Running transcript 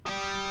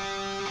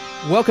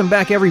Welcome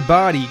back,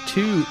 everybody,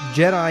 to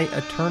Jedi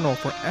Eternal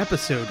for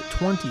episode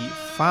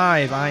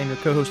 25. I am your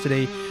co-host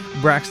today,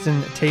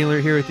 Braxton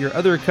Taylor, here with your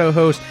other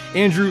co-host,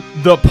 Andrew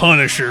the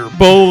Punisher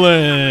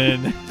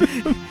Bolin.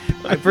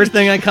 First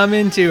thing I come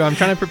into, I'm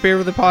trying to prepare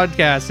for the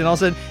podcast, and all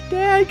of a sudden,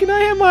 Dad, can I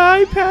have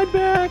my iPad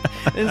back?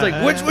 And it's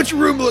like, what's your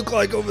room look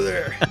like over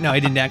there? No, he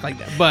didn't act like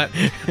that, but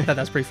I thought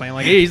that's pretty funny. I'm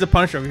like, hey, he's the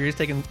Punisher over here. He's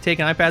taking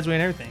iPads away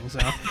and everything, so...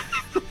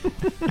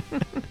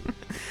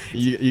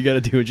 You got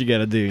to do what you got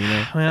to do, you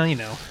know? Well, you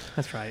know,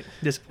 that's right.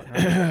 Discipline,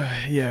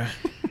 right? Yeah.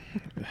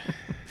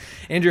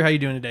 Andrew, how you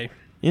doing today?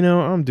 You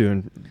know, I'm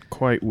doing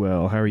quite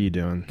well. How are you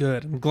doing?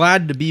 Good. I'm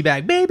glad to be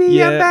back. Baby,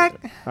 Yeah, I'm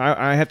back.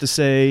 I have to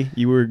say,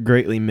 you were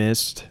greatly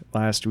missed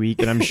last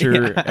week, and I'm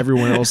sure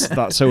everyone else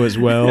thought so as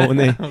well when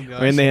they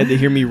had to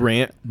hear me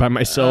rant by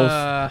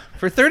myself.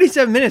 For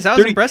 37 minutes, that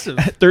was impressive.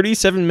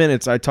 37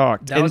 minutes I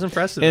talked. That was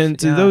impressive. And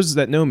to those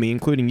that know me,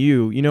 including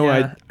you, you know,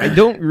 I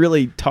don't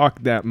really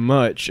talk that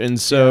much, and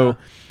so...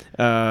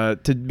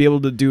 to be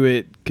able to do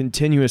it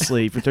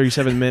continuously for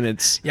 37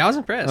 minutes. Yeah, I was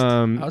impressed.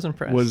 I was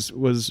impressed.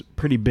 Was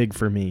pretty big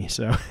for me.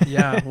 So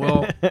yeah,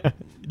 well,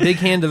 big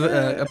hand of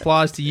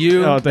applause to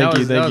you. Oh, thank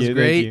you. That was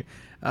great.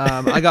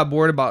 I got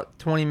bored about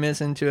 20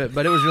 minutes into it,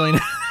 but it was really.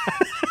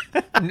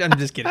 I'm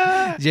just kidding.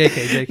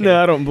 JK.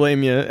 No, I don't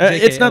blame you.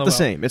 It's not LOL. the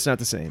same. It's not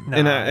the same. No,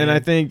 and I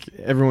think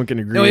everyone can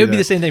agree. No, it would be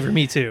the that. same thing for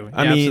me too.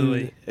 I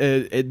mean,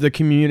 absolutely. The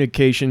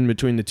communication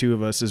between the two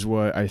of us is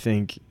what I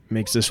think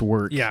makes this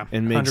work. Yeah,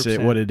 and makes 100%.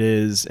 it what it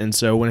is. And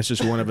so when it's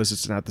just one of us,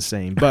 it's not the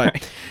same.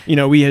 But you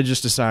know, we had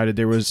just decided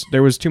there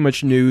was too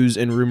much news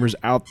and rumors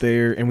out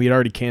there, and we had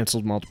already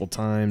canceled multiple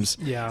times.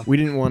 Yeah, we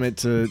didn't want it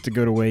to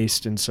go to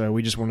waste, and so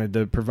we just wanted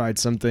to provide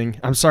something.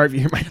 I'm sorry if you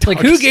hear my dog. Like,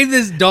 who gave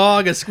this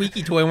dog a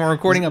squeaky toy when we're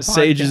recording a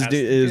podcast? Sage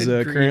is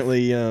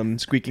currently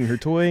squeaking her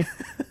toy.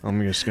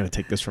 I'm just gonna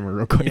take this from her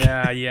real quick.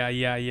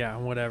 Yeah.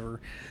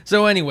 Whatever.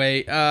 So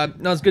anyway,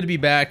 no, it's good to be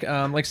back.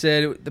 Like I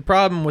said, the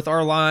problem with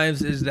our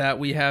lives is that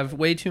we have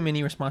way too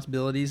many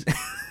responsibilities.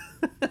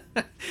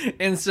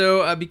 And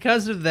so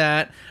because of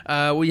that,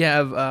 we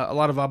have a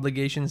lot of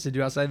obligations to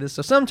do outside this.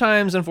 So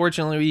sometimes,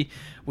 unfortunately,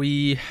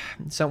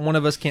 one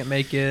of us can't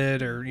make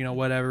it, or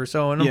whatever.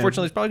 So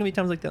unfortunately, there's probably gonna be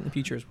times like that in the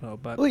future as well.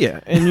 But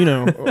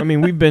and I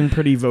mean, we've been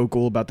pretty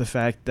vocal about the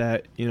fact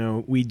that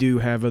we do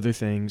have other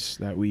things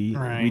that we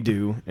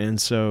do,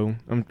 and so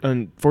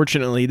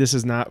unfortunately, this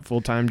is not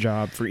full-time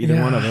job for either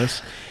one of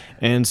us,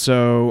 and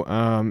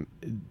so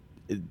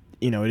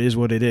it is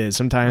what it is.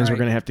 Sometimes we're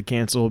gonna have to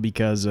cancel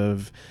because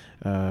of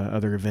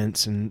other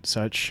events and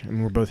such,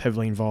 and we're both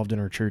heavily involved in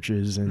our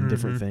churches and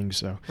different things.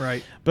 So,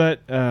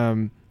 but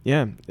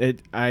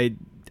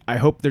I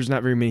hope there's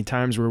not very many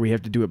times where we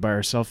have to do it by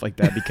ourselves like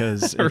that,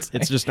 because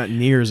it's just not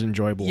near as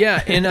enjoyable.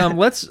 Yeah, and I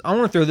want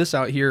to throw this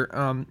out here.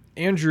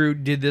 Andrew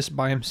did this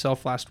by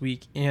himself last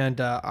week, and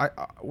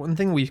one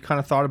thing we kind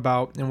of thought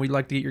about, and we'd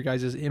like to get your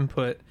guys'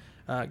 input.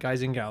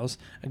 Guys and gals,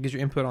 get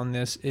your input on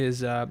this,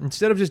 is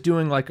instead of just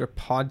doing like a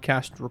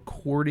podcast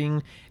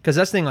recording, because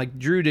that's the thing, like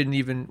we didn't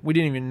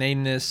even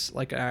name this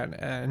like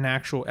an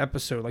actual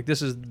episode. Like,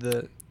 this is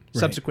the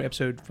subsequent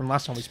episode from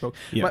last time we spoke.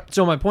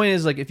 So my point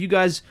is, like, if you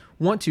guys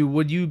want to,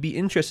 would you be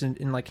interested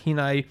in, like, he and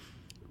I,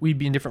 we'd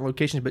be in different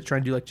locations, but try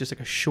and do like just like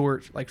a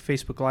short like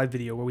Facebook Live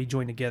video where we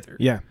join together.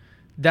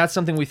 That's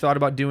something we thought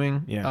about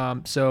doing.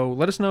 So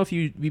let us know if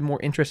you'd be more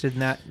interested in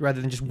that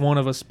rather than just one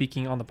of us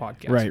speaking on the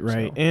podcast.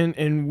 Right. So.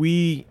 And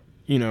we,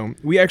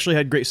 we actually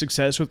had great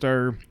success with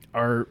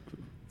our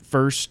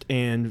first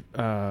and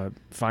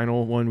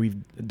final one we've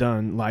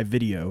done, live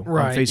video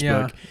on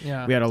Facebook.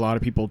 Yeah. We had a lot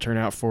of people turn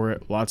out for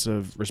it, lots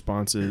of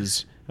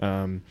responses.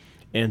 And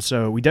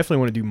so we definitely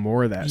want to do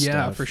more of that stuff.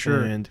 Yeah, for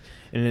sure. And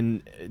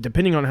then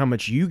depending on how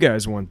much you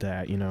guys want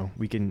that,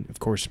 we can, of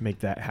course, make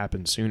that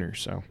happen sooner.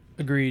 So.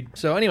 Agreed.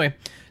 So anyway,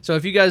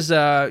 if you guys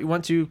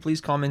want to,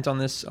 please comment on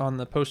this on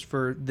the post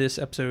for this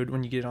episode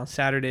when you get it on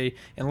Saturday,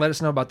 and let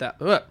us know about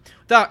that.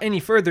 Without any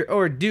further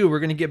ado, we're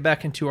going to get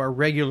back into our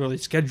regularly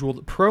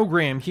scheduled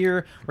program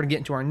here. We're going to get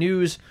into our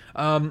news.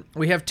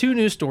 We have 2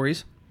 news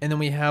stories, and then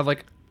we have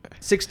like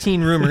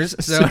 16 rumors.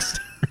 So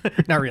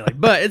not really,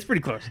 but it's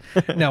pretty close.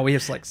 No, we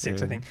have like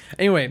 6, I think.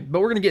 Anyway, but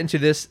we're going to get into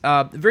this.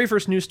 The very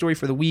first news story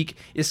for the week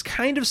is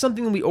kind of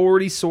something that we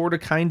already sort of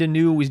kind of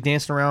knew, was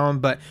dancing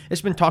around, but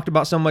it's been talked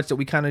about so much that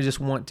we kind of just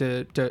want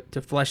to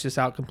flesh this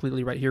out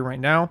completely right here, right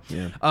now.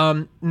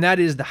 And that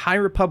is the High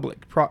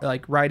Republic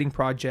writing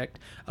project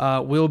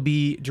will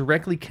be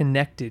directly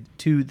connected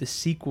to the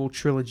sequel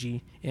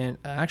trilogy in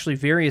actually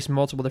various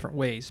multiple different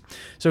ways.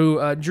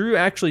 So Drew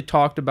actually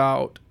talked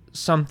about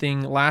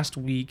something last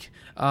week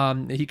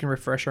that he can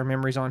refresh our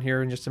memories on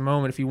here in just a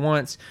moment if he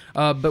wants.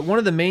 But one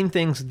of the main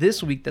things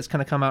this week that's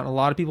kind of come out and a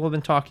lot of people have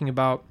been talking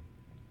about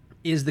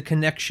is the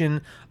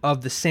connection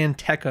of the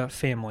Santeca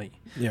family.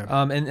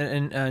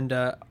 And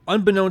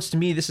unbeknownst to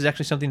me, this is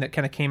actually something that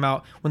kind of came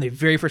out when they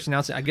very first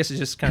announced it. I guess it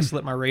just kind of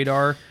slipped my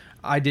radar.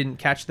 I didn't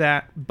catch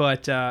that,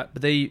 but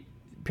they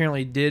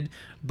apparently did.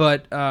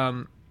 But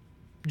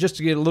just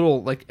to get a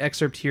little like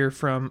excerpt here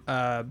from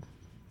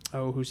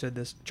who said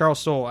this? Charles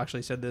Soule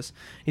actually said this.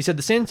 He said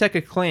the San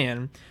Tekka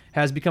clan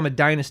has become a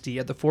dynasty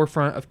at the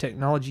forefront of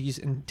technologies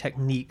and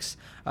techniques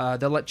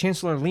that let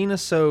Chancellor Lina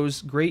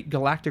So's great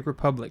galactic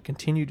republic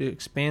continue to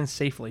expand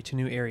safely to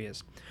new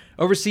areas.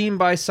 Overseen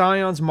by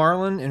Scions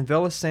Marlin and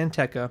Velis San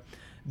Tekka,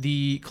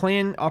 the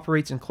clan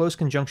operates in close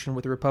conjunction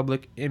with the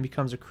Republic and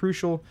becomes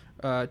crucial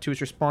to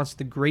its response to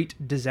the Great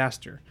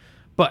Disaster.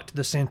 But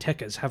the San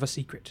Tekkas have a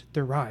secret.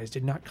 Their rise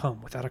did not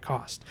come without a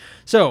cost.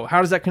 So,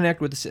 how does that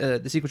connect with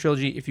the sequel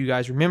trilogy? If you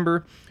guys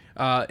remember,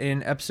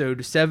 in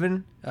Episode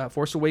 7,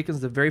 Force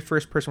Awakens, the very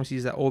first person we see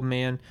is that old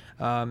man,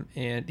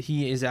 and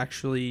he is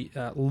actually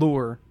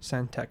Lor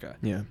San Tekka.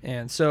 Yeah.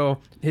 And so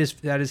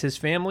that is his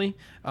family.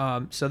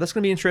 So that's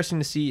going to be interesting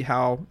to see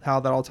how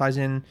that all ties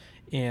in.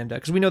 And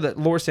because we know that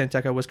Lor San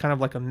Tekka was kind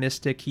of like a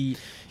mystic, he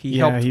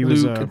helped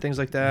Luke and things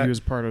like that. He was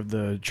part of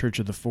the Church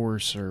of the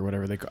Force or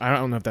whatever I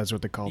don't know if that's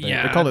what they called it.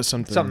 Yeah, they called it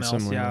something else,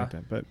 similar yeah. like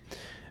that. But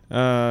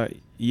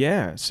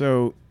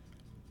so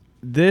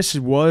this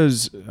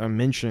was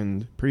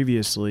mentioned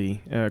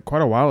previously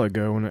quite a while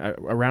ago,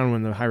 around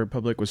when the High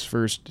Republic was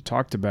first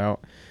talked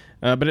about.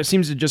 But it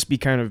seems to just be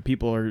kind of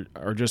people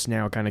are just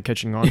now kind of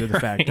catching on to the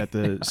fact that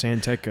the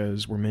San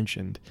Tekkas were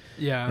mentioned.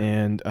 Yeah.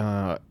 And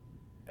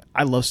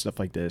I love stuff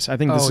like this. I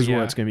think this is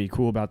what's going to be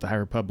cool about the High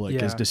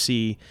Republic is to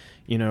see,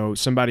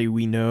 somebody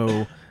we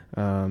know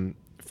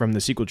from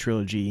the sequel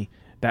trilogy,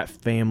 that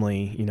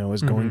family,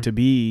 is going to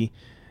be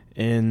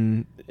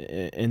in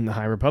the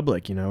High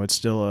Republic. It's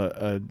still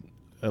a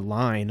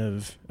line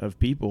of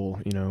people,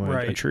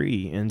 a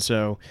tree, and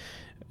so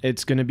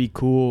it's going to be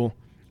cool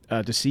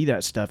to see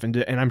that stuff, and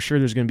I'm sure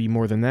there's going to be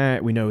more than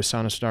that. We know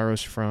Sana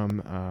Starros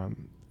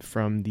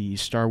from the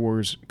Star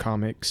Wars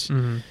comics.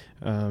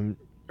 Mm-hmm.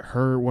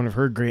 One of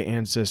her great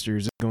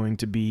ancestors is going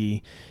to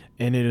be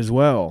in it as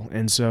well,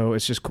 and so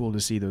it's just cool to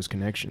see those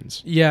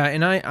connections. Yeah,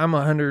 and I'm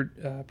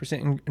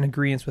 100% in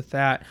agreement with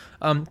that.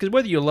 Because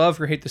whether you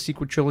love or hate the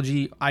sequel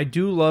trilogy, I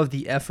do love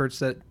the efforts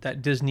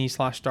that Disney /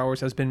 Star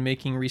Wars has been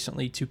making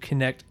recently to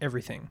connect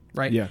everything.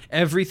 Right? Yeah.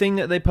 Everything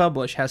that they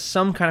publish has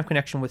some kind of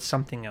connection with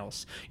something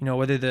else.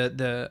 Whether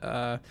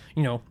the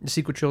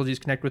sequel trilogy is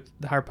connected with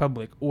the High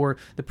Republic, or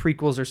the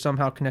prequels are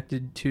somehow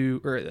connected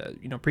to, or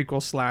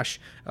prequels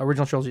 /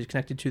 original trilogy is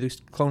connected to the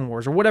Clone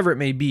Wars, or whatever it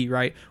may be.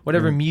 Right?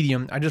 Whatever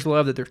medium. I just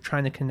love that they're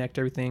trying to connect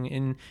everything,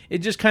 and it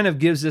just kind of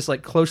gives this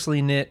like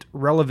closely knit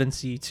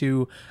relevancy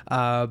to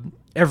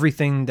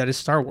everything that is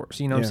Star Wars.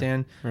 You know what I'm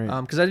saying?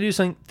 Right. Because I do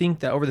think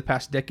that over the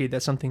past decade,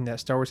 that's something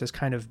that Star Wars has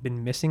kind of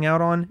been missing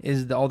out on,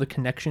 is all the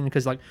connection.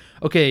 Because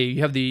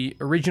you have the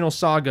original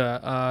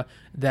saga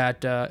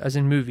that as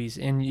in movies,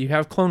 and you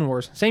have Clone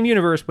Wars, same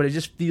universe, but it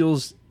just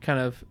feels kind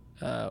of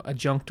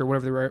adjunct, or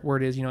whatever the right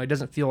word is. It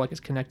doesn't feel like it's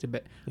connected,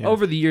 but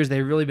over the years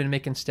they've really been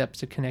making steps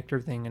to connect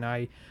everything, and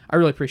I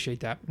really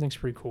appreciate that. I think it's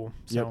pretty cool.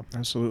 So. Yep,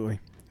 absolutely.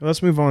 Well,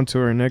 let's move on to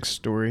our next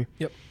story.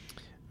 Yep.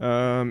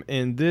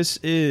 And this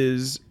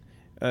is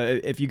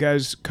if you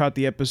guys caught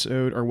the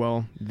episode,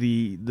 or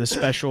the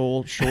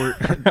special short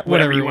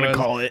whatever you want to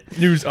call it,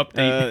 news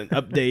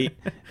update.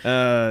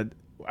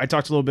 I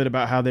talked a little bit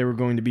about how they were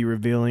going to be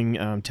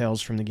revealing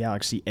Tales from the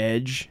Galaxy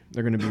Edge.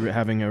 They're going to be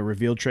having a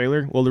reveal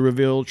trailer. Well, the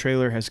reveal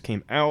trailer has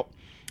came out.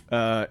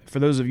 For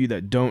those of you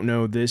that don't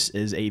know, this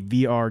is a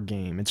VR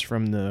game. It's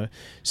from the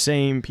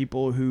same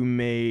people who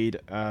made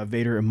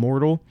Vader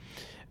Immortal.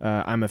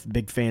 I'm a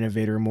big fan of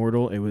Vader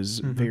Immortal. It was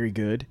very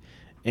good.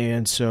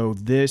 And so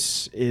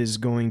this is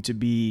going to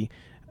be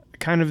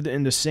kind of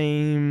in the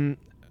same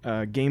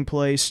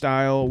gameplay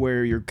style,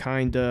 where you're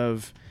kind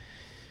of...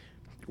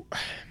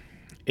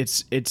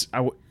 It's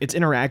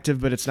interactive,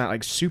 but it's not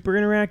like super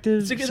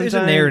interactive. It's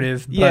a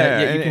narrative,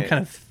 but you can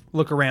kind of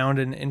look around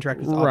and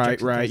interact with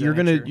objects. Right. You're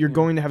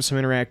going to have some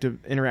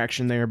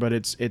interaction there, but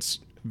it's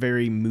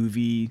very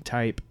movie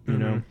type, you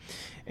know.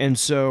 And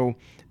so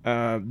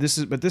this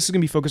is going to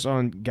be focused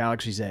on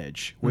Galaxy's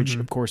Edge, which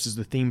of course is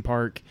the theme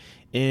park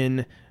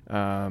in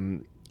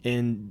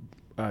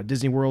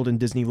Disney World and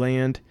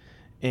Disneyland,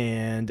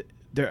 and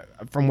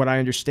from what I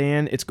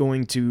understand, it's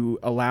going to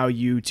allow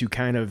you to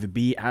kind of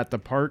be at the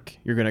park.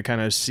 You're going to kind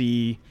of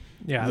see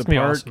the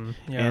park, awesome.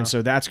 Yeah. And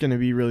so that's going to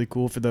be really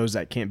cool for those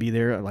that can't be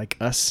there, like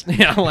us.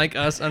 Yeah, like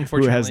us,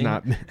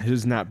 unfortunately,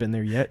 who's not been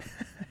there yet.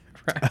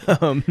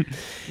 Right.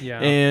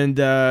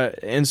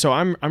 And so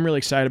I'm really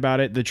excited about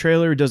it. The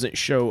trailer doesn't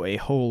show a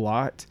whole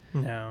lot.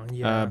 No,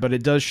 yeah. But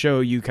it does show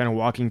you kind of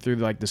walking through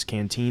like this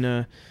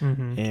cantina,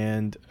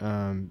 and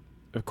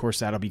of course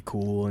that'll be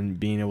cool, and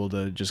being able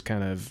to just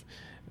kind of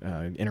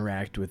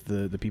interact with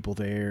the people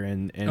there,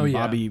 and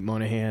Bobby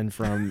Monahan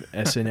from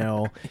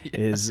SNL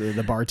is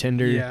the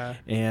bartender,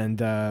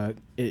 and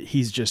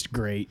he's just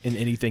great in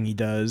anything he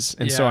does,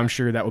 and so I'm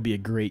sure that will be a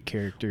great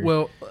character.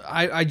 Well,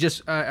 I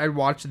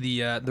watched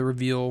the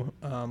reveal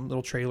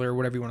little trailer,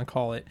 whatever you want to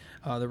call it,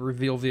 the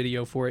reveal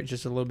video for it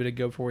just a little bit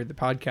ago before the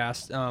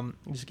podcast,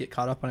 just get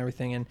caught up on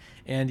everything,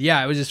 and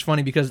it was just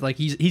funny because like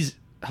he's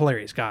a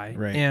hilarious guy,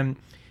 right.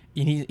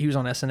 he was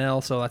on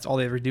SNL, so that's all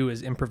they ever do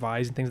is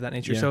improvise and things of that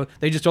nature. Yeah. So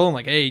they just told him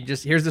like, hey,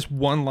 just here's this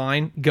one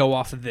line, go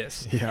off of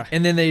this. Yeah.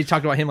 And then they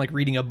talked about him like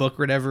reading a book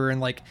or whatever,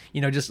 and like,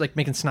 you know, just like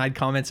making snide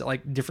comments at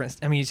like different.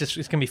 I mean,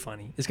 it's gonna be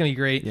funny. It's gonna be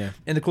great. Yeah.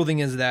 And the cool thing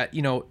is that,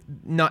 you know,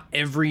 not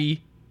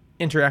every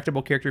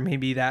interactable character may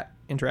be that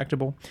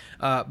interactable,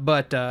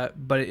 but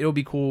it'll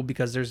be cool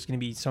because there's going to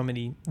be so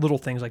many little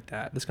things like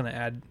that that's going to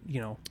add,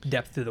 you know,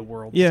 depth to the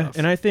world. Yeah,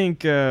 and I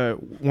think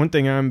one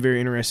thing I'm very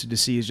interested to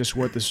see is just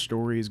what the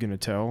story is going to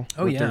tell.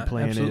 What their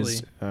plan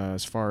is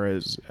as far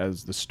as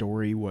the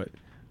story. What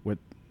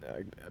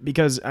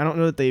because I don't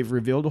know that they've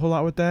revealed a whole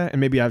lot with that, and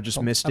maybe I've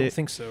just missed it. I don't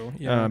think so.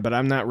 Yeah, but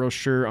I'm not real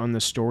sure on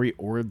the story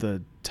or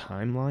the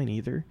timeline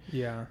either.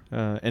 Yeah.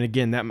 And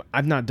again, that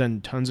I've not done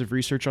tons of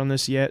research on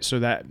this yet, so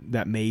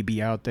that may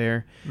be out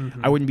there.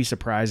 I wouldn't be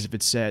surprised if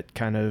it's set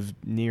kind of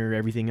near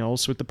everything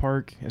else with the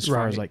park, as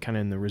far as like kind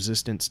of in the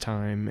Resistance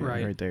time,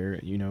 right there.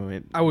 You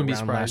know, I wouldn't be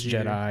surprised.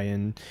 Last Jedi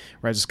and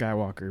Rise of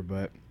Skywalker,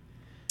 but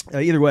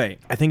either way,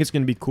 I think it's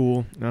going to be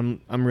cool.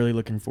 I'm really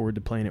looking forward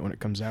to playing it when it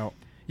comes out.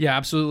 Yeah,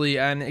 absolutely,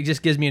 and it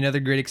just gives me another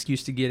great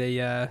excuse to get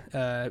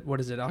a what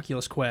is it,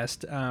 Oculus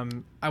Quest.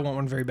 I want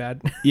one very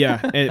bad.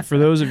 Yeah, and for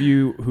those of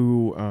you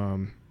who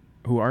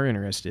are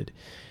interested,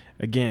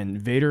 again,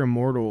 Vader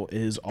Immortal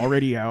is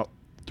already out,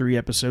 3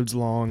 episodes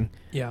long.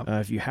 Yeah.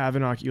 If you have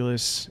an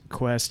Oculus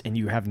Quest and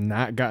you have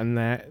not gotten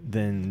that,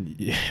 then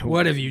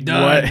what have you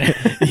done?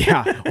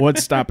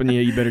 What's stopping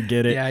you? You better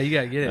get it. Yeah, you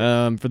gotta get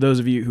it. For those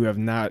of you who have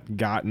not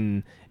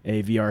gotten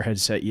a VR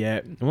headset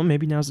yet, well,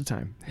 maybe now's the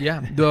time.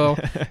 Yeah, though,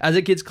 as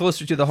it gets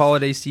closer to the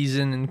holiday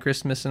season and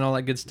Christmas and all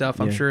that good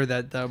stuff, I'm sure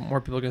that more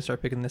people are going to start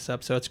picking this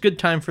up. So it's a good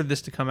time for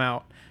this to come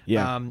out.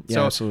 Yeah,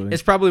 so absolutely.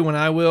 It's probably when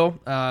I will,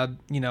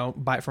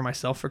 buy it for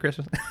myself for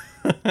Christmas.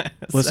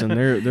 Listen,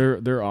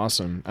 they're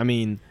awesome. I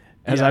mean,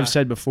 as I've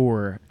said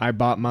before, I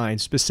bought mine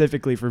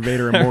specifically for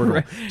Vader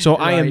Immortal. So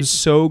I am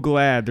so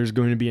glad there's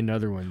going to be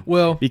another one.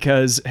 Well,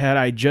 because had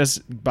I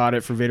just bought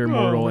it for Vader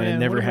Immortal and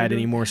never had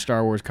any more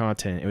Star Wars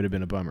content, it would have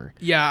been a bummer.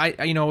 Yeah,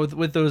 I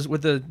with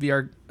the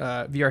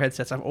VR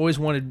headsets, I've always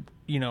wanted,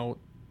 a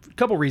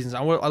couple reasons.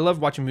 I love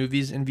watching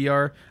movies in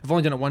VR. I've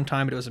only done it one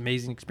time, but it was an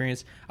amazing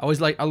experience. I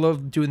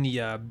love doing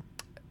the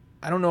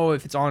I don't know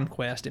if it's on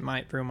Quest, it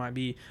might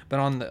be, but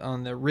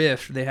on the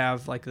Rift they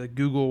have like the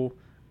Google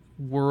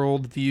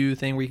world view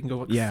thing where you can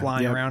go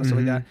flying around and stuff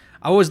like that.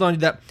 I always wanted to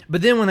do that,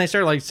 but then when they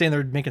started like saying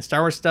they're making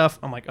Star Wars stuff,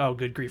 I'm like, oh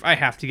good grief, I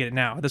have to get it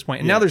now at this point.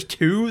 And now there's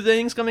 2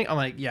 things coming. I'm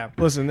like, yeah.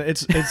 Listen,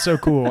 it's so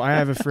cool. I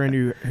have a friend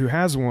who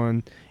has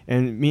one,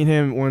 and me and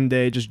him one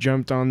day just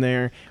jumped on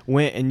there,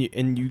 went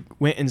and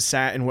went and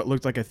sat in what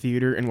looked like a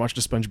theater and watched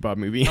a SpongeBob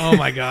movie. Oh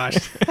my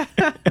gosh,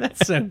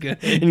 that's so good.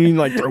 And you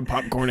like throw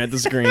popcorn at the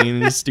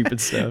screen and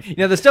stupid stuff.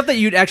 The stuff that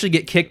you'd actually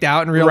get kicked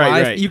out in real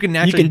life, you can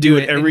actually do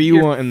whatever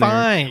you want in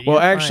fine. there. Well,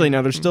 actually,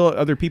 now there's still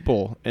other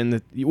people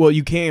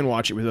you can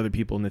watch it with other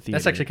people in the theater.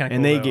 That's actually kind of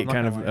cool. And they get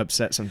kind of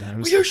upset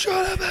sometimes. Will you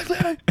shut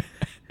up,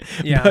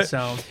 yeah.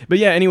 But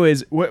yeah.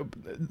 Anyways, what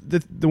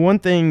the one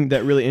thing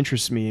that really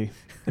interests me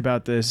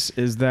about this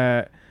is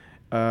that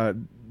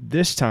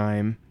this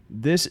time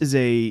this is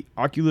a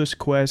Oculus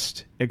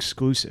Quest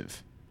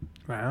exclusive.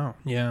 Wow.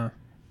 Yeah.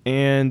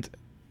 And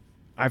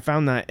I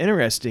found that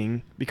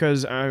interesting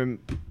because I'm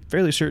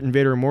fairly certain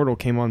Vader Immortal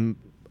came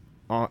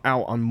out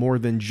on more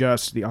than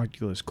just the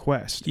Oculus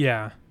Quest.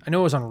 Yeah. I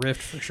know it was on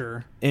Rift for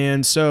sure.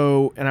 And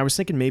I was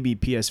thinking maybe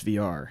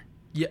PSVR.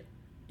 Yeah.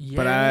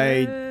 But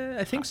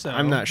I think so.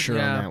 I'm not sure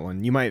on that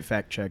one. You might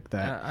fact check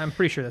that. I'm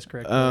pretty sure that's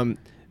correct.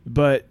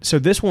 But so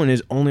this one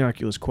is only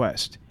Oculus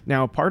Quest.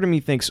 Now, part of me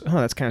thinks,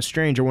 that's kind of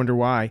strange. I wonder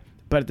why.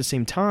 But at the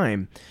same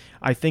time,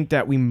 I think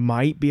that we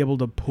might be able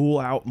to pull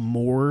out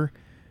more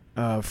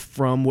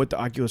from what the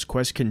Oculus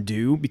Quest can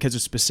do because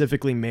it's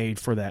specifically made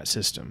for that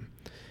system.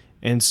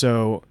 And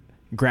so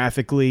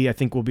graphically, I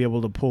think we'll be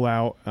able to pull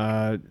out,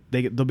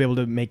 they'll be able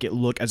to make it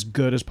look as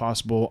good as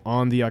possible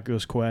on the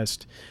Oculus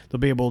Quest. They'll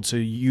be able to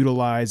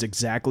utilize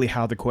exactly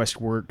how the Quest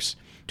works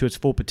to its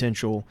full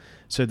potential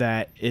so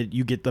that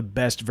you get the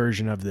best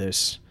version of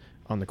this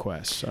on the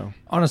Quest. So,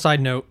 on a side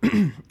note,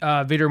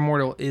 Vader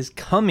Immortal is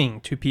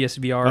coming to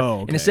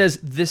PSVR, and it says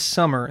this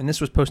summer, and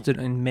this was posted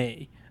in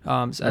May.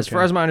 As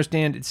far as I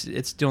understand,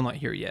 it's still not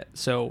here yet,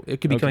 so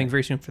it could be coming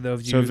very soon for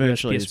those of you who have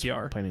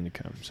PSVR. It's planning to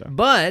come. So,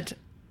 but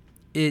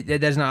it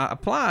does not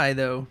apply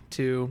though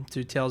to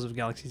Tales of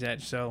Galaxy's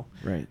Edge. So,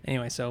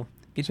 anyway,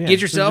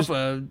 get yourself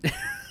a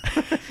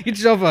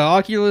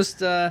Oculus.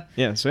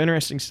 So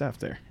interesting stuff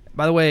there.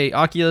 By the way,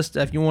 Oculus,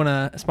 if you want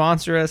to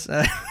sponsor us.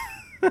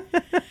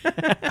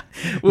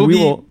 We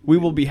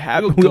will be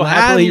happy. We'll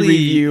happily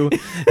review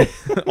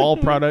all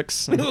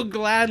products. We'll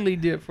gladly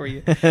do it for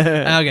you.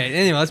 Okay.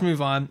 Anyway, let's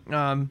move on.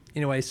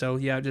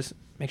 Just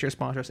make sure to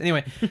sponsor us.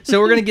 Anyway,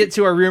 so we're gonna get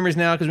to our rumors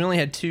now because we only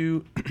had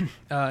 2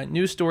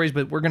 news stories,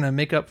 but we're gonna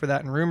make up for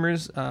that in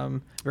rumors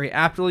very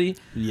aptly.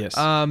 Yes.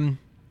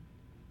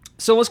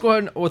 So let's go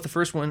ahead with the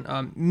first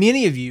one.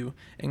 Many of you,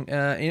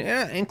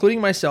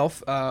 including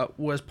myself,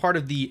 was part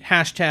of the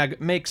hashtag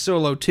Make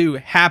Solo 2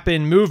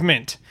 Happen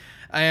movement.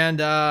 And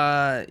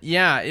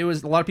it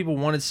was a lot of people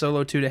wanted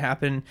Solo 2 to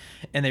happen,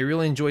 and they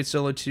really enjoyed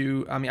Solo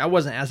 2. I mean, I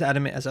wasn't as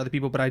adamant as other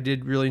people, but I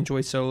did really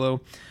enjoy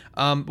Solo.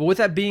 But with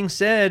that being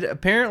said,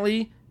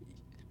 apparently,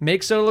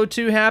 Make Solo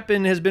 2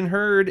 Happen has been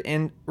heard,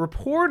 and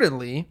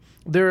reportedly,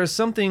 there is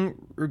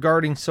something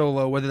regarding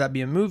Solo, whether that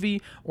be a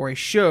movie or a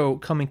show,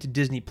 coming to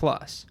Disney+.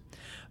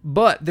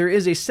 But there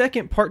is a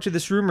second part to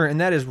this rumor, and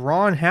that is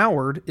Ron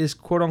Howard is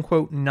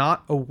quote-unquote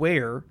not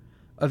aware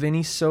of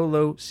any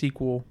Solo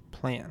sequel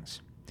plans.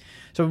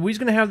 So we're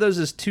going to have those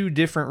as two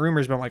different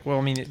rumors, but I'm like, well,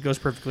 I mean, it goes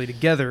perfectly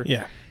together.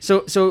 Yeah.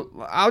 So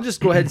I'll just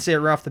go ahead and say it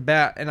right off the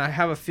bat, and I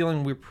have a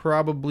feeling we're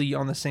probably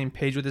on the same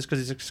page with this because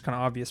it's just kind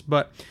of obvious.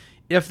 But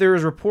if there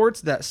is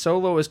reports that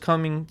Solo is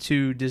coming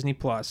to Disney+,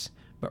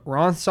 but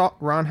Ron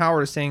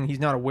Howard is saying he's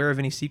not aware of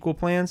any sequel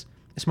plans,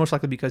 it's most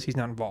likely because he's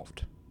not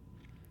involved.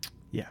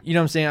 Yeah. You know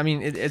what I'm saying? I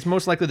mean, it's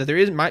most likely that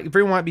there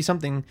might be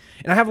something,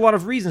 and I have a lot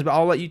of reasons, but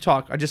I'll let you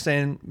talk. I'm just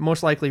saying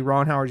most likely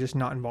Ron Howard's just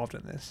not involved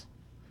in this.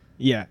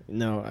 Yeah,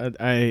 no,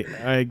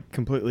 I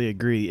completely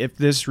agree. If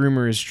this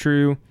rumor is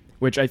true,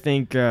 which I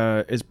think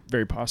is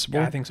very possible.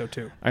 Yeah, I think so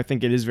too. I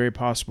think it is very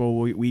possible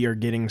we are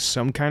getting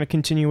some kind of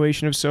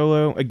continuation of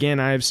Solo.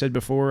 Again, I have said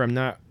before, I'm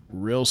not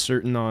real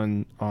certain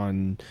on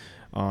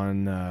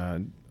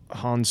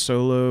Han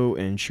Solo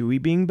and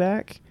Chewie being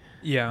back.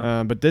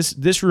 Yeah. But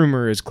this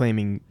rumor is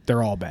claiming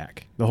they're all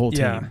back. The whole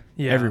team.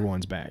 Yeah.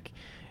 Everyone's back.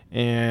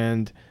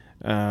 And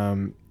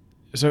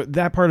so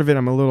that part of it,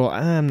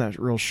 I'm not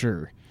real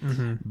sure.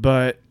 Mm-hmm.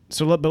 But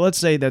let's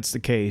say that's the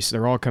case.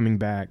 They're all coming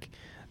back.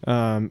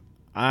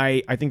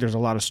 I think there's a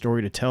lot of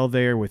story to tell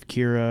there with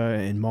Kira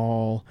and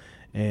Maul,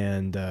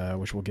 and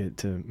which we'll get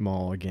to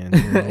Maul again.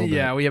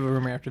 Yeah, we have a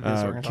rumor after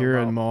this.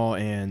 Kira and Maul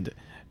and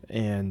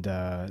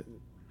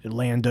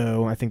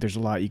Lando. I think there's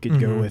a lot you could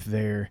go with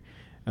there.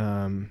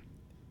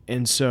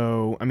 And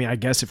so, I mean, I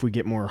guess if we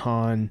get more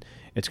Han,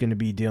 it's going to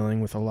be dealing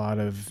with a lot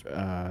of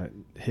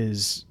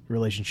his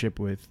relationship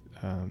with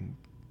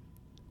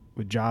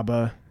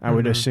Jabba. I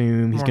would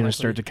assume he's going to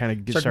start to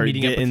kind of start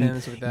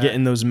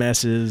getting those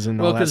messes and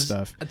all that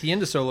stuff. At the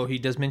end of Solo, he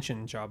does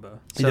mention Jabba.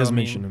 He does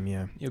mention him,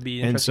 yeah. It'll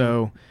be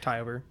interesting tie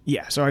over.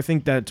 Yeah, so I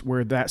think that's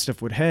where that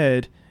stuff would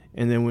head,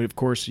 and then of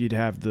course you'd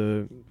have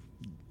the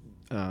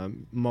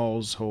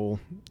Maul's whole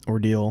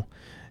ordeal,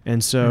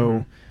 and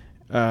so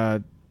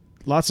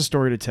lots of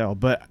story to tell.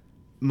 But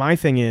my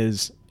thing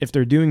is, if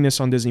they're doing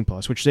this on Disney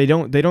Plus, which they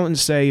don't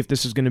say if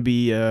this is going to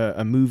be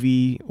a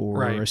movie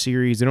or a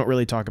series. They don't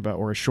really talk about,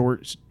 or a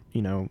short,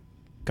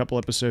 couple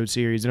episode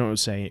series. They don't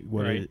say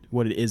what it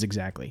is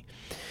exactly.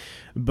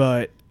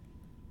 But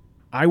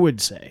I would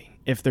say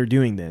if they're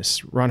doing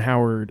this, Ron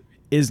Howard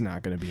is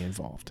not going to be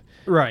involved.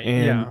 Right.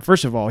 And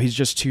first of all, he's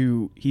just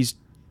he's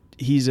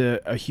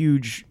a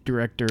huge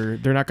director.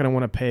 They're not going to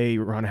want to pay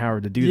Ron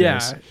Howard to do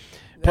this.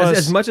 Plus,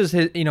 as much as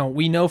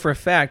we know for a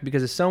fact,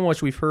 because of so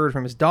much we've heard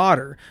from his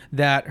daughter,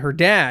 that her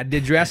dad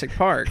did Jurassic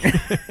Park.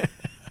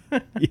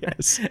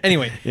 Yes.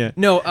 Anyway,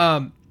 no.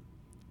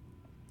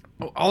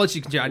 I'll let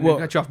you cut you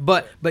off.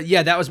 But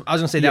yeah, I was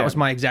gonna say that was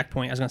my exact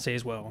point. I was gonna say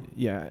as well.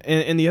 Yeah,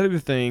 and the other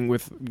thing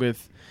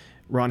with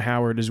Ron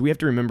Howard is we have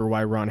to remember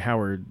why Ron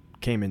Howard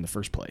came in the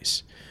first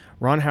place.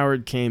 Ron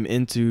Howard came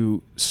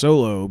into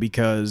Solo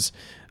because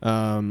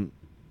Phil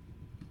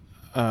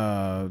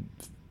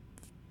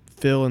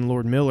and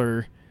Lord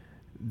Miller,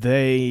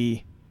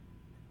 they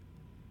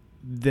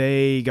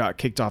got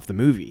kicked off the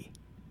movie,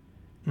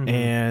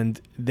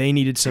 and they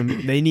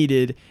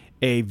needed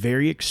a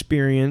very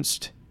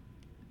experienced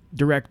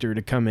director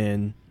to come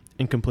in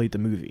and complete the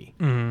movie.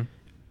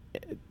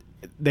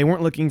 They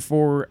weren't looking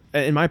for,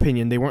 in my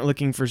opinion,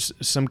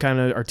 some kind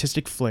of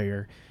artistic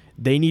flair.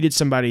 They needed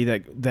somebody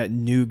that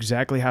knew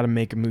exactly how to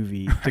make a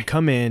movie to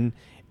come in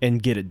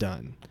and get it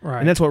done. Right.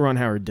 And that's what Ron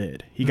Howard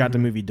did. He got the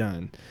movie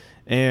done,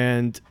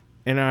 and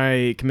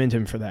I commend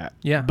him for that.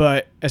 Yeah.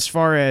 But as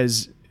far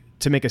as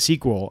to make a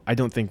sequel, I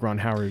don't think Ron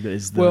Howard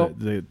is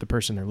the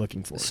person they're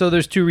looking for. So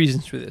there's two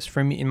reasons for this,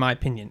 from me, in my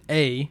opinion.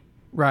 You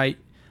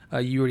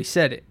already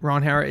said it.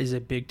 Ron Howard is a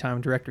big-time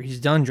director. He's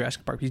done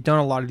Jurassic Park. He's done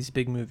a lot of these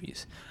big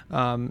movies.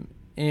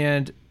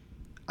 And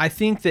I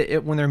think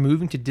that when they're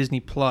moving to Disney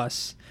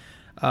Plus,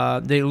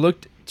 they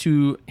looked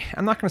to,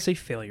 I'm not going to say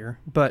failure,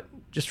 but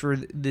just for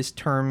this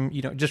term,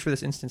 just for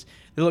this instance,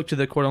 they look to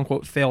the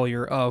quote-unquote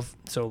failure of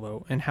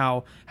Solo and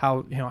how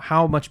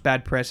much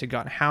bad press it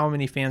got, and how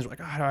many fans were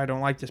like, I don't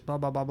like this, blah,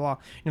 blah, blah, blah.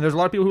 There's a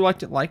lot of people who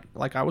liked it, like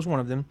I was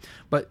one of them,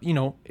 but,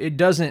 it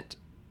doesn't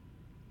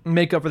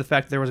make up for the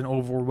fact that there was an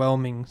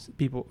overwhelming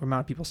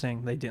amount of people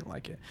saying they didn't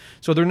like it.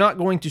 So they're not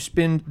going to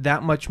spend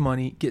that much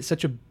money, get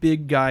such a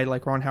big guy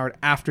like Ron Howard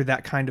after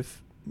that kind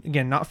of,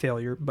 again, not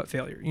failure, but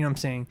failure. You know what I'm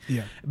saying?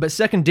 Yeah. But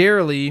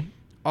secondarily,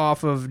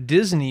 off of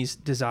Disney's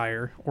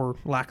desire or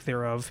lack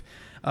thereof,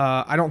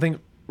 I don't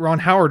think Ron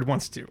Howard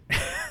wants to.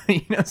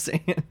 You know what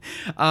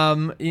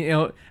I'm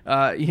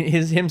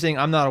saying? Him saying,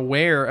 I'm not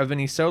aware of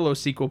any Solo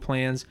sequel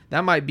plans,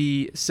 that might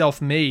be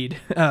self-made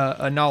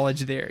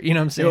knowledge there. You know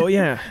what I'm saying? Oh,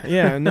 yeah.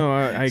 Yeah, no,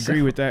 I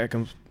agree with that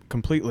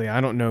completely.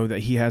 I don't know that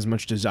he has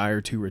much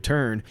desire to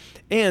return.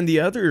 And the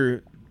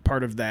other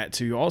part of that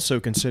to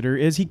also consider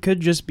is he could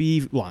just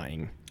be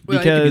lying. Well,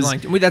 because he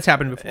could be lying. That's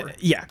happened before.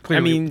 Yeah,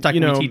 Clearly, I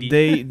mean,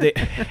 they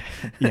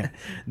yeah,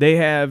 they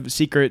have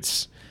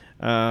secrets.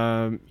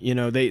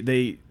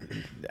 They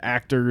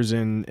actors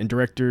and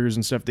directors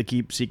and stuff, they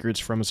keep secrets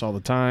from us all the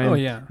time. Oh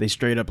yeah, they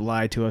straight up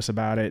lie to us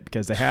about it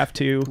because they have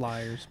to.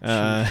 Liars.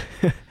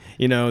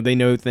 They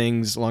know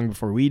things long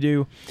before we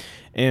do,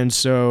 and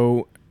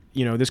so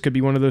this could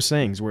be one of those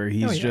things where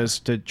he's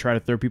just to try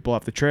to throw people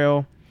off the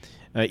trail,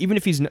 even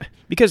if he's not,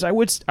 because I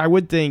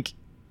would think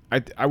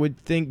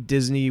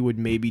Disney would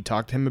maybe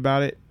talk to him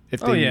about it if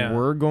they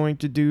were going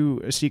to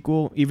do a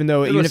sequel, even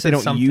if they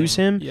don't use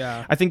him.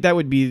 Yeah. I think that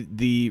would be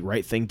the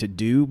right thing to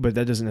do, but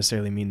that doesn't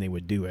necessarily mean they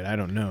would do it. I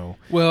don't know.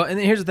 Well, and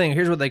here's the thing.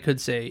 Here's what they could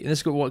say. And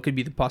this what could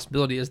be the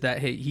possibility is that,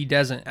 hey, he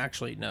doesn't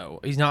actually know.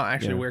 He's not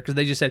actually aware because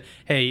they just said,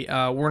 hey,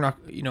 we're not,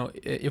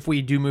 if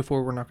we do move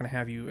forward, we're not going to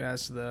have you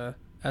as the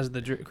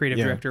creative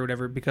director or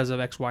whatever because of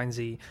X, Y, and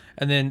Z.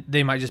 And then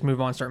they might just move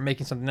on and start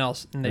making something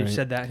else. And they've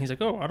said that. And he's like,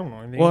 oh, I don't know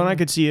anything. Well, and I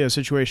could see a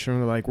situation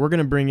where like, we're going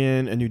to bring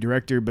in a new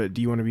director, but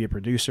do you want to be a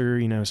producer?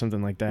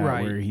 Something like that,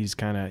 where he's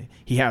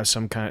he has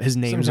his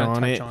name's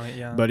on it,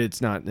 but it's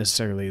not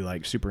necessarily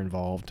like super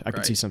involved. I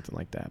could see something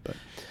like that, but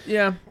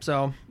yeah.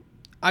 So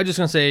I'm just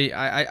going to say,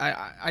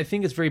 I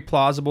think it's very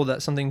plausible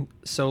that something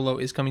Solo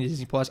is coming to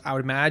Disney Plus. I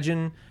would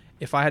imagine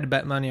if I had to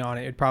bet money on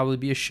it, it'd probably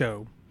be a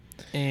show.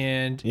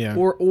 And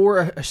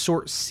or a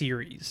short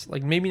series,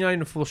 like maybe not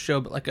even a full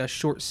show, but like a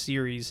short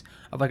series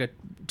of like a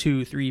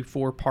 2, 3,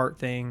 4 part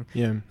thing.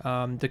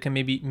 That can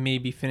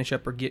maybe finish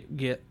up or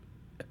get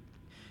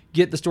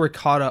the story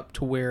caught up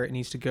to where it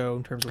needs to go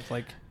in terms of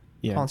like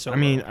Han Solo. I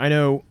mean,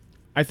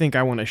 I think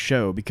I want a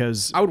show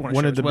because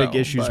one of the big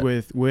issues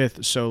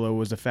with Solo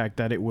was the fact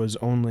that it was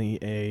only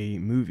a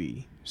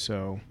movie.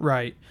 So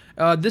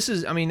this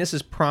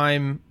is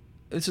prime.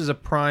 This is a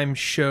prime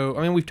show.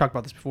 I mean, we've talked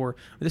about this before.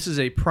 But this is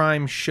a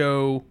prime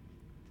show.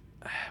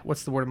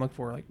 What's the word I'm looking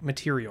for? Like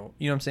material.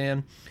 You know what I'm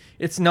saying?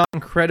 It's not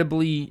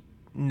incredibly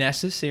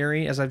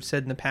necessary, as I've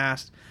said in the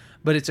past,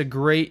 but it's a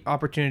great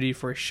opportunity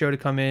for a show to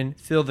come in,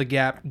 fill the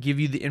gap, give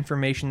you the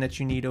information that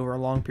you need over a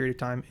long period of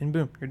time, and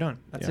boom, you're done.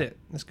 That's it.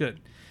 That's good.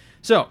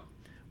 So,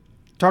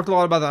 talked a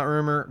lot about that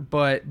rumor,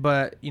 but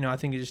I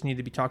think it just needed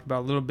to be talked about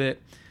a little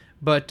bit.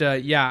 But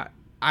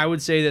I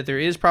would say that there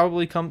is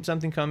probably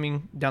something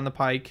coming down the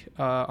pike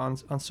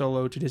on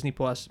Solo to Disney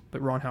Plus,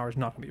 but Ron Howard's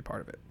not going to be a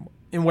part of it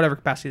in whatever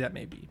capacity that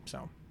may be.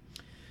 So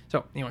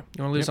anyway, you want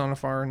to lead us on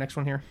to our next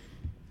one here?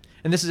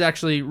 And this is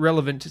actually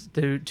relevant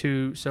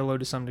to Solo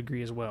to some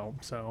degree as well.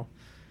 So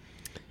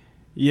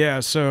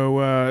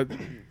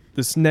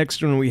this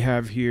next one we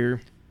have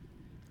here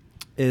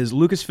is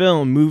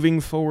Lucasfilm moving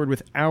forward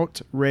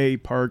without Ray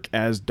Park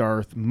as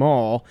Darth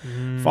Maul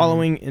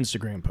following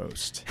Instagram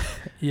post.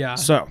 We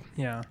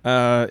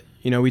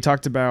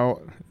talked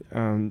about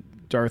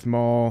Darth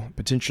Maul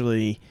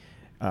potentially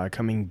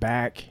coming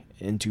back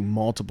into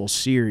multiple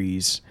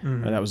series.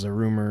 That was a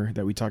rumor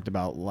that we talked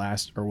about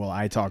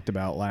I talked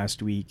about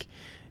last week.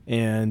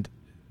 And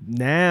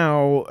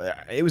now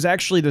it was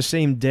actually the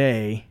same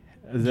day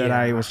that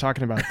I was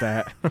talking about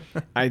that.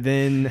 I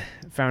then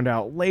found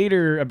out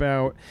later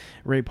about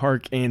Ray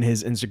Park and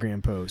his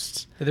Instagram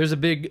posts. There's a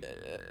big,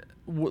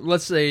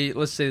 let's say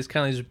there's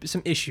kind of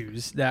some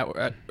issues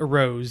that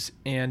arose,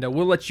 and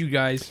we'll let you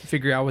guys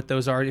figure out what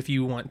those are if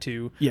you want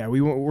to. Yeah,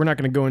 we're not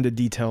going to go into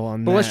detail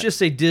on that. But let's just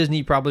say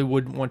Disney probably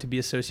wouldn't want to be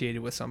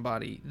associated with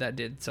somebody that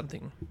did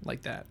something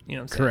like that. You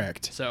know what I'm saying?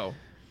 Correct.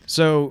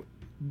 So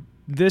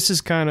this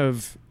is kind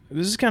of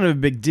a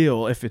big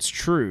deal if it's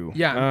true.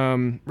 Yeah.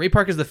 Ray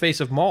Park is the face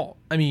of Maul.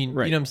 I mean, you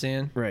know what I'm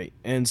saying? Right.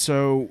 And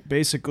so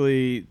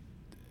basically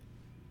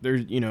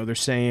they're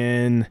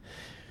saying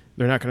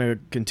they're not going to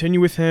continue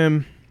with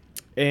him,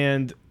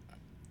 and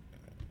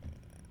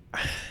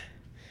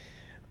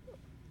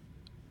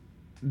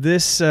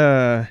this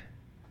I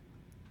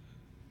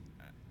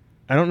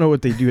don't know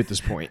what they do at this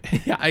point.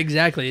 Yeah,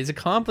 exactly. It's a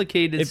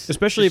complicated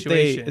especially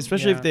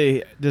situation. if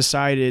they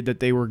decided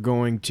that they were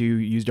going to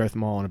use Darth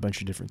Maul on a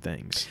bunch of different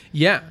things.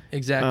 Yeah,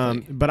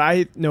 exactly. But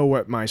I know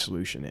what my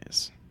solution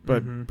is.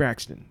 But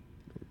Braxton,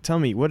 tell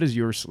me, what is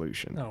your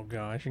solution? Oh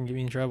gosh, you can get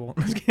me in trouble.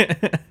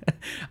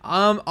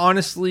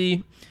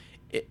 Honestly,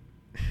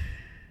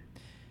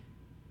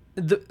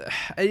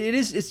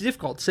 it's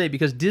difficult to say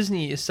because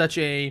Disney is such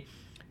a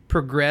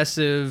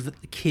progressive,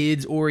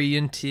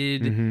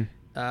 kids-oriented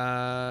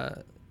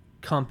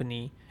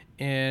company,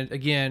 and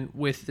again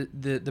with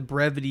the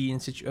brevity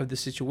of the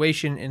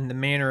situation and the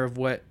manner of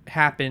what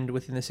happened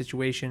within the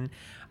situation,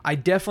 I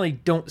definitely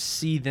don't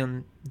see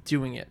them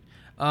doing it.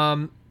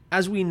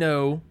 As we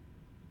know,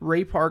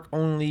 Ray Park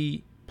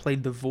only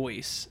played the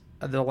voice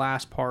of the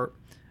last part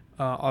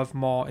of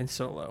Maul and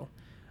Solo.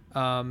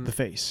 The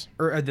face.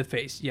 Or the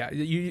face, yeah.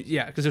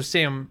 Because there's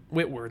Sam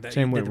Witwer that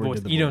Sam did the Witwer voice.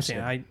 did the You know voice, what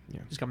I'm saying? yeah.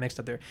 I just got mixed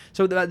up there.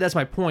 So that's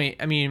my point.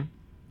 I mean,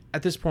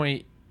 at this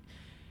point,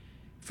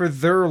 for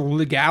their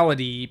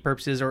legality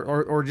purposes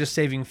or just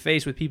saving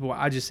face with people,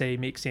 I just say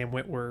make Sam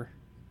Witwer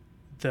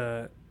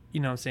the you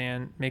know what I'm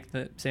saying, make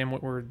the Sam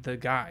Witwer the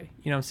guy.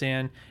 You know what I'm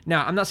saying?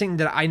 Now, I'm not saying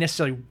that I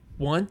necessarily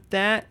want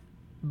that,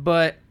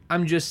 but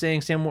I'm just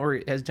saying Sam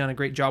Witwer has done a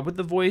great job with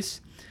the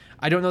voice.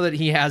 I don't know that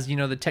he has, you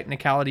know, the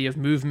technicality of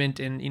movement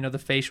and, you know, the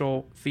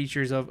facial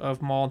features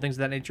of Maul and things of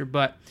that nature,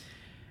 but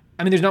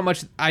I mean, there's not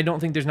much. I don't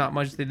think there's not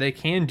much that they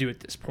can do at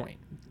this point.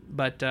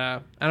 But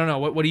I don't know.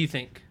 What do you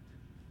think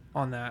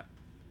on that?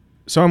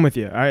 So I'm with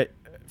you.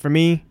 For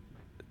me,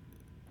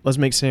 let's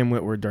make Sam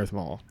Witwer Darth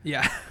Maul.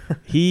 Yeah.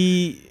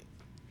 He'll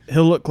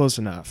look close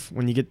enough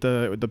when you get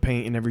the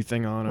paint and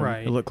everything on him.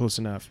 Right. He'll look close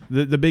enough.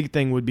 The big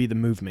thing would be the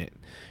movement,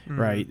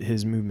 right?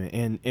 His movement,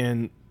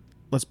 and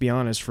let's be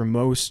honest. For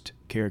most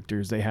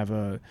characters, they have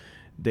a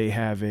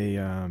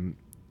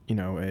you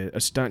know,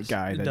 a stunt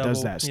guy that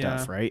does that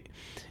stuff, right?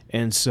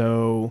 And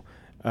so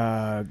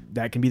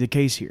that can be the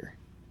case here.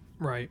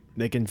 Right.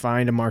 They can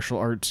find a martial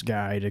arts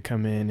guy to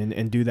come in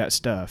and do that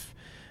stuff.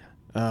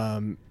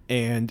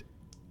 And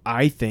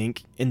I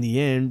think in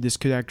the end, this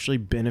could actually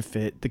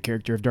benefit the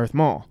character of Darth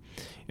Maul.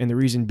 And the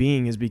reason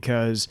being is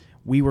because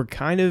we were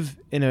kind of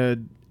in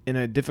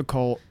a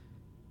difficult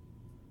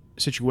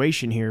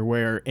situation here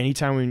where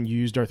anytime when you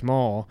use Darth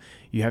Maul,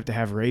 you have to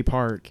have Ray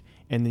Park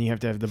and then you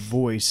have to have the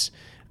voice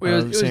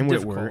of Sam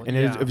Witwer. And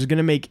it was going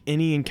to make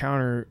any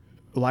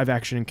live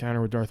action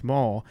encounter with Darth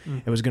Maul,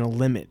 it was going to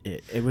limit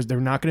it. They're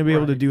not going to be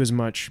able to do as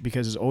much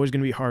because it's always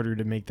going to be harder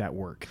to make that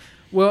work.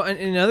 Well, and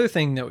another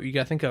thing that you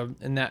got to think of,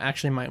 and that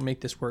actually might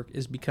make this work,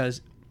 is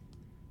because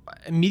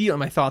immediately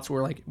my thoughts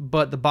were like,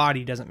 but the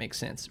body doesn't make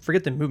sense.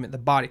 Forget the movement, the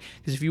body.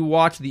 Because if you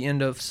watch the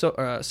end of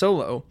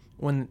Solo,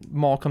 when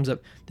Maul comes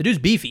up, the dude's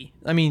beefy.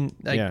 I mean,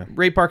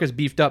 Ray Park has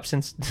beefed up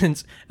since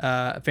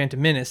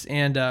Phantom Menace,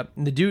 and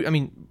the dude, I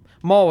mean,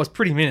 Maul was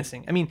pretty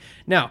menacing. I mean,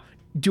 now,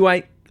 do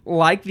I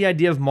like the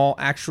idea of Maul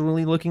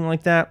actually looking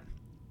like that?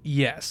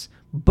 Yes.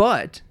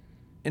 But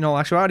in all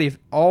actuality, if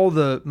all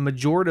the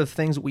majority of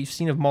things that we've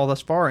seen of Maul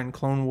thus far in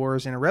Clone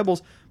Wars and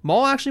Rebels,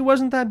 Maul actually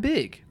wasn't that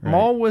big. Right.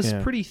 Maul was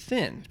pretty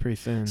thin. It's pretty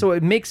thin. So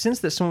it makes sense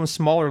that someone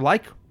smaller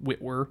like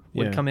Witwer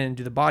would come in and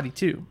do the body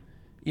too.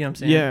 You know what I'm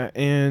saying?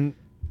 Yeah,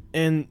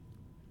 and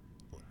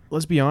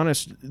let's be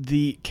honest,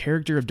 the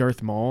character of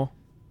Darth Maul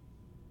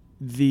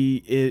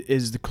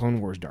is the Clone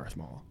Wars Darth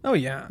Maul. Oh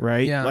yeah.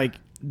 Right? Yeah. Like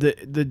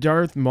the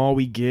Darth Maul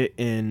we get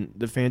in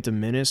the Phantom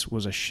Menace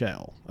was a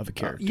shell of a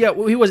character.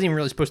 Well, he wasn't even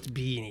really supposed to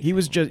be anything. He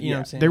was just, you know what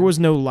I'm saying? There was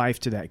no life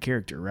to that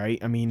character, right?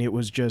 I mean, he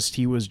was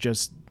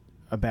just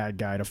a bad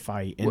guy to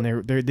fight, and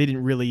they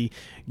didn't really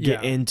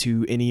get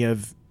into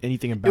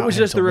anything about him. It was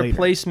just the later.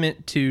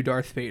 Replacement to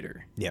Darth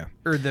Vader. Yeah.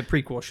 Or the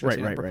prequel, should I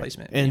say,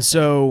 replacement. And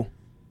so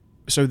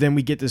then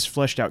we get this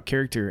fleshed out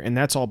character, and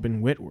that's all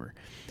been Witwer.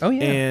 Oh,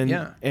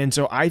 yeah. And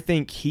so I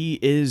think he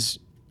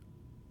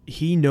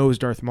knows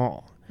Darth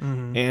Maul.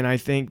 Mm-hmm. And I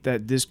think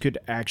that this could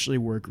actually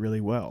work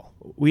really well.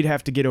 We'd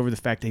have to get over the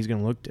fact that he's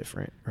going to look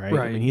different, right?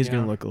 I mean, he's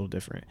going to look a little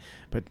different.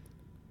 But,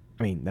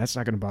 I mean, that's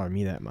not going to bother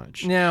me that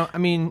much. Now, I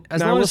mean,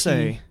 I will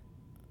say,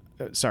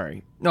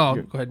 sorry. No,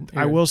 go ahead.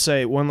 I will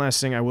say, one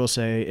last thing I will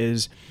say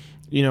is,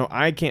 you know,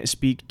 I can't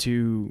speak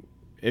to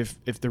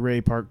if the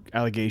Ray Park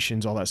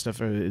allegations, all that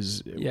stuff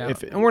is... Yeah,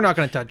 and we're not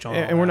going to touch on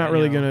it. And we're not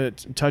really going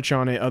to touch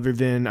on it other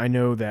than I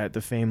know that the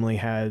family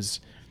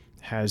has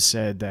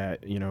said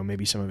that, you know,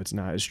 maybe some of it's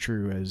not as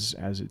true as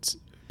it's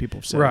people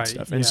have said and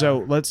stuff. And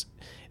so let's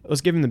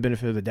give him the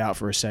benefit of the doubt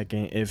for a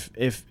second. If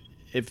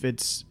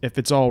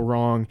it's all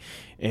wrong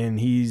and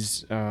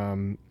he's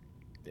and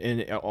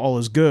all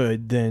is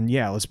good, then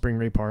let's bring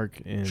Ray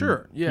Park in.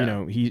 Sure. Yeah. You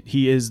know,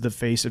 he is the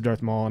face of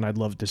Darth Maul, and I'd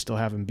love to still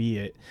have him be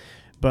it.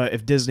 But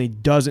if Disney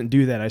doesn't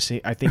do that, I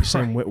think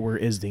Sam Witwer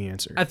is the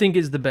answer. I think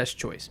is the best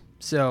choice.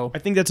 So I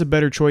think that's a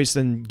better choice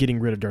than getting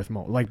rid of Darth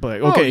Maul. Let's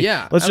absolutely.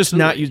 just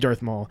not use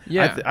Darth Maul.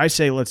 Yeah. I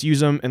say let's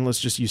use him and let's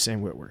just use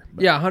Sam Witwer.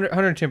 But. Yeah,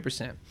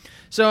 110%.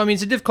 So, I mean,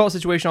 it's a difficult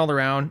situation all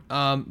around.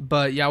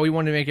 But, yeah, we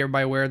wanted to make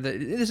everybody aware that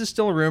this is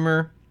still a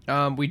rumor.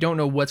 We don't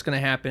know what's going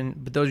to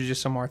happen, but those are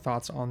just some of our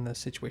thoughts on the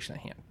situation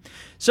at hand.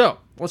 So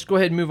let's go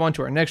ahead and move on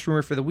to our next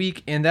rumor for the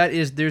week, and that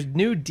is there's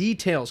new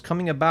details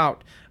coming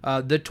about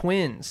the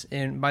twins,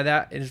 and by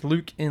that it is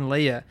Luke and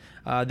Leia.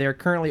 They're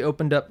currently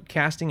opened up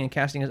casting, and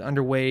casting is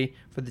underway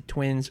for the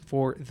twins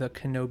for the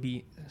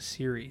Kenobi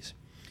series.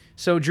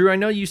 So, Drew, I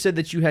know you said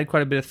that you had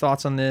quite a bit of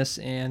thoughts on this,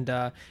 and,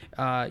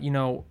 you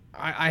know,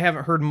 I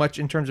haven't heard much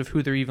in terms of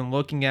who they're even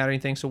looking at or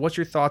anything. So what's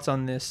your thoughts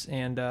on this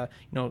and, you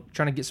know,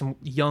 trying to get some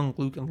young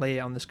Luke and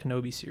Leia on this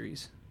Kenobi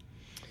series?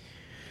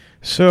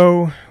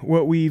 So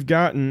what we've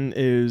gotten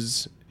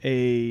is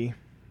a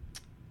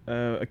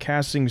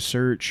casting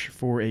search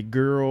for a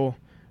girl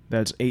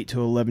that's 8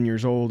 to 11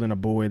 years old and a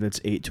boy that's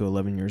 8 to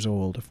 11 years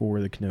old for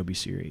the Kenobi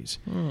series.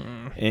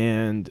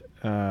 And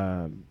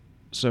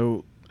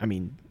so, I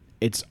mean,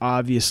 it's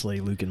obviously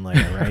Luke and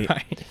Leia, right?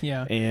 Right,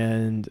 yeah.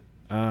 And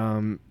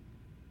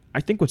I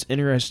think what's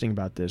interesting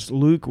about this,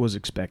 Luke was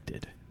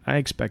expected. I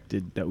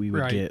expected that we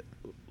would get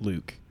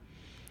Luke.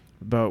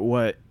 But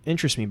what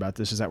interests me about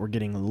this is that we're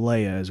getting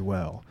Leia as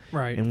well.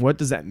 Right. And what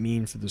does that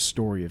mean for the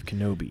story of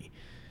Kenobi?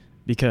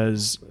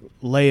 because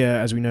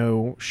Leia, as we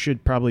know,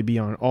 should probably be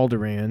on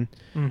Alderaan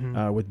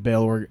with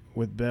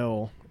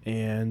Bell,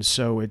 and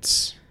so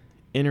it's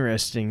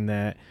interesting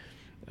that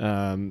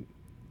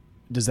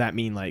does that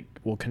mean like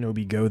will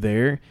Kenobi go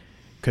there?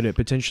 Could it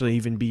potentially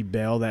even be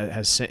Bell that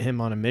has sent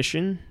him on a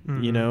mission?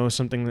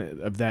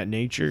 Something of that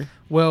nature.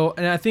 Well,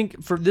 and I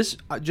think for this,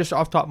 just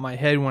off the top of my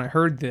head, when I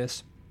heard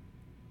this,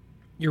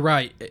 you're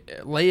right.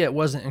 Leia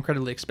wasn't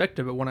incredibly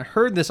expected, but when I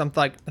heard this, I'm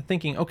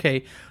thinking,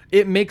 okay,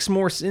 it makes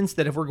more sense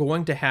that if we're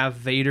going to have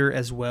Vader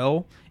as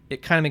well,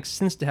 it kind of makes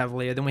sense to have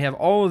Leia. Then we have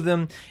all of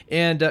them,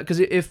 and because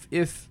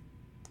if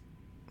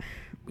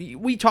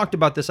we talked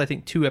about this, I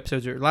think 2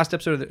 episodes or last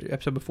episode or the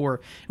episode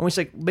before, and we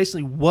said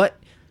basically what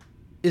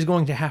is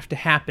going to have to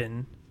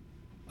happen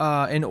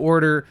in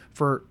order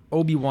for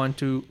Obi-Wan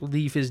to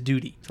leave his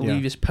duty, to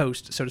leave his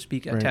post, so to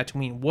speak, at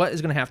Tatooine. What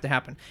is going to have to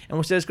happen? And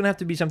we said it's going to have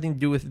to be something to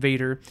do with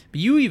Vader.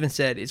 But you even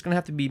said it's going to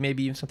have to be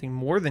maybe even something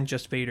more than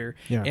just Vader.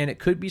 Yeah. And it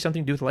could be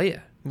something to do with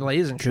Leia.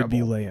 Leia's in trouble. Could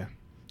be Leia.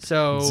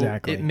 So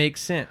it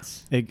makes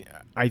sense.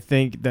 I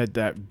think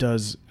that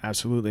does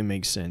absolutely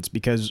make sense,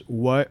 because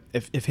what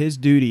if his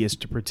duty is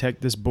to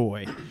protect this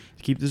boy,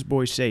 to keep this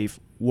boy safe,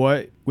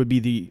 what would be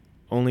the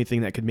only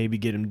thing that could maybe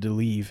get him to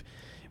leave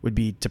would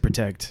be to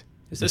protect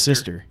the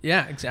sister.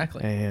 Yeah,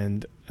 exactly.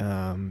 And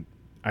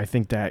I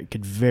think that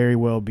could very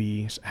well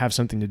have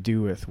something to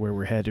do with where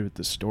we're headed with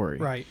the story.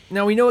 Right.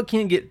 Now, we know it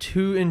can't get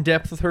too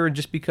in-depth with her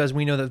just because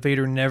we know that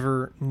Vader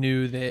never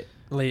knew that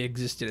Leia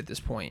existed at this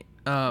point.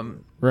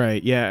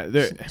 Right, yeah.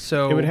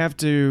 So it would have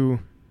to...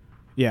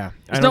 Yeah.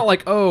 It's not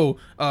like,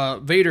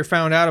 Vader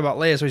found out about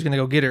Leia, so he's going to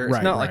go get her.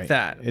 It's not like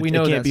that. It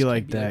can't be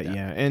like that,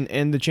 yeah.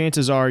 And the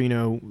chances are,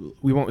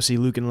 we won't see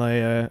Luke and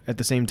Leia at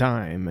the same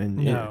time.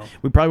 And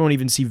we probably won't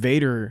even see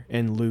Vader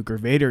and Luke or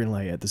Vader and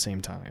Leia at the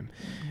same time.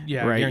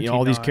 Yeah, right.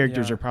 All these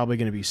characters are probably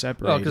going to be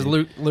separated. Well, because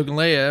Luke and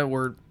Leia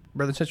were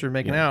brother and sister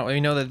making out.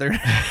 We know that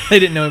they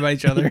didn't know about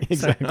each other.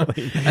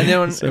 Exactly.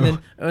 So.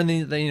 And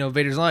then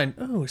Vader's line,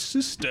 "Oh,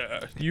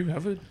 sister, you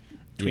have a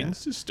twin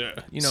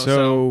sister."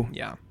 So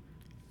yeah.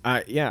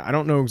 I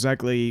don't know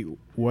exactly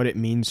what it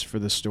means for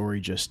the story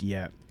just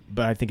yet,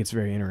 but I think it's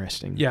very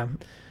interesting. Yeah.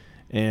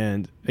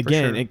 And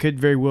again, it could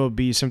very well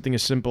be something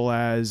as simple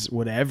as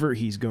whatever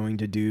he's going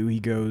to do, he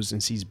goes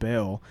and sees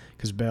Bell,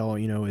 because Bell,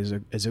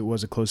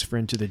 was a close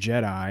friend to the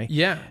Jedi.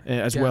 Yeah.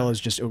 As well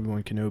as just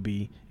Obi-Wan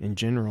Kenobi in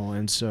general.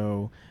 And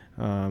so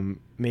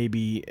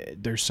maybe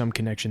there's some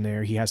connection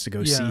there. He has to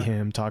go see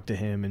him, talk to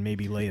him, and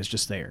maybe Leia's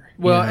just there.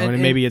 Well, and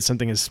maybe it's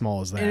something as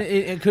small as that. And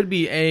it could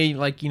be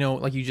like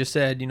you just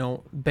said,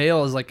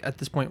 Bail is like at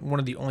this point one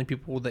of the only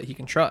people that he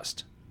can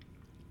trust.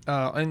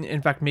 And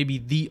in fact, maybe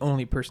the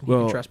only person he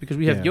can trust, because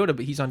we have Yoda,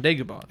 but he's on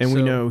Dagobah. And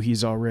we know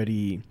he's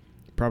already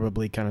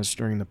probably kind of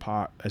stirring the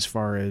pot as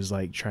far as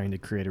like trying to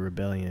create a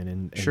rebellion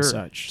and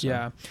such. So.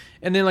 Yeah.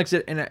 And then like I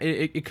said, and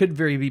it could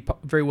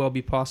very well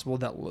be possible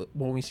that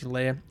when we see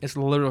Leia, it's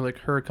literally like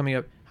her coming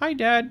up, "Hi,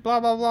 Dad," blah,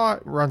 blah, blah,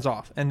 runs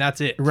off. And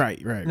that's it. Right.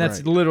 And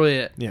that's literally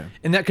it. Yeah.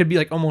 And that could be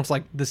like almost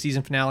like the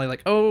season finale,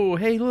 like, "Oh,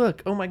 hey,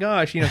 look, oh my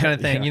gosh," kind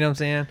of thing. You know what I'm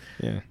saying?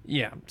 Yeah.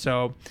 Yeah.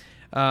 So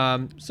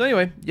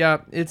anyway,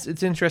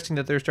 it's interesting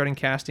that they're starting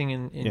casting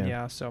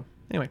and so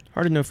anyway.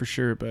 Hard to know for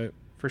sure, but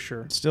for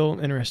sure. Still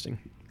interesting.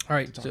 All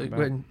right, so go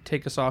ahead and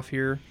take us off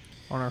here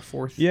on our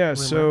 4th. Yeah, rumor.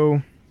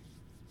 So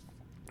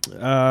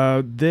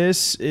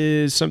this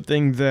is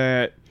something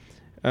that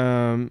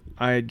I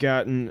had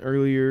gotten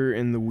earlier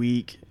in the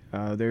week.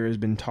 There has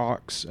been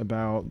talks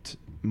about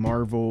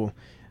Marvel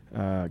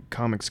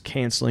Comics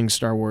canceling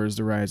Star Wars: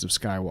 The Rise of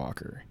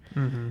Skywalker.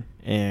 Mm-hmm.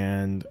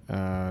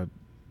 And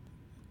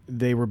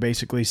they were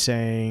basically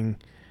saying,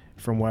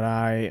 from what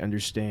I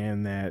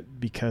understand, that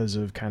because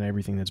of kind of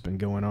everything that's been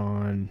going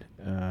on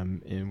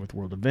with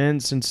world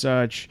events and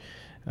such,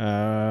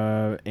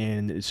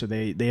 and so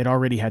they had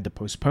already had to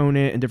postpone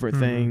it and different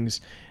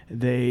things,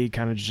 they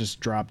kind of just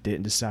dropped it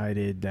and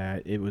decided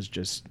that it was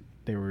just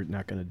they were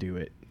not going to do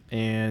it.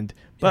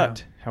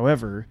 But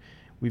however,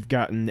 we've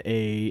gotten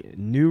a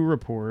new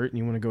report, and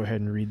you want to go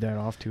ahead and read that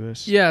off to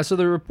us? Yeah, so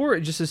the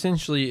report just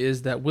essentially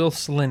is that Will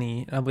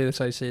Sliney, I believe that's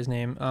how you say his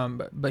name,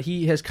 but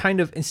he has kind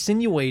of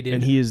insinuated...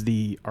 And he is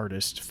the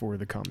artist for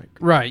the comic.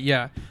 Right,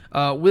 yeah.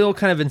 Will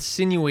kind of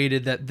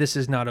insinuated that this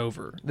is not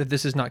over, that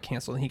this is not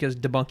canceled, and he goes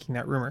debunking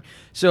that rumor.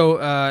 So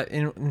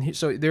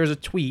so there's a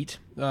tweet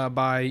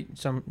by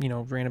some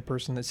random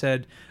person that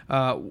said,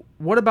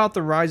 "What about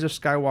the Rise of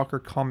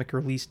Skywalker comic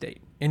release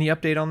date? Any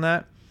update on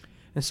that?"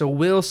 And so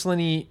Will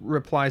Sliney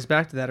replies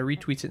back to that, or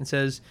retweets it, and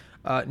says,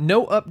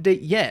 "No update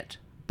yet,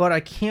 but I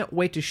can't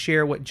wait to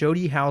share what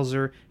Jody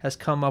Houser has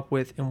come up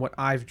with and what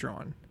I've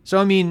drawn." So,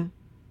 I mean,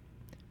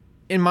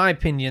 in my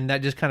opinion,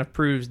 that just kind of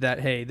proves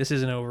that, hey, this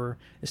isn't over.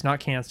 It's not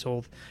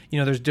canceled.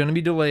 There's going to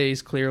be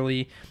delays,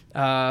 clearly.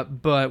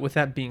 But with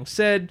that being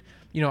said,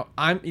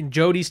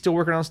 Jody's still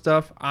working on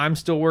stuff. I'm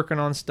still working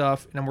on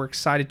stuff, and we're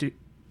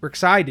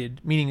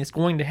excited, meaning it's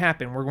going to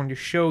happen. We're going to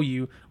show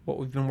you what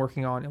we've been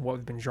working on and what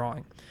we've been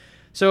drawing.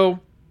 So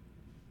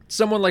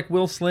someone like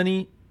Will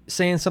Sliney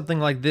saying something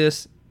like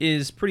this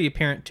is pretty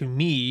apparent to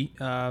me.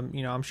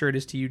 I'm sure it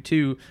is to you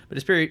too, but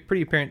it's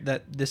pretty apparent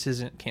that this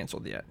isn't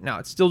canceled yet. Now,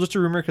 it's still just a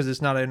rumor because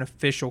it's not an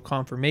official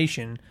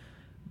confirmation,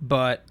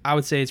 but I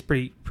would say it's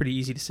pretty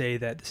easy to say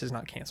that this is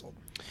not canceled.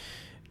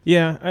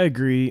 Yeah, I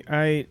agree.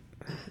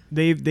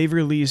 They've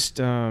released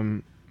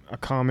a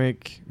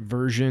comic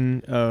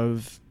version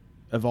of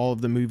all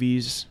of the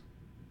movies,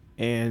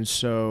 and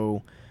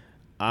so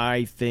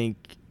I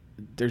think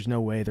there's no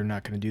way they're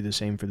not going to do the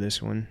same for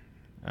this one.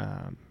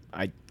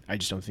 I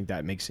just don't think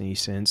that makes any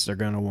sense. They're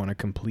going to want to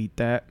complete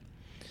that,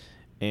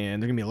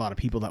 and there are going to be a lot of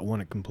people that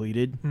want it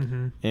completed,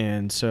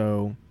 and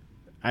so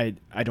I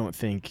don't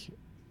think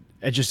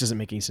it just doesn't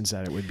make any sense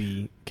that it would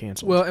be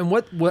canceled. Well, and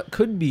what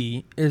could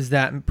be is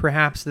that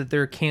perhaps that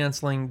they're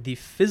canceling the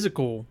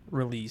physical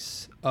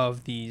release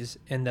of these,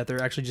 and that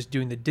they're actually just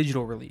doing the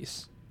digital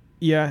release.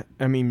 Yeah,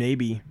 I mean,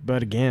 maybe.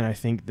 But again, I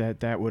think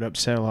that would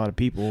upset a lot of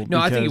people. No,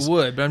 I think it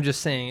would, but I'm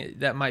just saying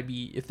that might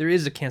be, if there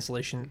is a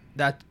cancellation,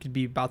 that could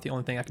be about the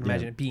only thing I can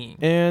imagine it being.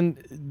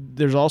 And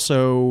there's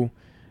also,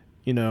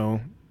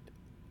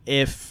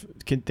 if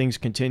things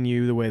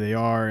continue the way they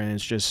are and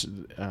it's just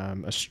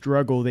a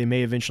struggle, they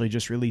may eventually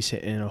just release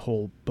it in a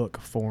whole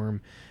book form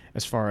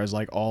as far as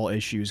like all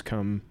issues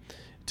come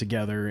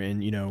together,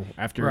 and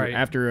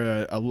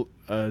after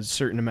a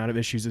certain amount of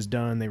issues is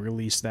done, they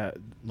release that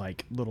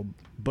like little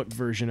book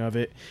version of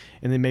it,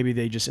 and then maybe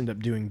they just end up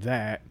doing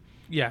that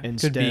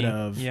instead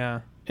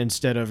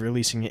of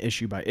releasing it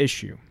issue by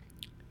issue.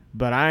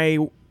 But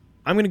I'm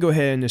going to go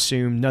ahead and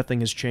assume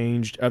nothing has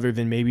changed other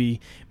than maybe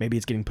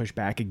it's getting pushed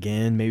back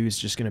again. Maybe it's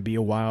just going to be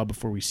a while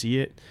before we see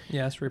it.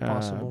 Yeah, that's very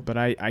possible. But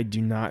I do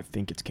not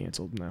think it's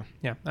canceled, no.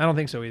 Yeah, I don't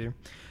think so either.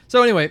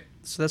 So anyway,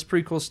 that's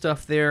pretty cool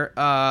stuff there.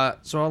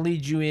 So I'll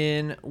lead you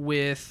in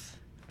with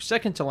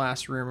second to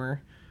last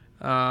rumor,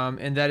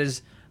 and that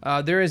is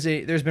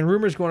there's been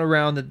rumors going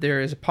around that there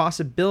is a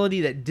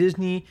possibility that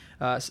Disney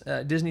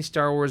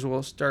Star Wars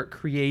will start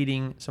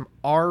creating some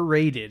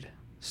R-rated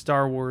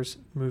Star Wars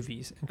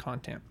movies and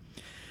content.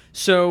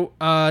 So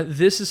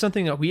this is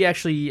something that we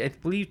actually, I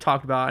believe,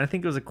 talked about, and I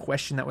think it was a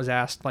question that was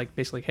asked, like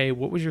basically, hey,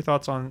 what was your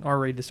thoughts on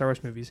R-rated Star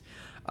Wars movies?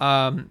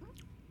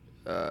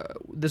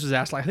 This was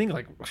asked, like, I think,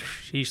 like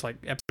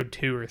episode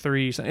 2 or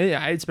 3. So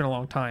yeah, it's been a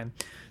long time.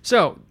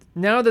 So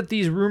now that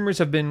these rumors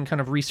have been kind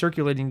of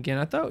recirculating again,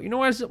 I thought,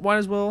 why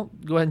as well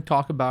go ahead and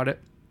talk about it.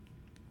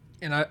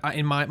 And I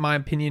in my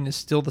opinion, is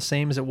still the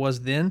same as it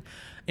was then.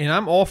 And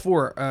I'm all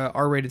for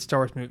R-rated Star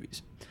Wars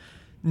movies.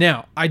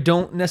 Now, I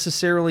don't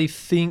necessarily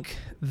think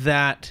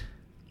that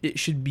it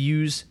should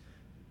use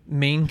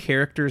main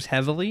characters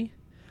heavily.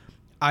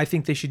 I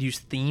think they should use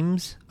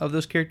themes of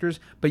those characters,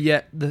 but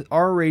yet the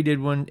R-rated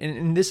one,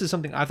 and this is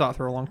something I thought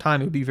for a long time,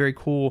 it would be very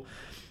cool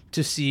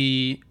to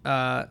see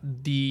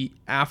the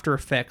after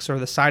effects or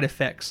the side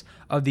effects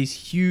of these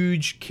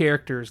huge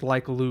characters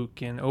like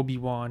Luke and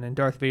Obi-Wan and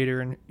Darth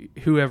Vader and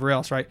whoever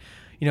else, right?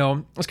 It's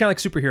kind of like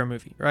a superhero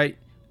movie, right?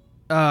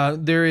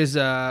 There is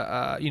these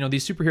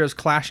superheroes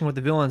clashing with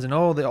the villains, and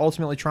they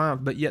ultimately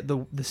triumph, but yet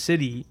the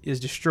city is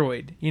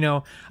destroyed.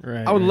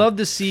 Right, I would love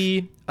to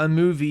see a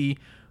movie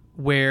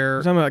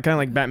where talking about kind of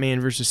like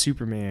Batman versus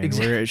Superman,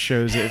 where it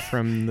shows it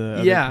from the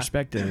other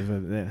perspective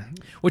of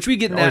which we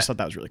get. I always thought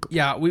that was really cool.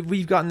 Yeah,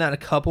 we've gotten that a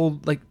couple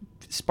like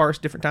sparse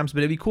different times, but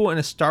it'd be cool in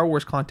a Star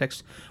Wars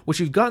context, which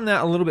we've gotten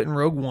that a little bit in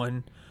Rogue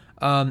One.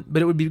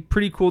 But it would be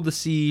pretty cool to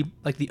see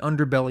like the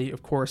underbelly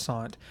of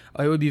Coruscant.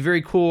 It would be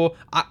very cool.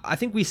 I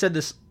think we said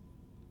this.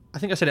 I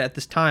think I said it at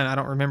this time. I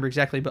don't remember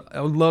exactly, but I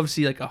would love to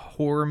see like a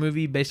horror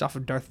movie based off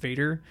of Darth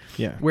Vader.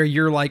 Yeah. Where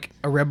you're like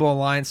a Rebel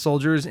Alliance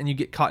soldiers and you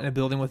get caught in a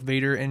building with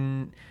Vader,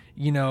 and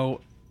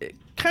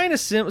kind of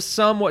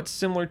somewhat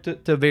similar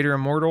to Vader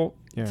Immortal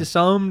to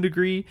some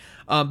degree.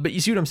 But you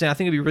see what I'm saying? I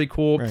think it'd be really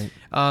cool. Right.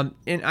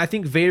 And I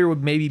think Vader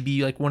would maybe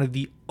be like one of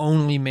the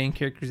only main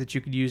characters that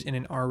you could use in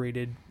an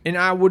R-rated. And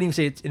I wouldn't even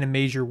say it's in a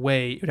major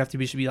way. It would have to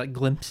be like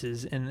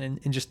glimpses and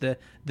just the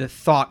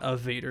thought of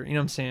Vader. You know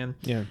what I'm saying?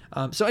 Yeah.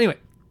 So anyway,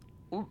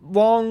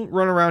 long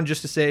run around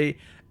just to say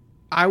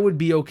I would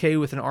be okay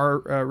with an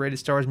R-rated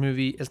Star Wars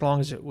movie as long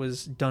as it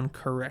was done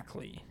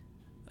correctly.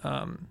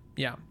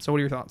 Yeah. So what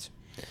are your thoughts?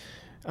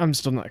 I'm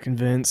still not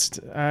convinced.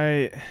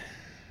 I'm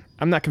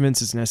not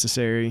convinced it's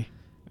necessary.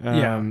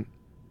 I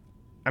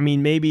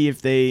mean, maybe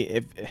if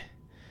they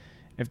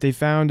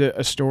found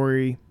a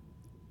story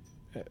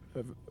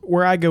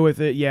where I go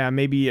with it,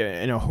 maybe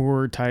in a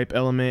horror type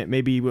element,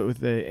 maybe with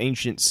the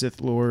ancient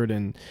Sith Lord,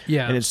 and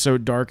it's so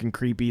dark and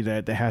creepy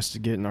that it has to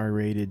get an R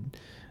rating,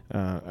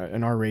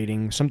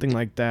 something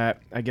like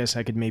that. I guess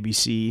I could maybe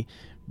see,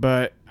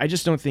 but I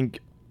just don't think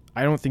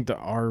the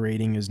R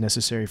rating is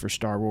necessary for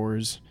Star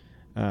Wars,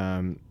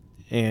 and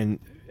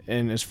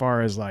as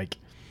far as like,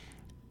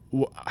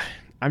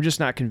 I'm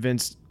just not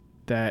convinced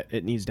that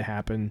it needs to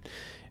happen.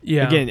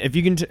 Yeah. Again, if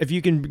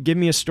you can give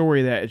me a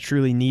story that it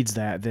truly needs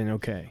that, then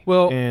okay.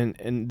 Well,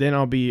 and then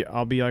I'll be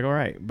like, all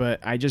right. But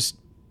I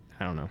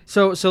I don't know.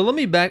 So let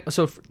me back.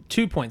 So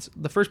 2 points.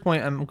 The first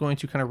point, I'm going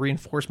to kind of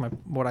reinforce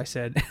what I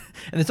said,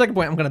 and the second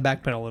point, I'm going to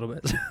backpedal a little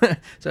bit.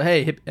 So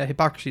hey,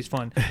 hypocrisy is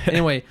fun.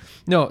 Anyway,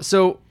 no.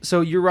 So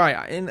you're right,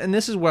 and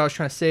this is what I was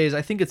trying to say is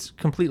I think it's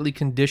completely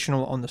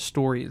conditional on the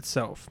story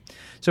itself.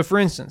 So for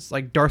instance,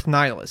 like Darth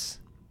Nihilus,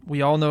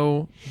 we all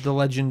know the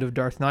legend of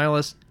Darth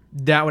Nihilus.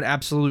 That would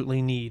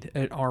absolutely need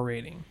an R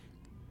rating.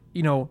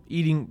 You know,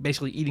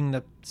 basically eating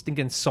the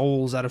stinking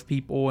souls out of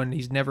people, and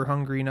he's never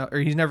hungry enough, or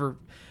he's never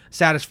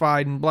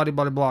satisfied, and blah, blah,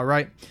 blah, blah,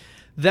 right?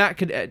 That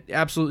could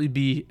absolutely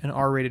be an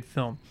R-rated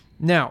film.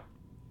 Now,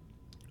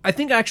 I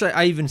think actually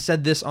I even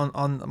said this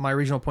on my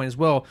original point as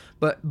well,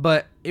 but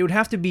it would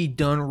have to be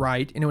done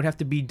right, and it would have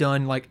to be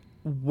done like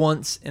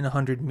once in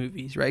 100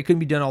 movies, right? It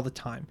couldn't be done all the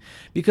time.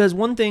 Because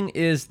one thing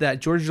is that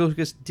George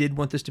Lucas did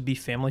want this to be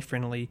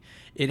family-friendly.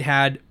 It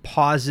had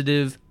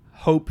positive,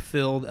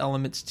 hope-filled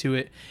elements to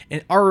it,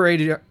 and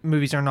R-rated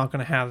movies are not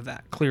going to have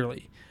that,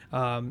 clearly.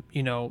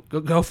 You know,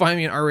 go find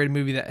me an R-rated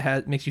movie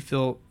that makes you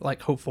feel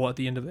like hopeful at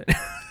the end of it.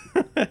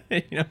 You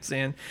know what I'm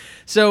saying?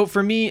 So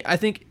for me, I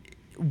think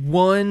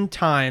one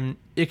time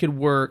it could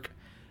work,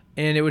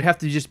 and it would have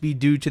to just be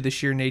due to the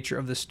sheer nature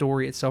of the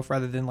story itself,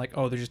 rather than like,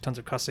 oh, there's just tons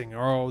of cussing,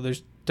 or oh,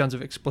 there's tons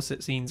of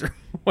explicit scenes, or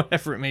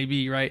whatever it may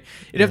be, right?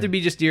 It'd have to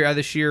be just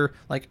either sheer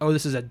like, oh,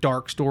 this is a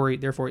dark story,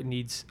 therefore it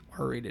needs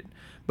R-rated.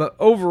 But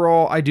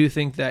overall, I do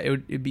think that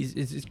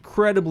it's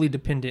incredibly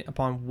dependent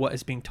upon what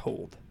is being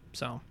told.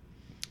 So.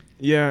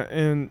 Yeah,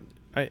 and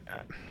I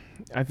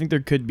think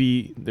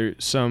there's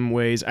some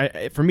ways.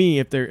 For me,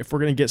 if we're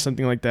gonna get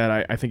something like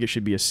that, I think it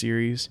should be a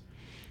series,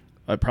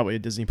 probably a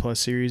Disney Plus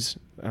series.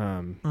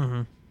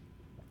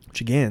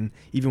 Which again,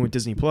 even with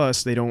Disney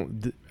Plus, they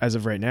don't, as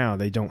of right now,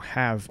 they don't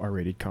have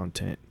R-rated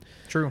content.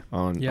 True.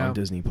 On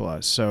Disney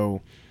Plus.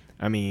 So,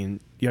 I mean,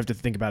 you have to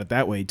think about it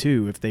that way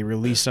too. If they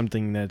release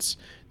something that's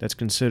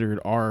considered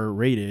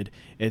R-rated,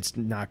 it's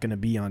not going to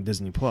be on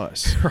Disney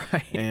Plus.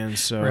 Right. And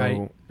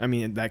so, I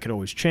mean, that could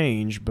always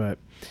change, but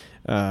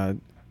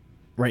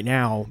right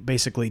now,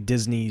 basically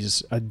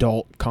Disney's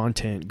adult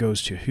content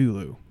goes to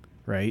Hulu,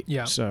 right?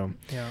 Yeah. So,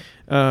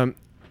 yeah.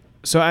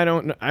 So I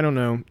don't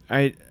know.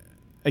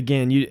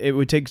 It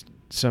would take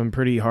some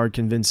pretty hard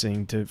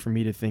convincing for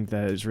me to think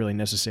that it's really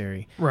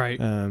necessary. Right.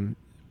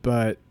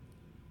 But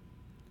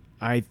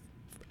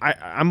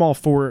I'm all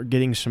for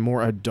getting some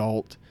more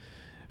adult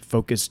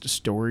focused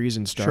stories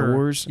in Star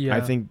Wars. Yeah.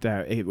 I think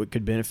that it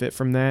could benefit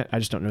from that. I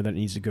just don't know that it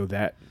needs to go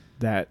that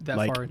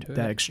like far into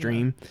that it.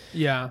 extreme.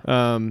 Yeah.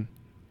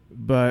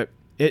 But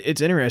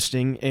it's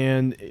interesting,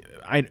 and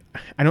I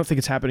don't think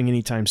it's happening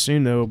anytime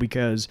soon though,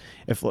 because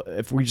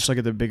if we just look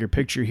at the bigger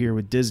picture here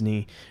with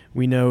Disney,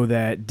 we know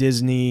that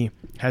Disney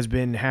has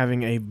been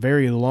having a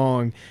very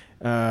long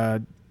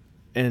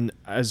and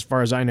as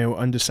far as I know,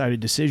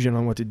 undecided decision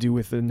on what to do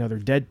with another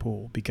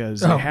Deadpool,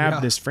 because they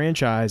have this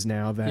franchise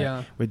now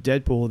that with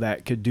Deadpool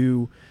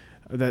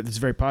that's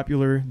very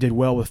popular, did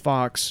well with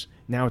Fox.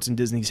 Now it's in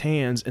Disney's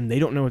hands, and they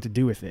don't know what to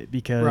do with it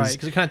because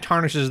it kind of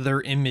tarnishes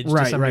their image.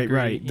 To some degree,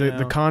 right.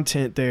 The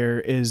content there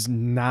is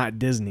not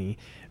Disney,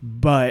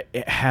 but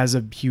it has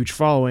a huge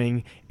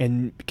following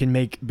and can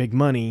make big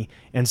money,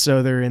 and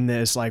so they're in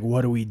this like,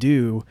 what do we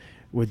do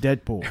with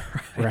Deadpool,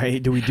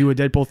 right? Do we do a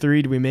Deadpool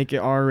 3? Do we make it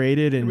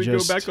R-rated and go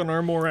back on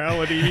our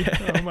morality?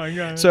 Oh my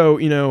god! So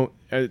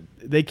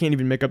they can't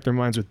even make up their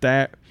minds with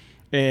that.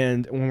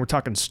 And when we're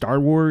talking Star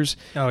Wars,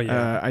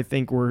 I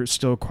think we're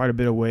still quite a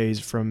bit of ways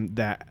from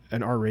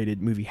an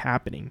R-rated movie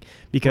happening,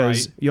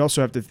 because you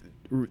also have to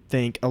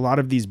think a lot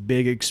of these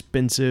big,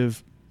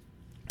 expensive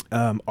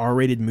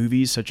R-rated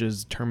movies, such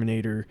as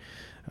Terminator,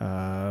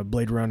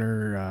 Blade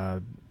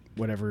Runner,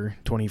 whatever,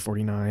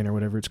 2049 or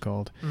whatever it's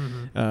called.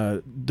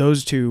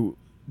 Those two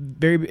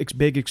very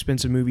big,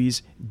 expensive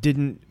movies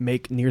didn't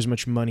make near as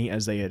much money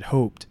as they had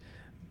hoped,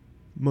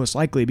 most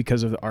likely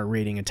because of the R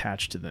rating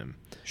attached to them.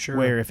 Sure.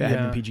 Where if it had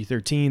been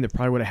PG-13, they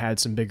probably would have had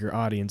some bigger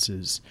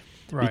audiences.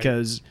 Right.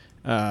 Because,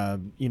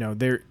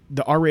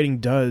 the R rating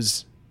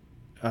does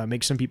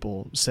make some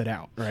people sit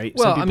out, right?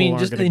 Well, I mean,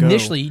 just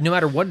initially, no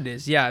matter what it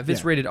is, if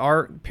it's rated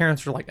R,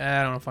 parents are like,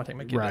 I don't know if I take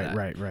my kid to that.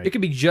 Right. It could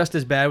be just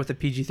as bad with a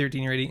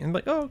PG-13 rating, and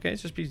like, oh, okay,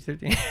 it's just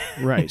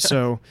PG-13. Right.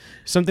 So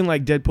something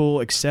like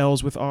Deadpool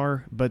excels with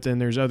R, but then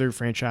there's other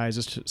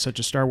franchises such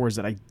as Star Wars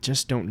that I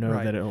just don't know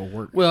that it'll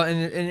work. Well,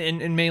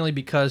 and mainly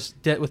because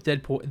with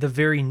Deadpool, the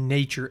very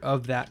nature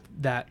of that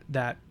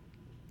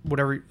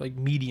whatever like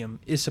medium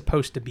is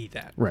supposed to be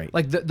that. Right.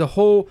 Like the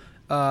whole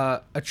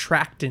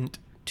attractant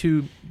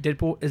to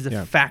Deadpool is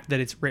the fact that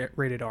it's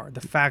rated R,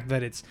 the fact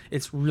that it's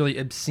really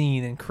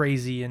obscene and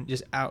crazy and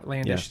just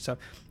outlandish stuff.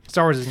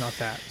 Star Wars is not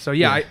that. So I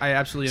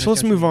absolutely understand. So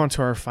let's move on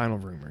to our final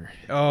rumor.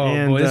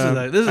 Oh, boy,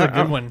 this is a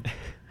good one.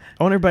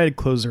 I want everybody to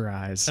close their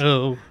eyes.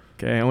 Oh.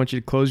 Okay, I want you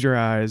to close your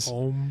eyes.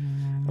 I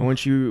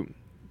want you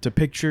to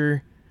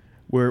picture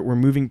we're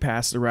moving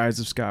past the rise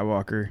of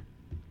Skywalker.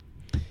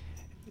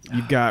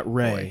 You've got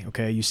Rey.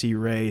 Okay, you see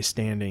Rey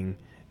standing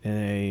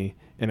in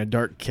a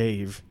dark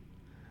cave.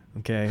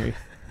 Okay.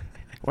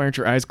 Why aren't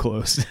your eyes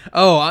closed?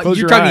 Oh, Close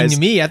you're your talking eyes. to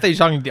me. I thought you were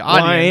talking to the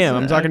audience. Well, I am.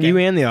 I'm talking to you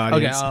and the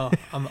audience. Okay.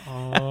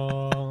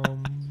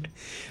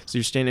 So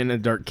you're standing in a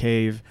dark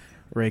cave.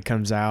 Rey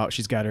comes out.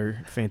 She's got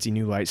her fancy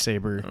new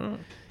lightsaber,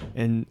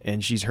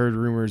 and she's heard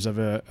rumors of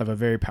a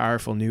very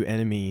powerful new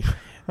enemy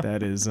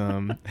that is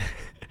that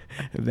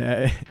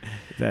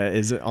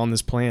is on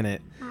this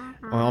planet.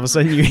 All of a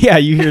sudden, you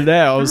hear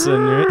that. All of a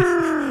sudden,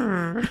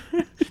 right?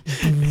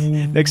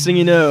 Next thing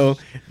you know,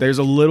 there's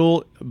a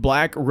little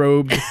black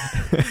robed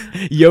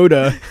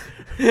Yoda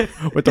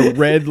with a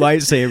red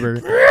lightsaber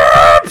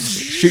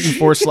shooting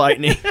Force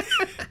lightning.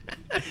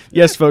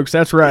 Yes, folks,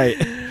 that's right.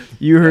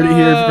 You heard it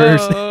here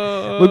first.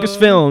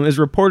 Lucasfilm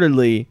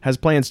has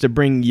plans to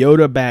bring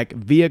Yoda back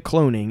via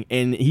cloning,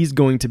 and he's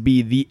going to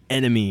be the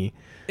enemy.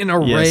 In a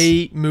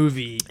Rey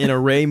movie. In a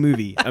Rey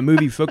movie. A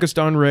movie focused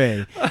on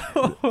Rey.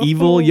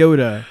 Evil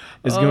Yoda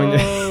is going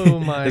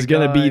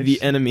to be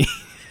the enemy.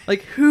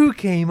 Like, who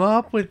came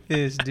up with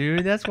this,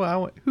 dude? That's what I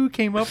want. Who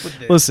came up with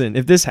this? Listen,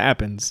 if this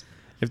happens,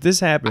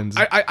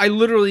 I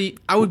literally,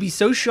 I would be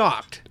so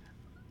shocked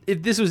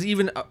if this was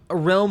even a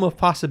realm of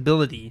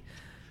possibility.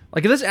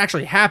 Like, if this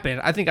actually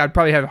happened, I think I'd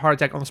probably have a heart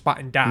attack on the spot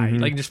and die.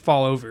 Like, just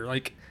fall over.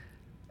 Like,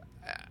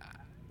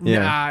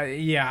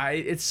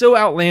 it's so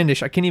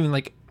outlandish. I can't even,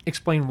 like,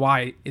 explain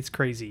why it's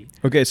crazy.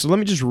 Okay, so let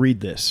me just read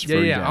this for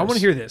you guys. I want to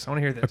hear this.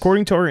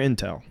 According to our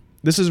intel,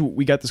 this is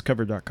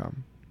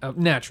WeGotThisCovered.com.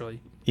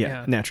 Naturally.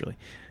 Yeah, naturally.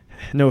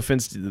 No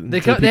offense to the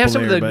they have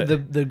some of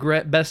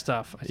the best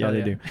stuff. Yeah,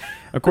 they do.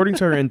 According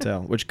to our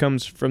intel, which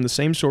comes from the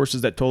same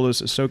sources that told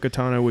us Ahsoka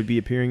Tano would be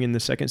appearing in the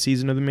second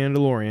season of The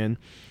Mandalorian,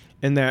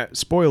 and that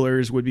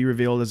spoilers would be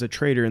revealed as a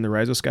traitor in The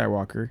Rise of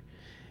Skywalker,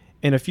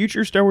 in a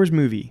future Star Wars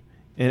movie,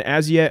 an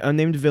as-yet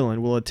unnamed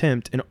villain will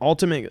attempt and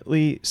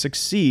ultimately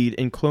succeed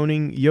in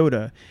cloning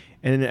Yoda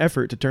in an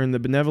effort to turn the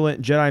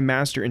benevolent Jedi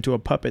Master into a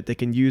puppet they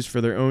can use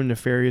for their own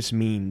nefarious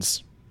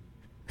means.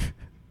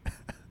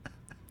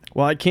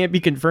 While it can't be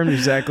confirmed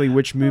exactly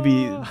which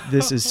movie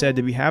this is said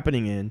to be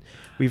happening in,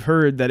 we've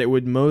heard that it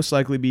would most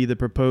likely be the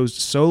proposed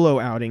solo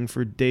outing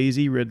for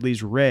Daisy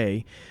Ridley's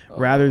Rey,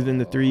 rather than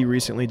the 3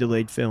 recently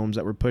delayed films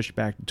that were pushed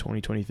back to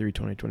 2023,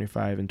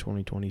 2025, and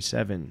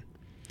 2027.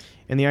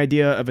 And the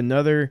idea of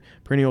another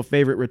perennial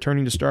favorite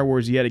returning to Star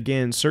Wars yet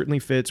again certainly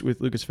fits with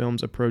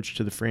Lucasfilm's approach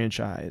to the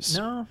franchise.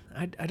 No,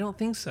 I don't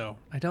think so.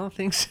 I don't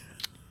think so.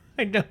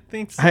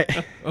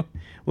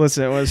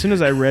 Listen, as soon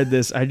as I read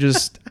this, I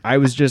just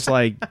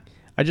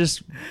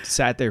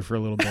sat there for a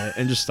little bit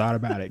and just thought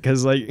about it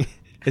because, like,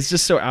 it's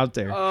just so out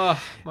there.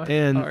 Oh,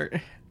 my heart.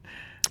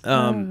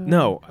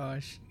 No,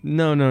 gosh.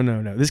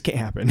 No. This can't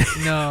happen.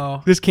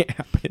 No, this can't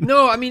happen.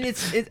 No, I mean,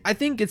 I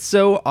think it's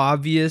so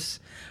obvious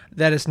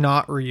that it's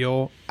not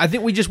real. I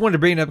think we just wanted to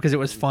bring it up because it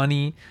was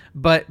funny.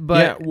 But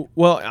yeah,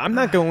 well, I'm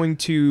not going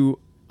to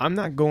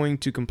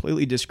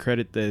completely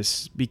discredit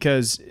this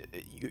because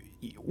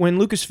when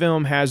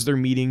Lucasfilm has their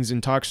meetings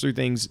and talks through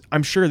things,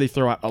 I'm sure they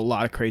throw out a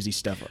lot of crazy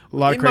stuff, a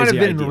lot of crazy ideas. It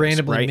might have been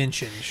randomly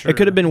mentioned. Sure. It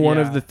could have been one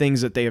of the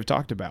things that they have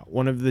talked about,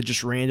 one of the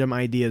just random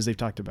ideas they've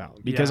talked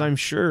about. Because I'm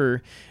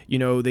sure,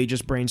 they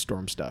just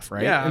brainstorm stuff,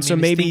 right? Yeah. And so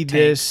maybe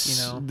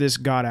this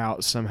got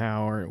out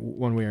somehow or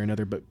one way or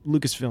another. But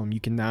Lucasfilm, you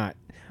cannot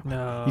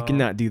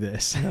do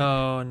this.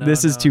 No.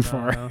 This is too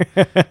far.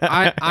 No.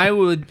 I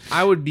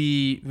would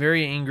be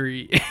very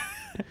angry.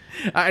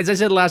 As I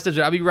said last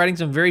episode, I'll be writing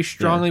some very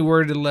strongly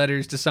worded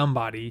letters to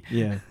somebody.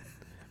 Yeah,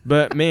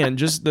 but man,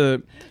 just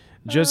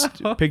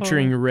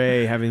picturing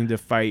Rey having to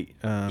fight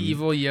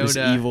evil Yoda, this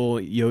evil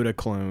Yoda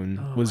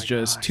clone was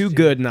just too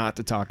good not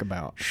to talk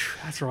about.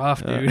 That's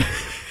rough, dude.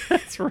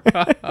 That's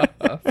rough.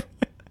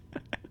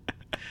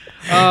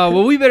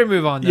 Well, we better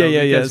move on, though.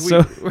 Yeah.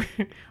 So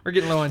we're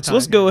getting low on time. So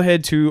let's go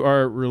ahead to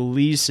our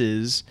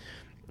releases.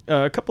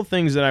 A couple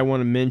things that I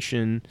want to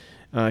mention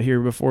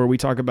here before we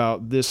talk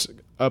about this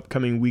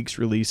upcoming week's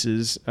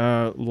releases.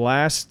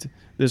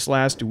 This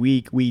last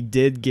week, we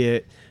did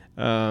get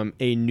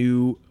a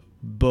new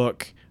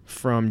book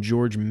from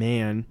George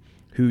Mann,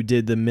 who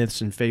did the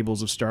Myths and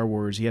Fables of Star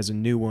Wars. He has a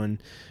new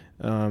one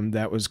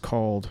that was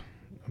called...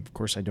 Of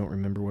course, I don't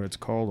remember what it's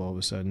called all of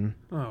a sudden.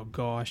 Oh,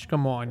 gosh.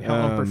 Come on. How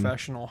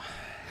unprofessional.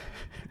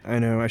 I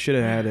know. I should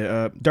have had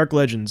it. Dark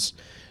Legends.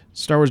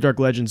 Star Wars Dark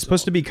Legends.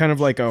 Supposed to be kind of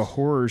like a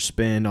horror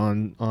spin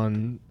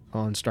on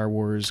Star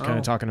Wars, kind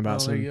of talking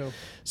about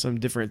some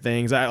different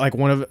things. I like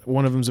one of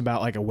them's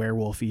about like a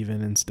werewolf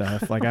even and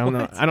stuff. Like I don't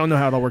know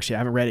how it all works yet. I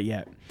haven't read it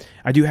yet.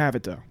 I do have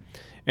it though.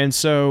 And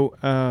so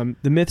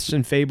the Myths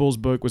and Fables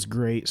book was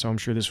great, so I'm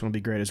sure this one will be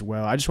great as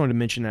well. I just wanted to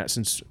mention that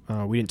since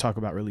we didn't talk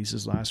about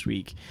releases last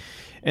week.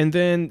 And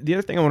then the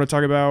other thing I want to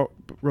talk about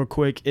real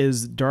quick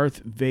is Darth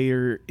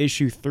Vader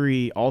issue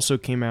 3 also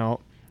came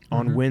out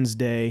on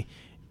Wednesday,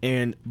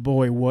 and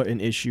boy, what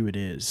an issue it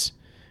is.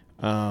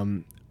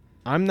 I'm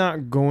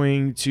not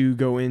going to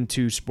go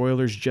into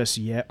spoilers just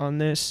yet on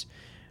this.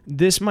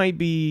 This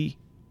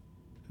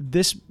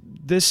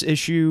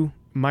issue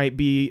might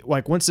be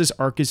like once this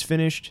arc is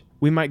finished,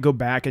 we might go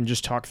back and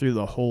just talk through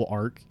the whole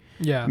arc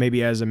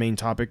maybe as a main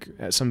topic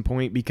at some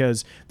point,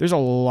 because there's a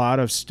lot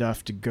of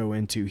stuff to go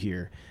into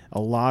here, a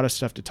lot of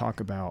stuff to talk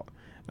about.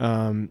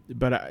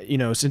 But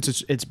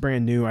since it's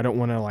brand new, I don't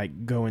want to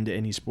like go into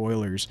any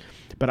spoilers,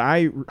 but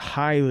I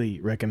highly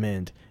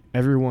recommend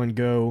everyone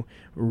go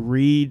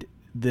read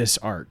this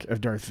arc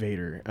of Darth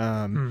Vader.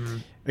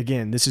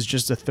 Again, this is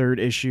just the 3rd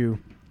issue,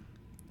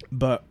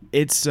 but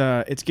it's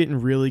getting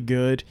really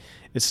good.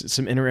 It's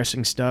some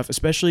interesting stuff,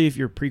 especially if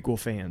you're prequel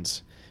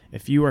fans.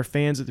 If you are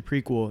fans of the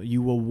prequel,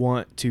 you will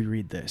want to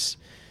read this.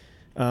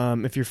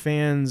 If you're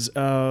fans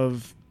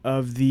of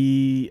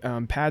the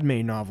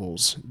Padme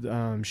novels,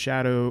 Queen's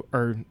Shadow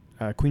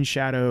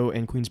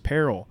and Queen's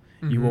Peril,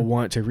 you will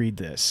want to read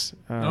this.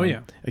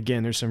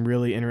 Again, there's some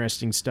really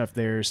interesting stuff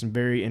there, some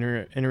very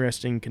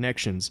interesting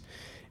connections.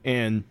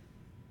 And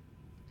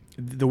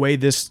the way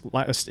this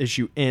last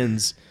issue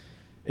ends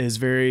is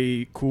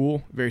very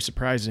cool, very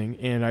surprising,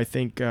 and I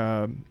think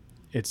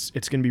it's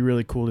going to be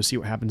really cool to see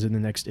what happens in the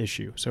next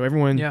issue. So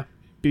everyone,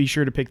 be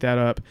sure to pick that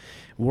up.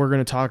 We're going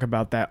to talk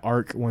about that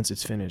arc once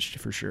it's finished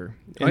for sure.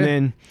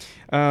 And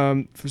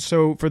then,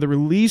 so for the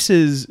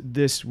releases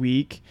this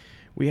week,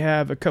 we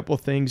have a couple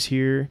things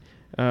here.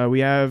 We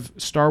have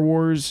Star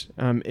Wars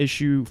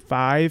issue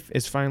 5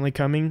 is finally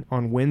coming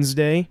on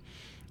Wednesday.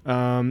 We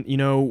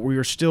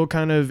are still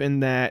kind of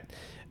in that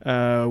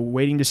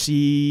waiting to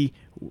see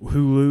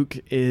who Luke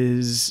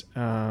is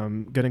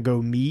going to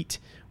go meet.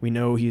 We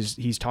know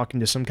he's talking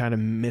to some kind of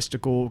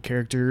mystical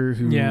character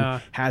who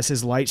has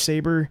his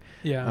lightsaber.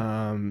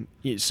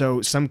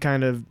 So some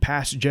kind of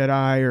past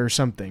Jedi or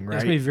something, right?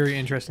 It's going to be very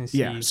interesting to see.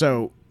 Yeah,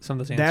 so some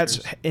of those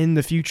answers. That's in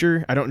the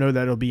future. I don't know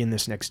that it'll be in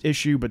this next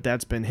issue, but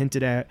that's been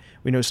hinted at.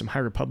 We know some High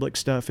Republic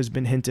stuff has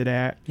been hinted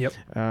at.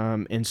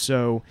 And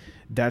so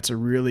that's a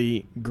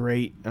really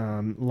great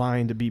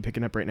line to be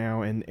picking up right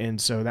now.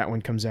 And so that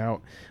one comes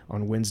out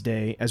on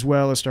Wednesday, as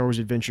well as Star Wars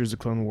Adventures, The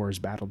Clone Wars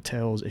Battle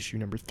Tales, issue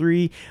number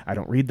 3. I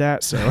don't read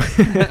that, so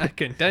I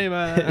couldn't tell you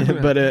about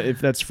it. But if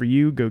that's for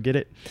you, go get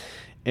it.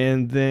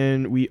 And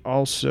then we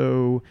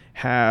also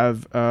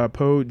have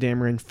Poe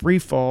Dameron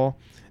Freefall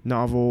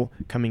novel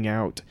coming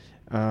out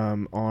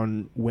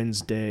on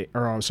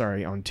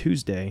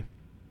Tuesday.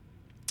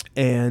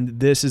 And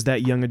this is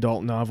that young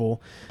adult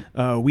novel.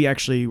 We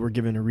actually were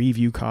given a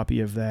review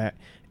copy of that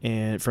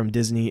and from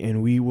Disney,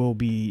 and we will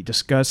be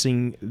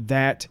discussing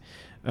that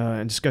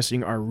and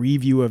discussing our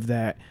review of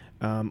that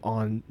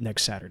on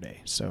next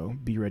Saturday. So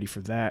be ready for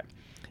that.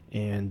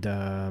 And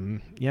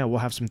we'll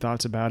have some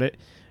thoughts about it.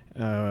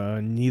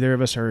 Neither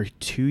of us are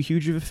too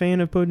huge of a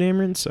fan of Poe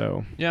Dameron,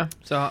 so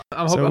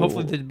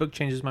hopefully the book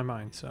changes my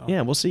mind. So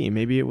we'll see.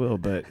 Maybe it will,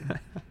 but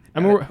I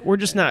mean, we're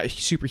just not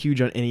super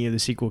huge on any of the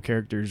sequel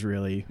characters,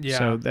 really.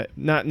 So that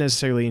not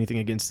necessarily anything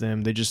against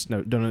them. They just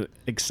don't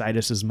excite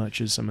us as much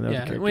as some of the other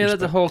characters. Well,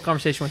 that's a whole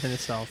conversation within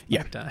itself.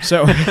 Yeah.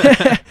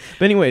 But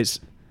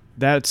anyways,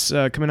 that's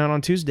coming out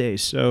on Tuesday.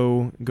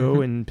 So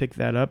go and pick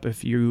that up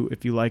if you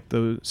like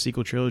the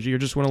sequel trilogy or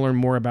just want to learn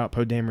more about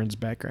Poe Dameron's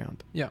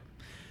background. Yeah.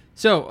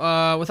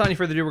 So, without any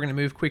further ado, we're going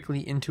to move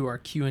quickly into our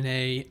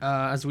Q&A.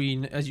 As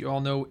you all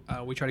know,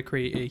 we try to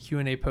create a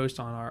Q&A post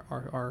on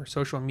our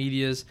social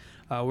medias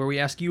where we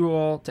ask you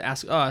all to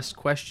ask us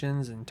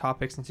questions and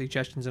topics and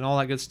suggestions and all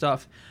that good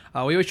stuff. We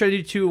always try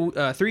to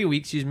do 3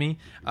 weeks,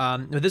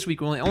 but this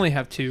week we only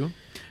have 2.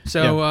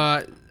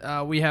 So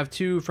we have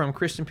 2 from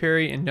Kristen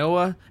Perry and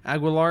Noah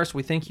Aguilar. So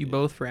we thank you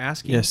both for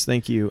asking. Yes,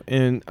 thank you.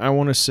 And I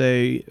want to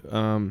say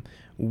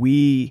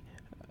we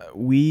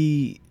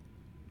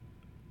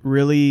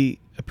really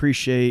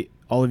appreciate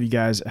all of you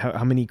guys,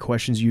 how many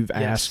questions you've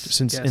asked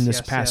in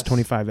this past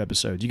 25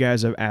 episodes. You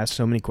guys have asked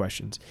so many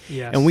questions.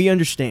 And we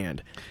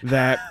understand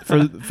that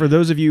for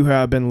those of you who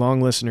have been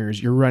long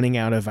listeners, you're running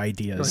out of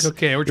ideas.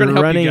 Okay, we're trying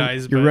to help you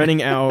guys. You're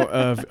running out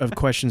of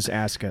questions to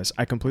ask us.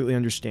 I completely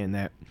understand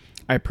that.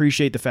 I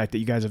appreciate the fact that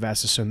you guys have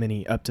asked us so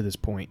many up to this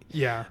point.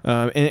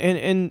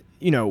 And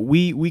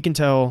we can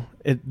tell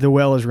the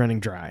well is running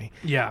dry.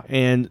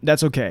 And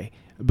that's okay.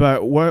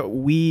 But what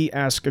we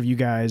ask of you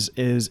guys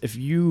is if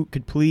you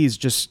could please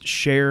just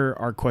share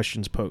our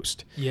questions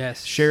post.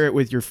 Yes. Share it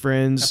with your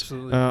friends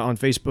on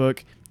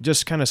Facebook.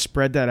 Just kind of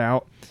spread that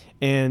out.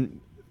 And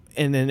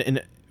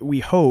then we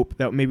hope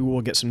that maybe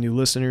we'll get some new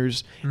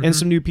listeners and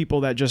some new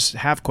people that just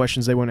have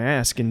questions they want to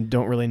ask and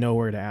don't really know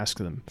where to ask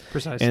them.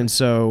 Precisely. And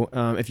so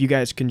if you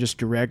guys can just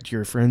direct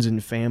your friends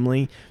and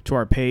family to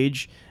our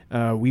page,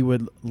 we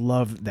would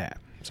love that.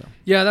 So.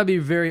 Yeah, that'd be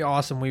very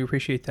awesome. We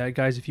appreciate that,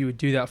 guys, if you would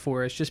do that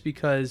for us, just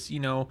because,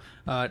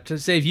 to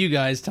save you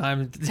guys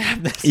time to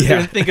have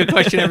this think a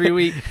question every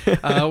week,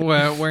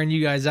 wearing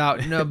you guys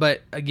out. No,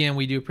 but again,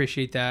 we do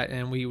appreciate that,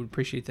 and we would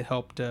appreciate the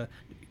help to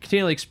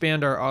continually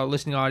expand our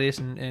listening audience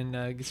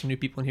and get some new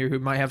people in here who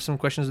might have some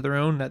questions of their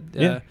own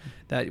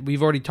that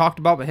we've already talked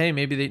about, but hey,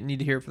 maybe they need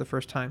to hear it for the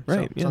first time.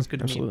 Right. So, sounds good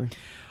to absolutely. me.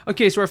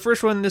 Okay, so our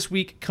first one this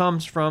week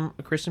comes from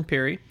Kristen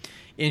Perry,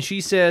 and she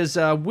says,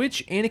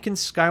 which Anakin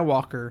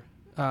Skywalker,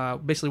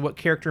 basically what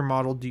character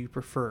model do you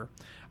prefer?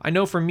 I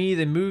know for me,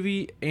 the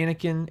movie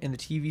Anakin and the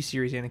TV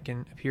series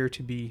Anakin appear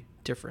to be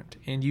different,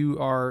 and you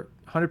are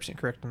 100%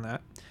 correct on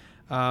that.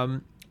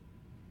 I'm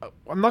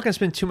not going to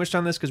spend too much time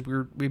on this because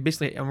we're going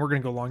to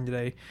go long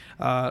today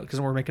because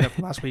we're making up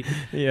from last week,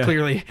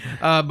 clearly.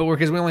 But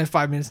because we only have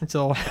 5 minutes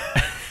until.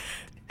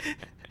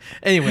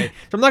 Anyway, so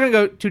I'm not going to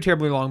go too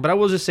terribly long, but I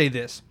will just say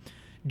this: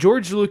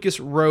 George Lucas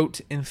wrote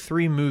in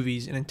 3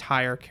 movies an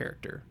entire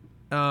character,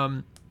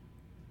 and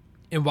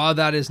while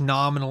that is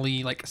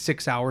nominally like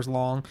 6 hours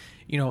long,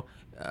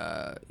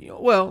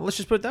 well, let's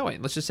just put it that way.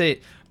 Let's just say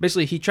it.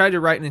 Basically, he tried to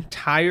write an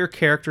entire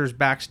character's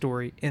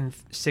backstory in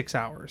 6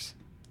 hours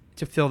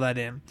to fill that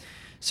in.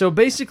 So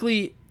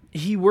basically,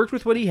 he worked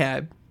with what he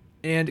had,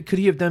 and could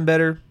he have done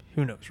better?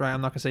 Who knows, right?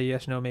 I'm not going to say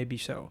yes, no, maybe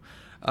so.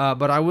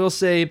 But I will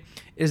say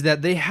is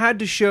that they had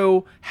to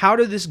show how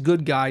did this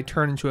good guy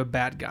turn into a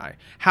bad guy?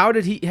 How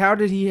did he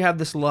have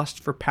this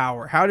lust for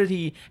power? How did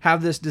he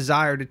have this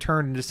desire to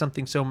turn into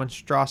something so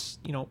monstrous,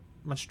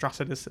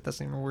 monstrositous, if that's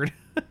even a word,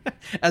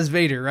 as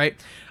Vader, right?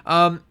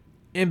 And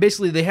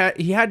basically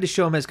he had to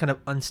show him as kind of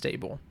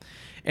unstable.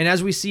 And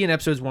as we see in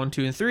episodes 1,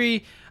 2, and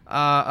 3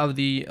 of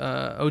the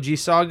OG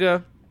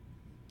saga,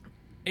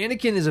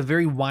 Anakin is a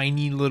very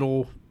whiny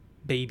little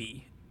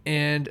baby.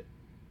 And,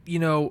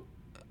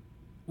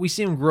 we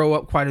see him grow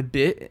up quite a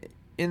bit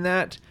in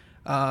that.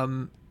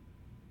 But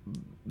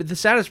the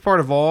saddest part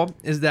of all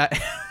is that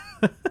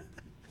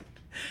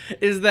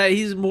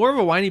he's more of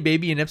a whiny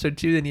baby in episode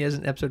 2 than he is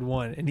in episode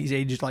 1. And he's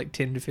aged like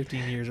 10 to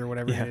 15 years or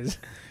whatever it is.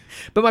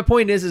 But my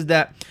point is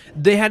that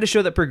they had to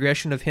show that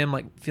progression of him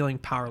like feeling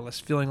powerless,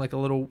 feeling like a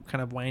little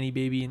kind of whiny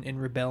baby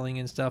and rebelling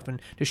and stuff,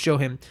 and to show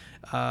him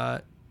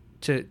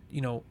to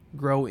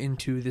grow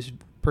into this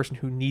person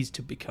who needs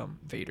to become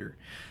Vader.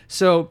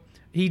 So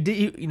he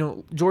did.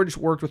 George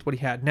worked with what he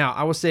had. Now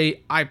I will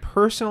say I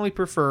personally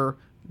prefer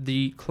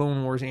the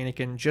Clone Wars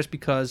Anakin just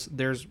because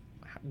there's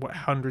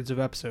hundreds of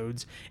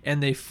episodes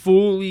and they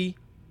fully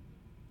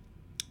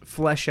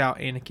flesh out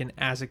Anakin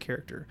as a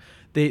character.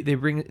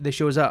 They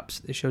show his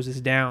ups, they shows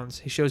his downs,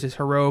 he shows his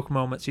heroic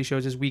moments, he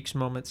shows his weak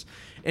moments,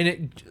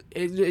 and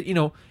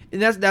and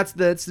that's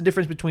the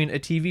difference between a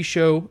TV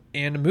show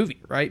and a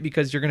movie, right?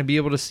 Because you're going to be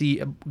able to see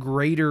a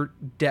greater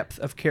depth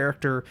of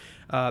character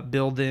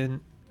build in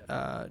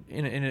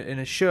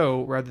a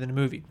show rather than a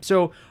movie.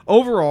 So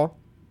overall,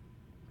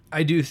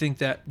 I do think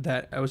that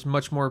it was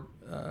much more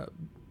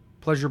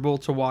pleasurable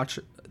to watch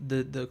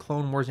the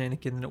Clone Wars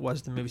Anakin than it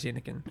was the movie's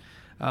Anakin.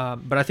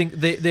 But I think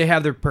they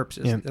have their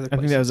purposes. Yeah, I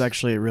think that was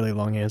actually a really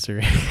long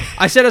answer.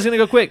 I said I was going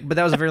to go quick, but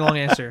that was a very long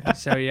answer.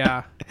 So,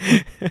 yeah.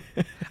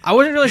 I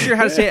wasn't really sure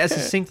how to say it as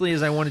succinctly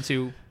as I wanted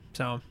to.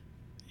 So,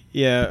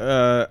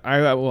 yeah,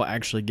 I will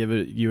actually give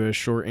you a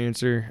short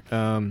answer.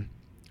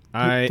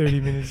 30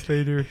 minutes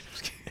later.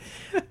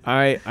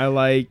 I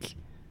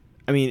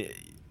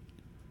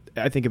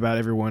think about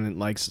everyone that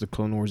likes the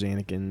Clone Wars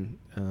Anakin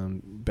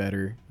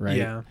better, right?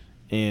 Yeah.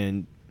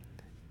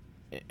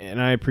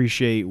 And I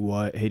appreciate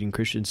what Hayden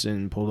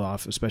Christensen pulled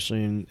off,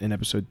 especially in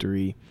episode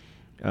 3.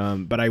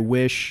 But I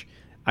wish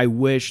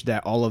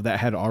that all of that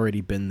had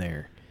already been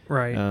there.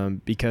 Right.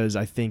 Because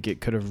I think it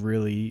could have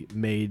really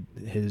made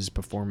his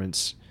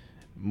performance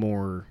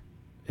more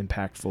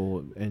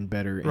impactful and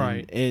better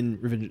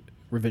in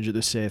Revenge of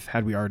the Sith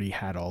had we already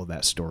had all of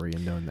that story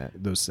and known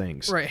those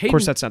things. Right. Of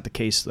course, that's not the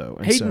case, though.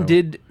 And Hayden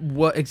did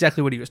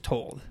exactly what he was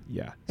told.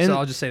 Yeah. So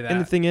I'll just say that.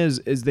 And the thing is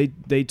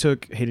they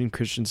took Hayden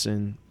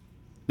Christensen...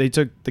 They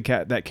took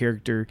that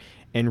character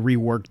and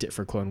reworked it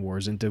for Clone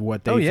Wars into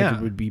what they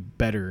think would be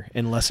better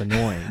and less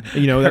annoying.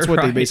 That's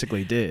what they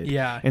basically did.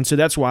 Yeah. And so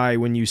that's why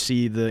when you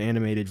see the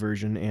animated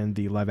version and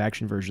the live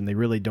action version, they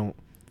really don't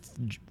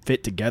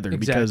fit together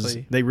because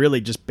they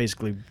really just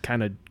basically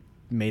kind of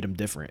made them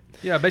different.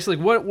 Yeah, basically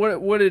what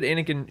did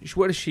Anakin,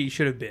 what she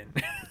should have been.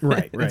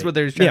 Right. That's what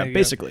they're trying to go.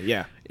 Basically,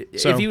 yeah.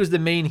 So, if he was the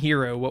main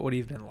hero, what would he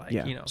have been like?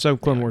 Yeah. So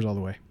Clone Wars all the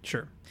way.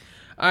 Sure.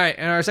 All right,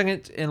 and our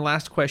second and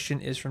last question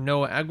is from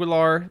Noah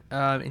Aguilar,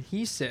 and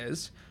he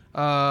says,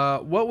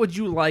 what would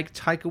you like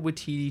Taika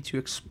Waititi to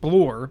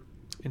explore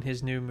in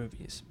his new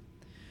movies?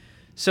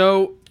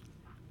 So,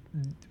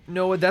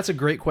 Noah, that's a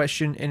great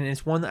question, and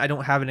it's one that I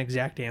don't have an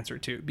exact answer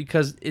to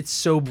because it's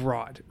so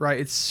broad, right?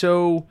 It's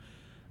so...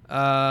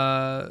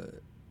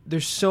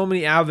 there's so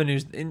many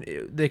avenues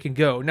they can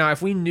go. Now,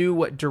 if we knew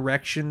what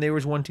direction they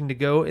was wanting to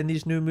go in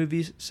these new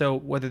movies, so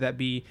whether that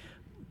be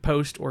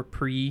post or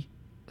pre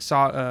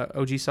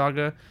OG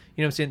saga,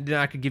 what I'm saying, then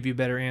I could give you a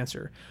better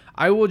answer.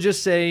 I will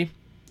just say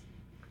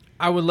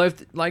I would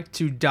like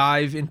to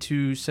dive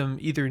into some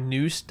either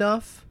new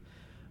stuff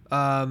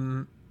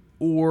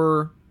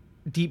or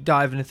deep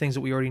dive into things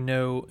that we already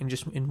know and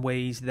just in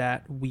ways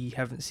that we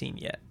haven't seen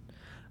yet.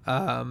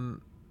 And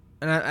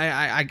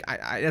I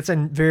that's a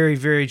very,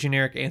 very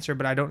generic answer,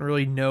 but I don't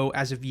really know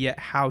as of yet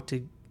how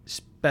to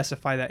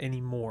specify that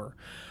anymore.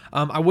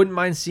 I wouldn't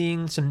mind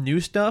seeing some new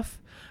stuff,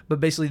 but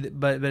basically,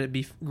 but it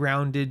be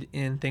grounded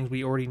in things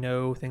we already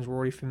know, things we're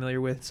already familiar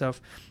with and stuff.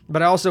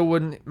 But I also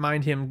wouldn't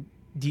mind him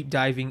deep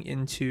diving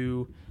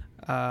into,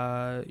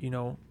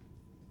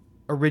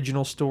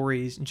 original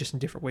stories just in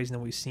different ways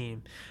than we've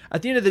seen.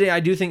 At the end of the day, I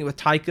do think with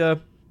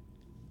Taika,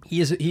 He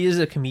is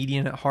a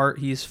comedian at heart.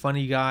 He is a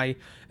funny guy,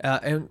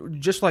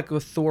 and just like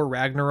with Thor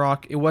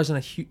Ragnarok, it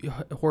wasn't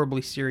a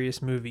horribly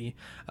serious movie.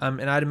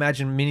 And I'd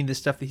imagine many of the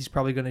stuff that he's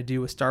probably going to do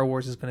with Star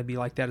Wars is going to be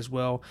like that as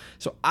well.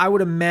 So I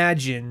would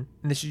imagine,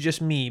 and this is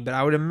just me, but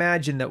I would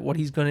imagine that what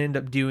he's going to end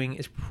up doing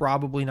is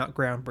probably not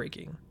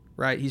groundbreaking,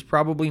 right? He's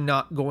probably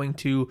not going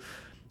to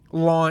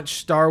launch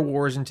Star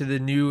Wars into the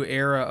new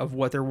era of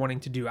what they're wanting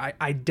to do.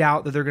 I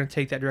doubt that they're going to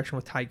take that direction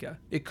with Taika.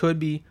 It could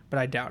be, but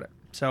I doubt it.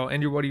 So,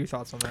 Andrew, what are your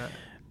thoughts on that?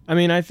 I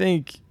mean, I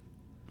think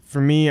for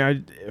me,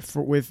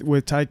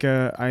 with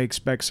Taika, I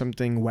expect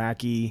something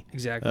wacky.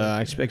 Exactly.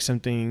 I expect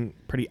something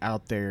pretty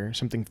out there,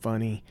 something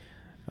funny.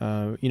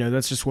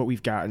 That's just what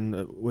we've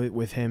gotten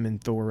with him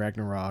and Thor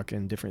Ragnarok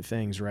and different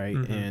things, right?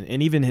 Mm-hmm.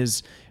 And even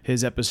his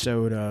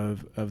episode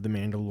of The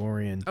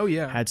Mandalorian. Oh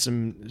yeah, had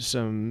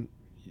some.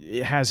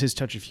 It has his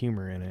touch of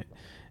humor in it,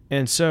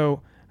 and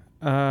so.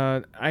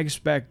 I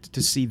expect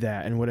to see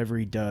that in whatever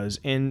he does,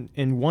 and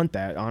want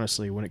that,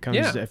 honestly, when it comes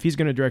to, if he's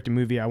going to direct a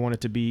movie, I want it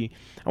to be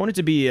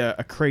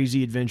a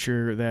crazy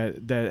adventure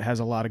that has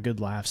a lot of good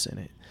laughs in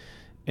it.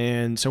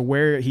 And so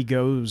where he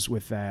goes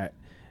with that,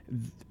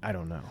 I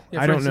don't know.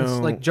 Yeah, I don't know.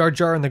 Like Jar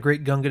Jar and the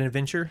Great Gungan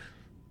Adventure.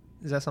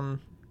 Is that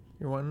something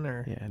you're wanting,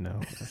 or? Yeah, no.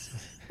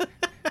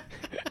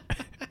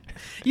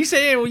 You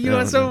say you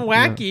want something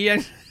wacky.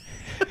 No.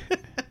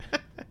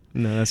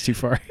 No, that's too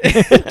far.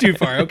 Too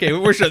far. Okay,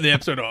 we're shutting the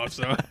episode off.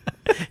 So.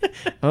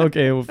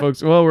 Okay, well,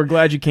 folks. Well, we're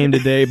glad you came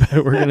today,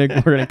 but we're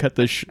gonna cut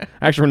this.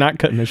 Actually, we're not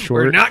cutting this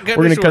short. We're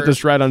gonna cut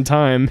this right on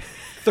time.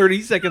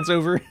 30 seconds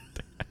over.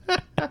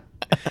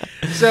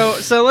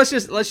 So let's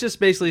just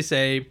basically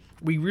say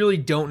we really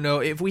don't know.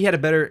 If we had a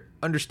better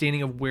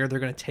understanding of where they're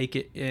going to take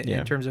it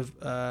in terms of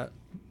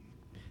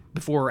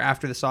before or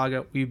after the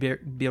saga, we'd be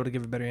able to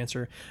give a better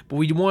answer. But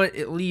we want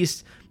at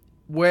least,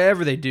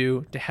 wherever they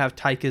do, to have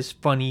Taika's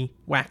funny,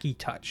 wacky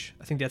touch.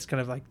 I think that's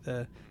kind of like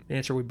the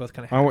answer we both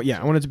kind of have.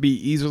 I want it to be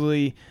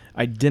easily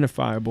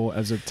identifiable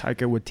as a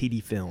Taika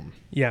Waititi film.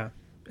 Yeah,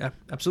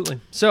 absolutely.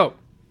 So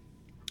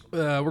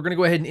we're going to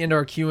go ahead and end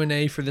our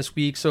Q&A for this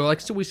week. So like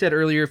we said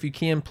earlier, if you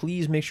can,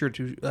 please make sure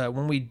to,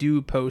 when we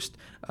do post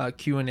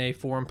Q&A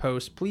forum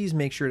posts, please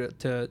make sure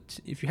to,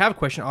 if you have a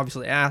question,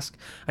 obviously ask.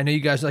 I know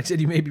you guys, like I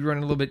said, you may be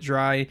running a little bit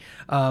dry,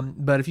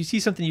 but if you see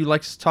something you'd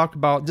like us to talk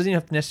about, it doesn't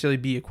even have to necessarily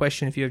be a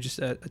question. If you have just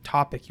a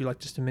topic you'd like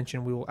us to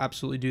mention, we will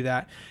absolutely do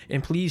that.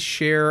 And please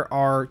share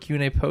our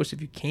Q&A post if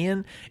you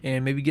can,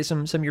 and maybe get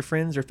some of your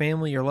friends or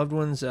family or loved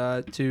ones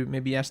to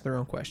maybe ask their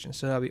own questions.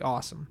 So that'd be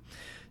awesome.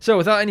 So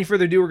without any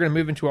further ado, we're going to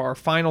move into our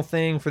final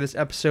thing for this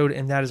episode,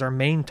 and that is our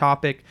main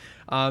topic.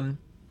 And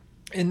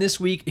this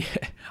week,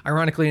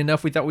 ironically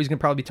enough, we thought we was going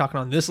to probably be talking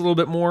on this a little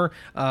bit more,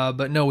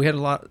 but no, we had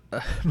a lot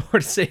more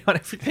to say on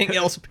everything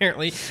else,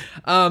 apparently.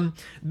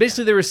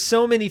 Basically, there were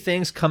so many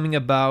things coming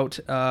about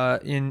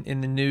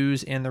in the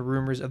news and the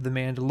rumors of The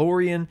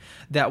Mandalorian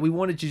that we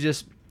wanted to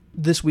just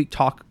this week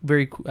talk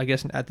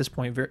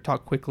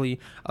talk quickly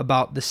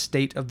about the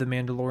state of The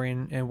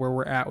Mandalorian and where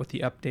we're at with the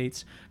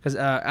updates. Because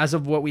as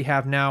of what we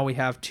have now, we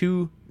have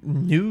 2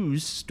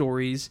 news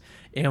stories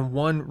and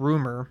 1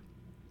 rumor.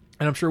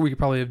 And I'm sure we could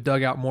probably have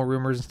dug out more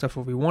rumors and stuff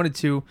if we wanted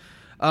to.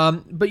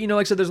 But, like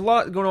I said, there's a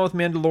lot going on with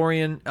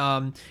Mandalorian.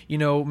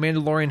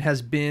 Mandalorian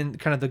has been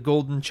kind of the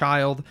golden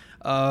child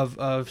of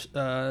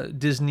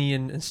Disney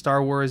and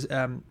Star Wars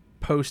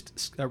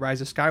post Rise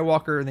of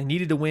Skywalker, and they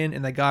needed to win,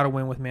 and they got to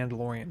win with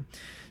Mandalorian.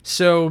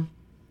 So,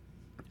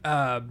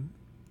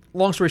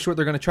 long story short,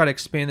 they're going to try to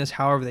expand this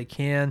however they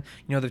can.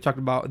 They've talked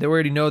about, they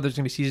already know there's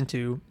going to be season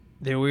 2.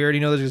 We already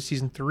know there's a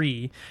season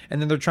 3,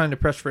 and then they're trying to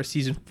press for a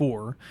season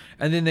 4.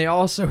 And then they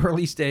also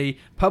released a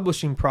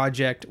publishing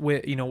project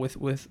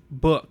with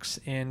books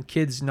and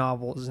kids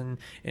novels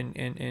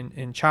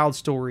and child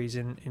stories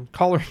and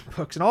coloring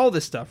books and all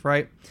this stuff,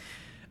 right?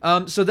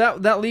 So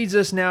that leads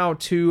us now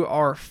to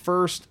our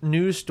first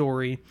news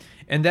story,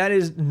 and that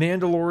is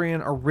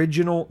Mandalorian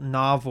original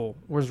novel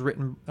was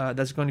written.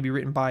 That's going to be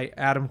written by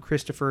Adam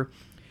Christopher.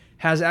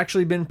 Has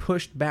actually been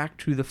pushed back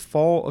to the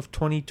fall of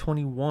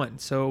 2021.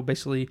 So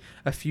basically,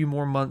 a few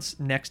more months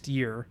next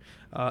year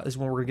is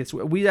when we're gonna get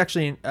to it. We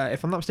actually,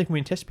 if I'm not mistaken, we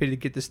anticipated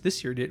to get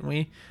this year, didn't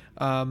we?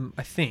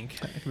 I think.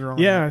 I could be wrong.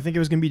 Yeah, I think it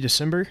was gonna be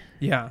December.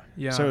 Yeah.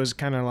 So it was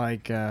kind of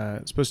like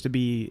supposed to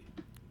be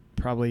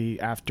probably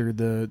after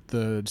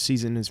the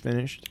season is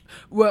finished.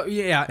 Well,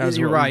 yeah, that's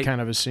you're what right. We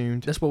kind of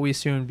assumed. That's what we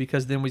assumed,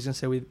 because then we was gonna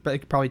say we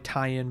could probably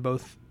tie in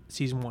both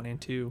season 1 and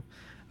 2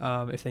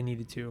 if they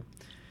needed to.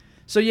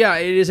 So yeah,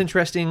 it is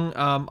interesting.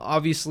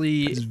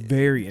 Obviously, it's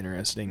very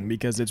interesting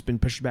because it's been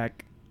pushed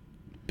back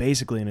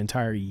basically an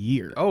entire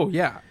year. Oh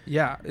yeah,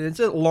 it's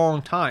a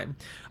long time.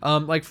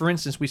 Like for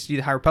instance, we see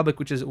the High Republic,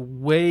 which is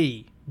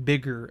way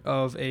bigger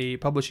of a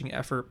publishing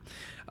effort.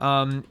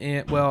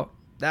 That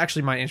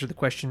actually might answer the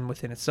question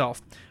within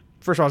itself.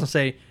 First of all, I was gonna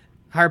say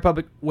High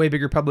Republic, way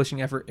bigger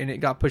publishing effort, and it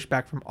got pushed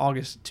back from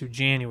August to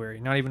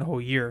January, not even a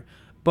whole year.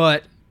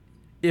 But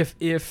if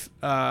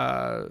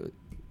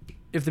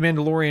if the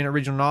Mandalorian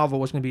original novel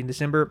was going to be in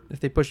December, if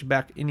they pushed it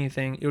back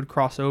anything, it would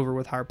cross over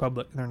with High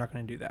Republic, and they're not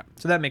going to do that.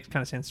 So that makes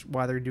kind of sense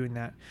why they're doing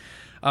that.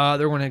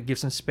 They're going to give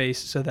some space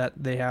so that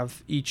they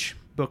have each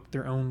book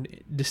their own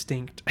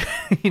distinct,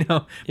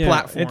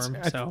 platform.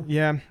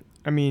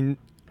 I mean,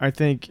 I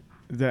think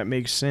that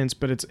makes sense,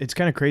 but it's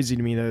kind of crazy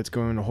to me that it's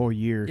going a whole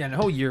year. Yeah, and a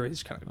whole year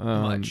is kind of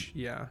much.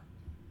 Yeah.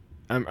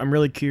 I'm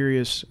really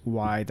curious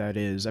why that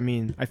is. I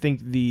mean, I think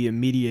the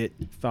immediate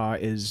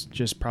thought is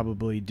just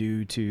probably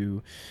due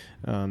to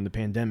the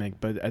pandemic,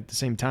 but at the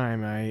same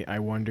time, I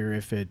wonder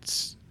if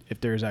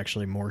there's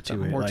actually more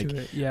to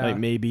it. Like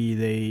maybe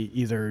they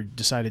either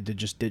decided to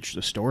just ditch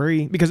the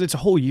story because it's a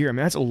whole year. I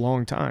mean, that's a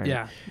long time.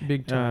 Yeah,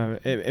 big time.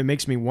 It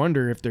makes me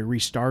wonder if they're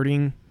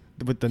restarting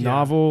with the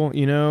novel.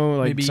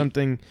 Maybe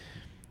something.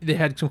 They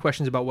had some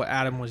questions about what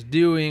Adam was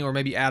doing, or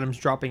maybe Adam's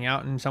dropping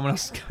out and someone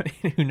else got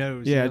in. Who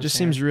knows? Yeah, it just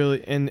seems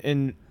really,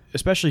 and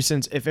especially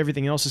since if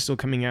everything else is still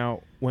coming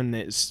out when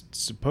it's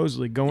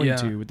supposedly going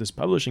to with this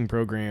publishing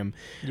program,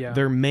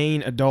 their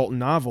main adult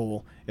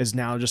novel is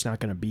now just not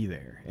going to be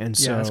there. And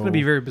so it's going to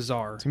be very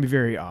bizarre. It's going to be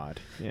very odd.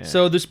 Yeah.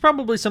 So there's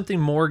probably something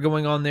more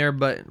going on there,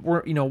 but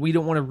we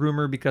don't want to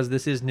rumor because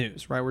this is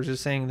news, right? We're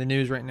just saying the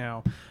news right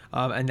now.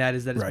 And that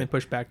is that it's been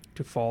pushed back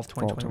to fall of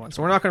 2021.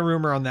 So we're not going to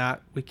rumor on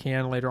that. We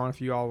can later on if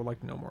you all would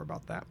like to know more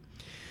about that.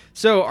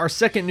 So our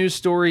second news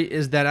story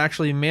is that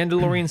actually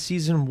Mandalorian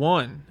Season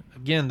 1,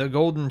 again, the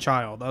golden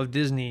child of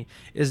Disney,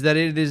 is that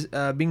it is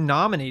being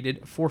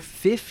nominated for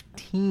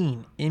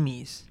 15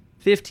 Emmys.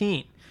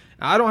 15.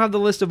 I don't have the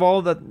list of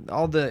all the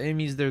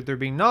Emmys they're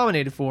being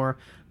nominated for,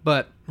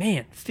 but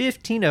man,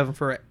 15 of them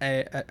for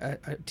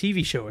a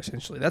TV show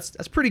essentially.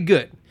 That's pretty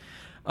good.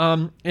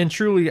 And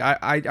truly,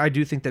 I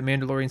do think that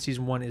Mandalorian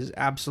Season 1 is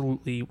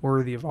absolutely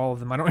worthy of all of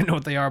them. I don't even know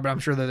what they are, but I'm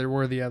sure that they're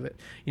worthy of it.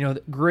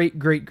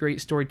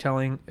 Great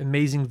storytelling,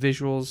 amazing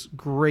visuals,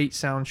 great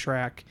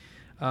soundtrack.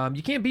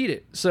 You can't beat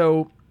it.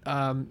 So,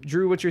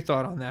 Drew, what's your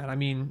thought on that? I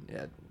mean,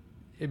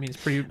 it's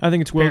pretty. I think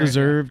it's well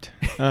deserved.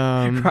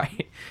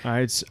 Right.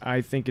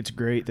 I think it's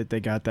great that they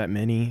got that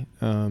many.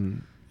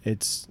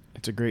 It's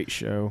a great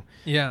show.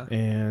 Yeah.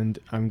 And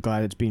I'm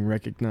glad it's being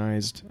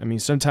recognized. I mean,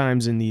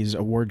 sometimes in these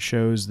award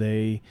shows,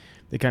 they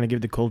kind of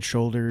give the cold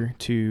shoulder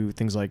to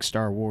things like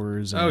Star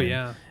Wars.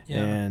 And,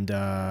 and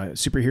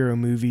superhero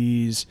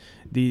movies.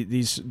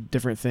 These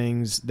different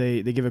things,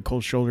 they give a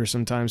cold shoulder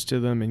sometimes to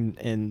them,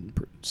 and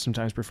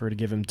sometimes prefer to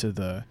give them to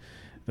the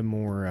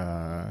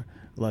more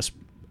less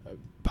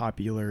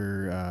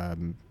popular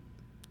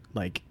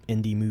like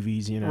indie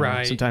movies,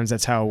 Right. Sometimes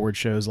that's how award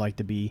shows like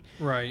to be.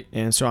 Right.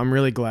 And so I'm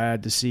really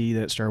glad to see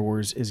that Star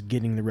Wars is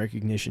getting the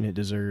recognition it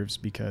deserves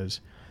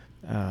because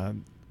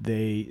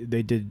they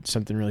did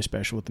something really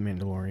special with The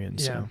Mandalorian.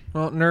 Yeah. So.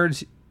 Well,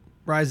 nerds,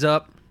 rise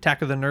up.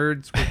 Attack of the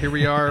Nerds. Here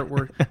we are.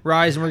 We're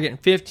rising. We're getting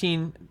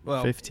 15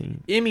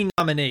 Emmy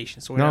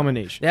nominations. So they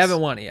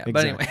haven't won it yet. Exactly.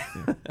 But anyway.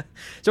 Yeah.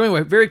 So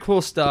anyway, very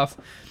cool stuff.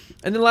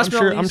 And then last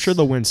I'm sure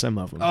they'll win some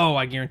of them. Oh,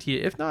 I guarantee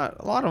it. If not,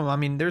 a lot of them. I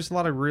mean, there's a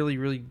lot of really,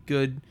 really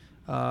good.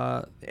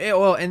 This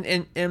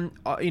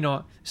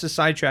is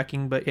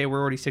sidetracking, but hey,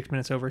 we're already 6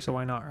 minutes over, so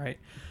why not, right?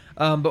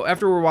 But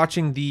after we're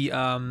watching the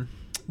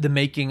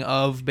making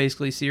of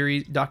basically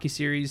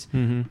docuseries,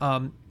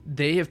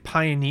 they have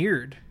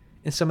pioneered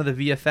in some of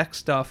the VFX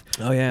stuff.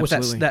 Oh yeah, with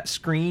absolutely. that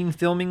screen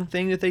filming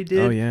thing that they did.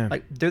 Oh yeah,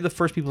 like they're the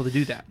first people to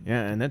do that.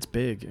 Yeah, and that's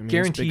big. I mean,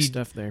 guaranteed big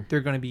stuff there.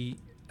 They're going to be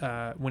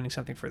winning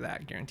something for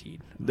that,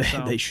 guaranteed.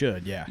 So, they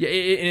should, yeah. Yeah,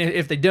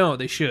 if they don't,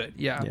 they should,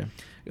 yeah.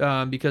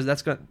 Because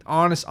that's got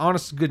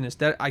honest goodness.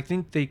 That I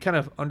think they kind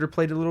of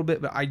underplayed it a little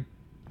bit, but I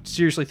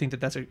seriously think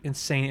that that's an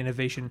insane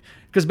innovation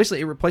because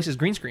basically it replaces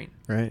green screen,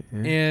 right?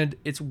 Yeah. And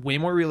it's way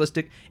more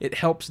realistic. It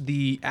helps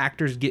the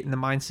actors get in the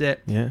mindset.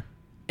 Yeah.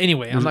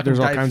 Anyway, there's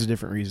all kinds of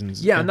different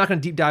reasons. Yeah, I'm not going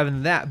to deep dive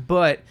into that,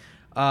 but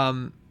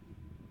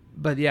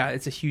yeah,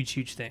 it's a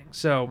huge thing.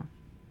 So.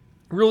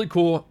 Really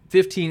cool.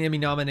 15 Emmy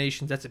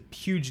nominations. That's a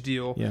huge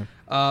deal. Yeah.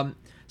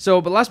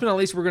 But last but not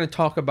least, we're going to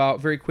talk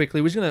about very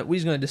quickly. We're going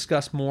to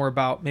discuss more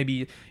about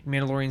maybe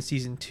Mandalorian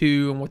Season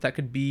 2 and what that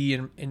could be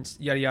and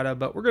yada yada.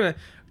 But we're going to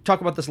talk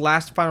about this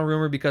last final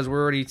rumor because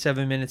we're already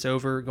 7 minutes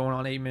over, going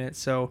on 8 minutes.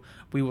 So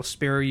we will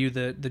spare you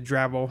the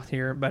drabble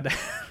here. But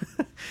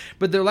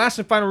but the last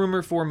and final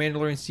rumor for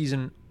Mandalorian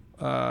Season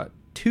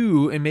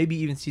 2 and maybe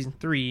even Season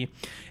 3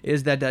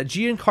 is that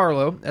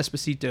Giancarlo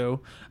Esposito,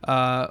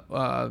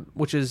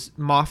 which is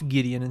Moff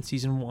Gideon in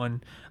Season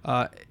 1,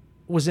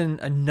 was in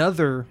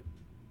another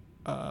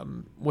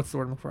what's the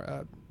word I'm looking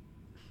for?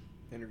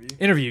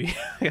 Interview.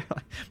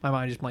 My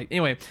mind just blanked.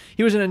 Anyway,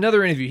 he was in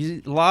another interview.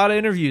 He's a lot of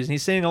interviews and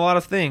he's saying a lot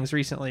of things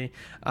recently.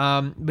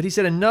 But he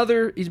said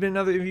he's been in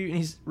another interview and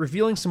he's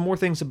revealing some more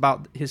things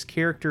about his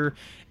character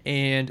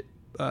and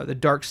the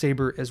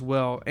Darksaber as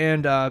well.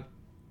 And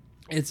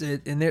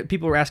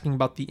people are asking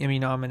about the Emmy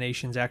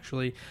nominations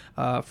actually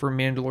for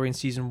Mandalorian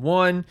Season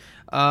 1,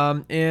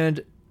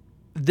 and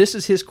this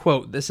is his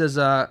quote. This is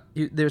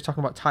they were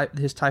talking about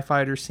his TIE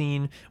fighter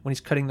scene when he's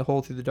cutting the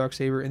hole through the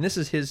Darksaber, and this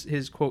is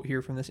his quote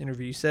here from this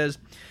interview. He says,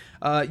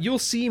 "You'll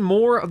see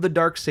more of the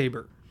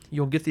Darksaber.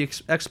 you'll get the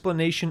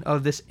explanation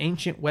of this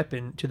ancient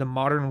weapon to the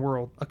modern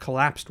world, a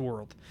collapsed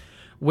world.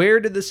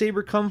 Where did the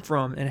saber come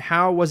from, and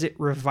how was it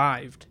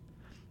revived?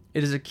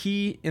 It is a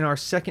key in our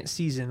second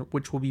season,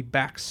 which will be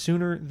back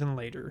sooner than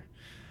later.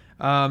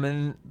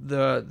 And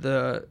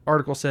the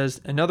article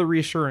says, another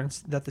reassurance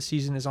that the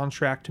season is on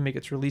track to make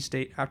its release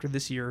date after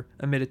this year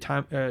amid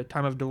a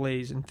time of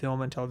delays in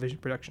film and television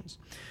productions.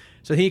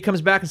 So he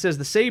comes back and says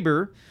the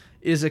saber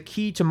is a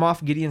key to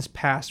Moff Gideon's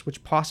past,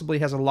 which possibly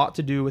has a lot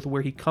to do with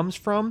where he comes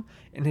from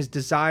and his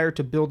desire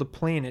to build a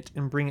planet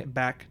and bring it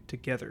back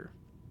together.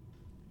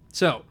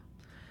 So,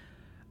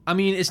 I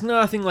mean, it's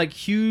nothing like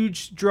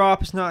huge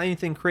drop. It's not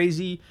anything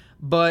crazy,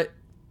 but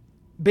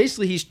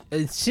basically he's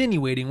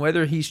insinuating,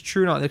 whether he's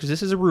true or not, because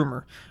this is a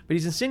rumor, but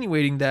he's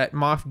insinuating that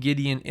Moff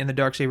Gideon and the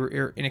Darksaber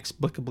are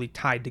inexplicably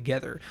tied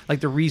together.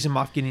 Like the reason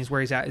Moff Gideon is where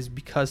he's at is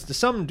because, to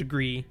some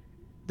degree,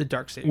 the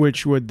Darksaber.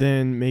 Which would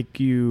then make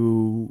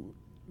you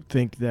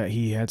think that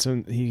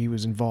he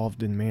was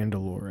involved in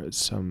Mandalore as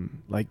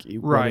some, like,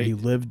 right. He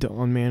lived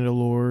on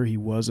Mandalore, he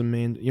was a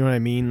man, you know what I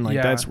mean? Like,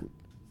 yeah.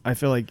 I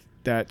feel like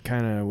that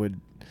kind of would,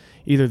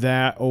 either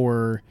that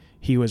or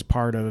he was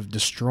part of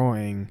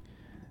destroying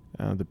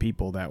the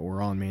people that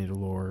were on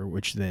Mandalore,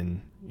 which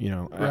then,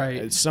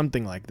 right.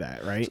 Something like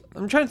that, right? So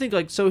I'm trying to think,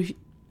 like, so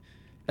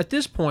at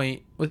this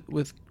point,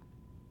 with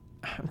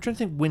I'm trying to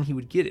think when he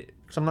would get it,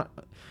 because I'm not,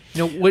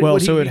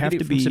 would so he it'd have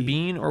to be from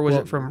Sabine, or was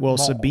it from Maul?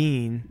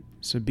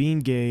 Sabine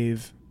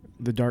gave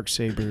the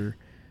Darksaber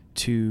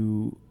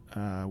to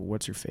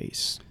what's her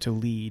face to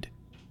lead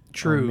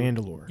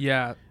Mandalore.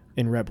 Yeah.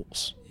 In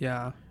Rebels.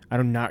 Yeah. I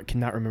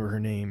cannot remember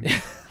her name.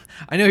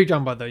 I know who you're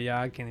talking about, though.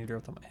 Yeah, I can't even do it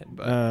off the top of my head.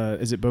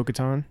 But is it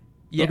Bo-Katan?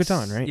 Yes.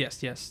 Bo-Katan, right? Yes.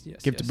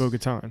 Give to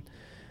Bo-Katan.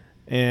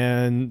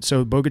 And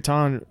so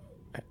Bo-Katan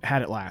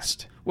had it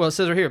last. Well, it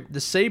says right here, the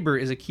saber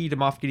is a key to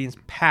Moff Gideon's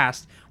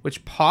past,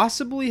 which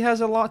possibly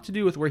has a lot to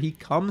do with where he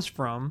comes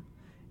from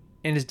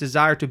and his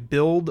desire to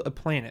build a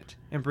planet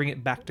and bring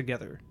it back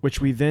together.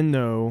 Which we then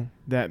know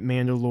that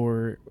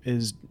Mandalore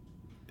is,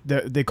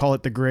 they call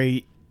it the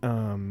Great,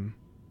 what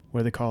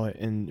do they call it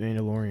in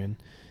Mandalorian?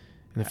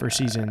 In the first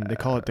season, they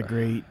call it the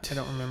Great. I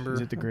don't remember.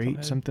 Is it the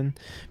Great something?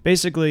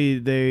 Basically,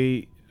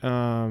 they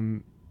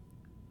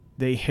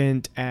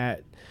hint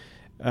at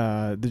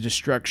the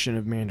destruction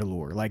of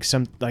Mandalore. Like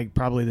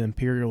probably the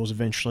Imperials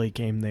eventually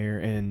came there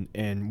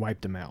and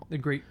wiped them out. The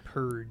Great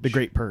Purge. The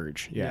Great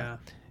Purge. Yeah.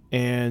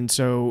 And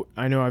so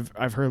I know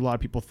I've heard a lot of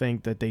people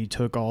think that they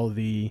took a lot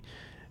of the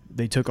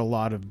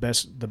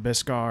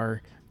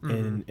Beskar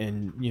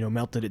and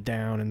melted it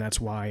down, and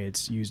that's why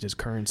it's used as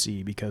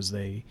currency, because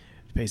they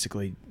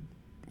basically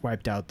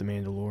wiped out the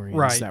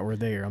Mandalorians that were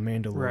there on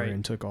Mandalore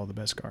and took all the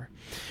Beskar.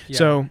 Yeah.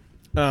 So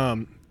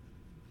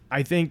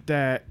I think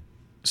that,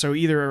 so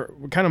either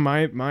kind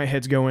of my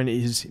head's going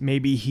is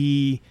maybe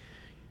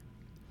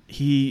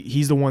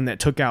he's the one that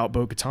took out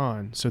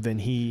Bo-Katan, so then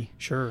he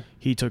took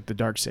the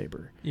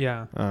Darksaber.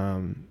 Yeah.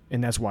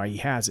 And that's why he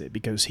has it,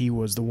 because he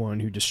was the one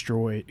who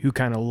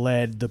kind of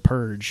led the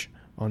purge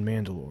on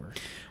Mandalore.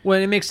 Well,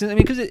 it makes sense. I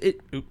mean, because I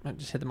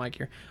just hit the mic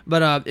here,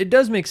 but it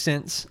does make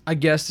sense, I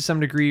guess, to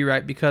some degree,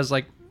 right? Because,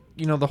 like,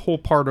 the whole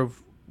part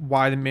of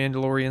why the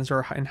Mandalorians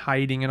are in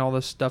hiding and all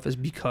this stuff is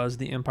because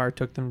the Empire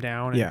took them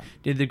down and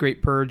did the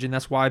Great Purge, and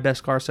that's why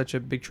Beskar is such a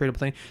big tradable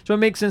thing. So it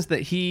makes sense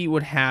that he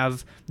would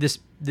have this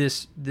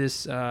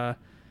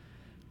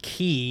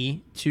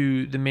key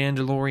to the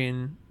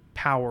Mandalorian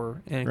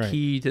power and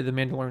key to the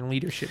Mandalorian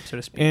leadership, so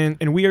to speak.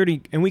 And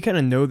we kind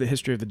of know the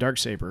history of the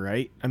Darksaber,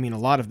 right? I mean, a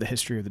lot of the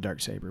history of the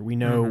Darksaber. We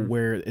know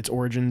where its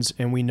origins,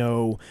 and we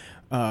know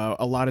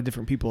a lot of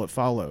different people it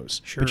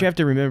follows. Sure. But you have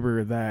to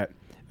remember that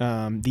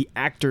the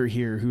actor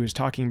here who is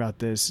talking about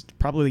this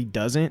probably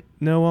doesn't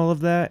know all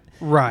of that.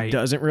 Right.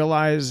 Doesn't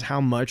realize how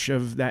much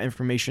of that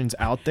information's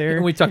out there.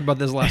 And we talked about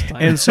this last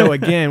time. And so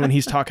again, when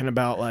he's talking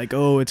about like,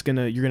 you're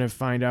gonna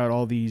find out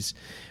all these,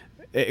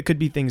 it could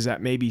be things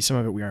that maybe some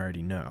of it we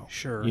already know.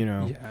 Sure.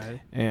 Yeah.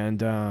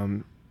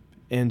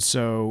 And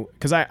so,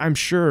 because I'm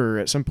sure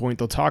at some point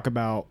they'll talk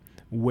about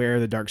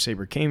where the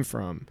Darksaber came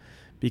from.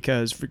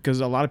 Because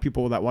a lot of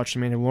people that watch The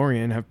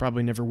Mandalorian have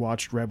probably never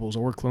watched Rebels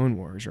or Clone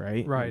Wars,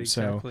 right? Right,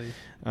 exactly.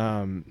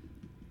 And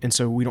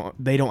so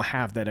they don't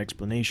have that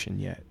explanation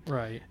yet.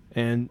 Right.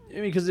 And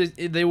because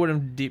they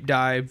wouldn't deep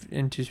dive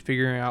into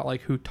figuring out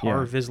like who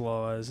Tar Vizsla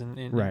was and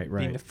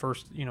being the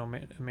first,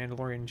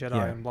 Mandalorian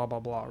Jedi and blah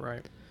blah blah,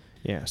 right?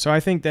 Yeah. So I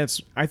think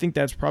that's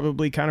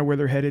probably kind of where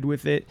they're headed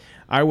with it.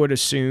 I would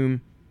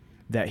assume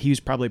that he was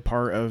probably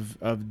part of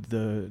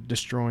the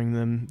destroying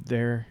them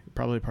there,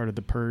 probably part of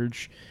the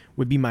purge,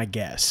 would be my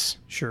guess.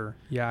 Sure.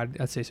 Yeah,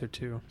 I'd say so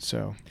too.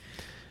 So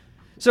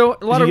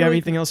a lot do you have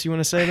anything else you want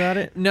to say about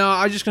it? No,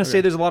 I was just going to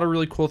say there's a lot of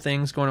really cool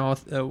things going on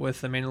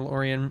with The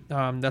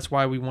Mandalorian. That's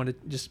why we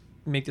wanted to just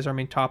make this our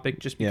main topic,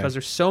 just because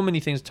there's so many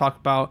things to talk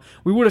about.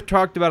 We would have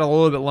talked about it a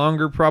little bit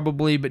longer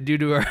probably, but due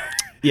to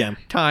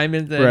time,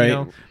 and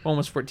then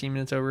almost 14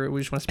 minutes over.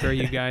 We just want to spare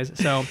you guys.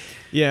 So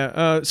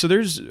so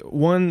there's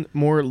one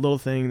more little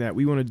thing that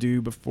we want to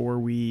do before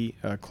we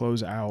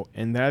close out,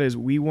 and that is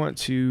we want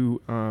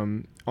to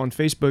on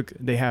Facebook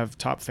they have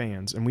top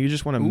fans, and we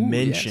just want to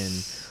mention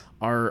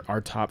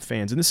our top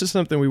fans. And this is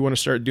something we want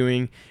to start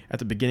doing at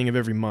the beginning of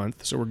every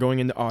month. So we're going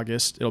into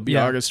August. It'll be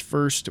August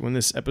 1st when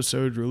this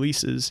episode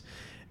releases.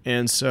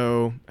 And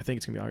so I think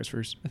it's going to be August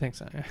 1st. I think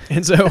so,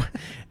 yeah.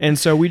 And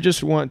so we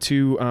just want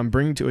to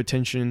bring to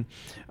attention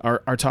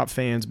our top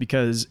fans,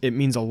 because it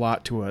means a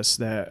lot to us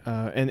that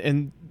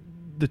and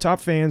the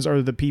top fans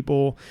are the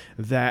people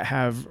that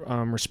have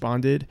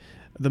responded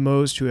the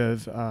most, who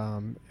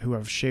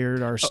have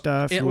shared our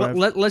stuff.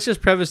 Let's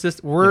just preface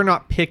this: we're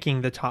not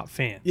picking the top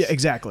fans. Yeah,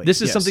 exactly.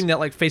 This is something that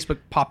like Facebook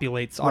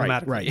populates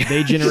automatically. Right.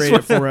 They generate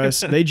it for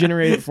us. They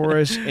generate it for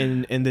us,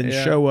 and then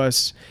show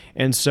us.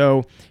 And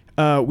so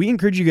we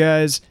encourage you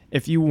guys,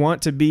 if you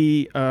want to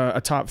be a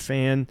top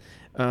fan,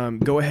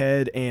 go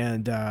ahead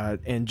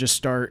and just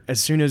start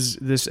as soon as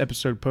this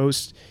episode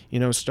posts.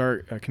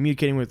 Start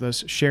communicating with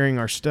us, sharing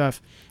our stuff,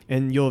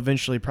 and you'll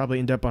eventually probably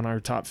end up on our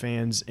top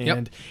fans.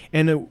 And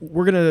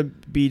we're gonna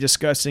be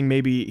discussing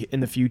maybe in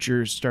the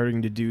future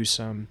starting to do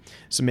some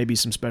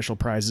special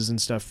prizes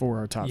and stuff for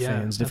our top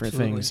fans, different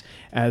things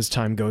as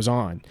time goes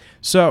on.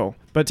 So,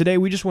 but today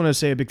we just want to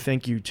say a big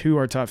thank you to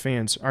our top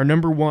fans. Our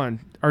number one,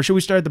 or should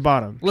we start at the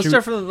bottom? Should we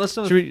start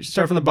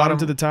from the bottom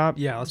to the top?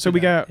 Yeah.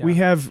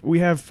 We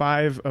have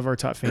 5 of our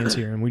top fans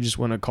here, and we just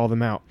want to call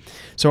them out.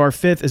 So our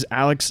 5th is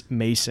Alex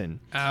Mason.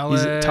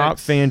 He's a top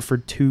fan for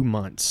 2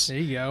 months. There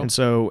you go. And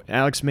so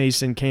Alex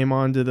Mason came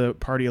on to the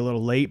party a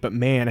little late, but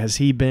man, has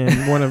he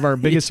been one of our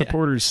biggest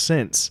supporters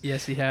since.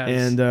 Yes, he has.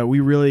 And we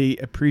really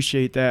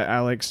appreciate that,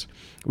 Alex.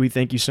 We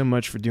thank you so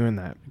much for doing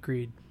that.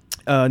 Agreed.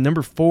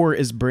 Number 4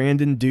 is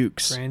Brandon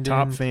Dukes,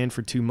 top fan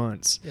for 2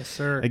 months. Yes,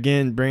 sir.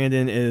 Again,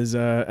 Brandon is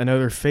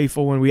another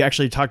faithful one. We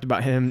actually talked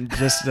about him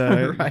just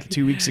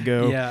 2 weeks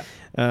ago.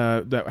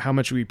 Yeah. How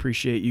much we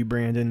appreciate you,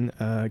 Brandon.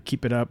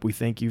 Keep it up. We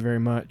thank you very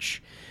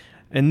much.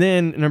 And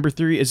then number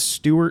 3 is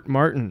Stuart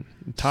Martin,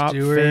 top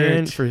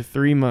fan for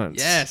 3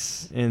 months.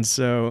 Yes. And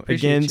so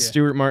again,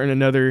 Stuart Martin,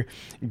 another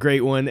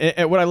great one.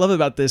 And what I love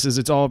about this is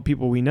it's all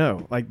people we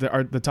know, like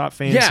the top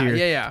fans here.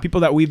 Yeah.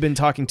 People that we've been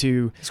talking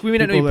to. So we may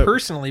not know you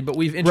personally, but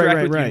we've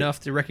interacted with you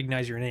enough to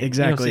recognize your name.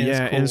 Exactly. Cool.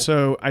 And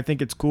so I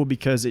think it's cool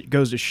because it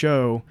goes to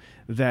show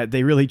that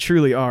they really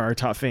truly are our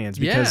top fans.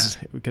 Because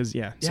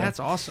that's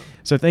awesome.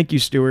 So thank you,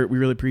 Stuart. We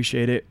really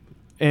appreciate it.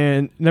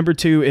 And number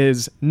 2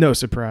 is, no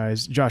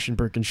surprise, Joshin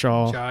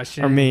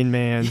Birkinshaw, our main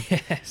man.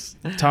 Yes.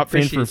 Top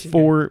fan for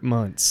 4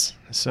 months.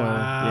 So,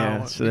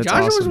 so that's Joshin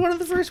awesome. was one of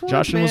the first ones,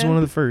 Joshin was one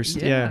of the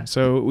first, yeah.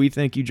 So we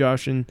thank you,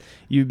 Joshin.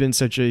 You've been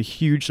such a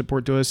huge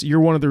support to us. You're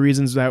one of the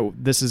reasons that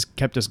this has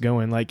kept us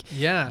going.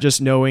 Just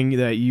knowing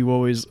that you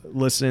always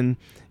listen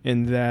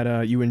and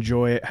that you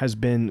enjoy it has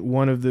been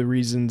one of the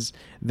reasons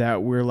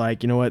that we're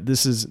like, you know what,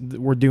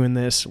 we're doing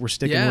this, we're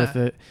sticking with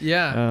it.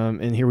 Yeah.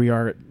 And here we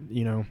are at,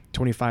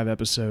 25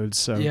 episodes.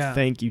 So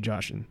thank you,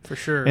 Joshin. For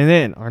sure. And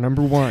then our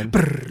number one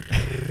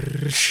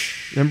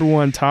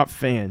top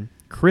fan,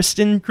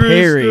 Kristen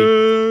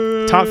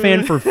Perry. Top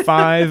fan for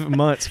 5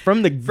 months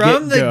from the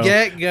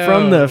get-go.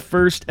 From the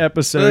first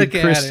episode,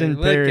 Kristen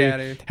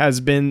Perry has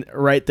been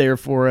right there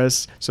for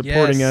us,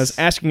 supporting us,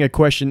 asking a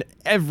question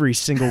every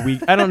single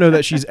week. I don't know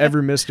that she's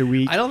ever missed a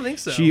week. I don't think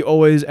so. She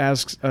always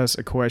asks us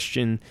a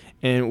question,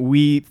 and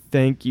we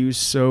thank you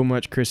so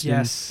much, Kristen.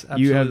 Yes,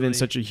 absolutely. You have been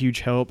such a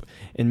huge help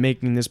in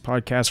making this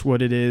podcast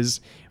what it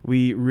is.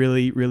 We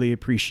really, really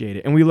appreciate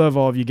it. And we love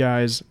all of you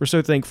guys. We're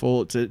so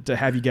thankful to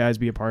have you guys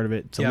be a part of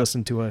it, to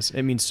listen to us.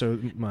 It means so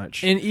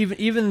much. And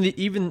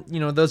even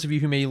those of you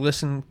who may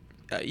listen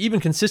even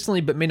consistently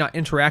but may not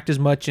interact as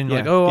much and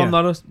I'm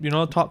not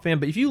a top fan,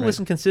 but if you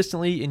listen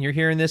consistently and you're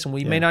hearing this and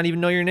we may not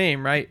even know your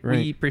name,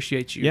 we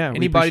appreciate you.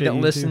 Anybody that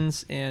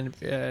listens too. And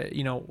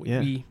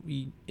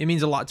it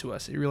means a lot to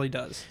us. It really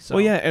does. So.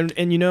 Well,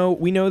 and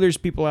we know there's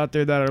people out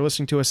there that are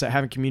listening to us that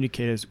haven't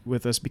communicated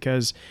with us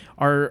because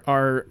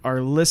our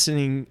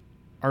listening,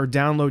 our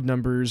download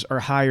numbers are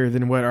higher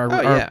than what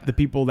the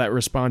people that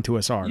respond to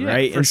us are,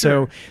 right? And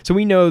so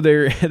we know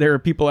there are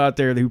people out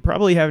there who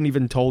probably haven't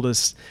even told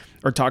us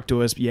or talked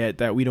to us yet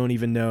that we don't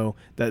even know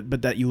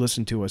but that you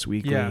listen to us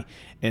weekly,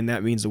 and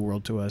that means the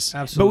world to us.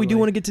 Absolutely. But we do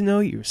want to get to know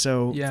you,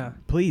 so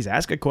please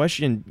ask a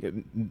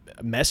question,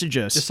 message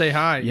us, just say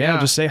hi.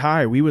 Just say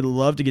hi. We would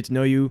love to get to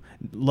know you,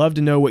 love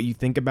to know what you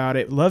think about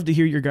it, love to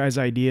hear your guys'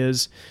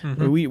 ideas.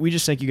 We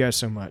just thank you guys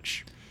so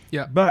much.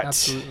 But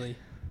absolutely.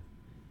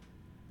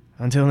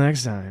 Until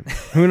next time,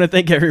 I want to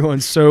thank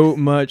everyone so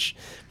much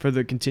for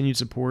the continued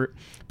support.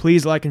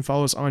 Please like and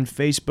follow us on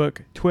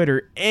Facebook,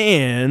 Twitter,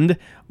 and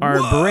our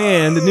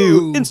brand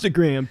new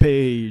Instagram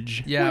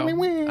page. Yeah, I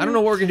don't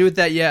know what we're gonna do with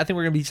that yet. I think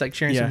we're gonna be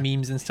sharing some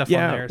memes and stuff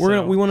on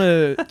there. We want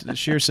to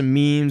share some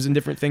memes and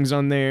different things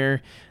on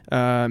there.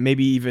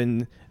 Maybe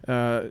even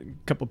a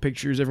couple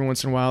pictures every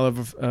once in a while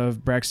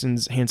of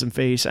Braxton's handsome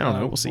face. I don't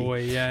know. We'll see.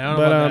 I don't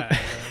know about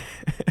that.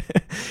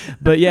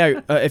 But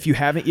if you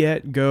haven't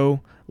yet,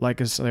 go like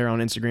us there on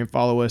Instagram,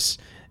 follow us,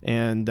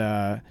 and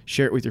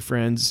share it with your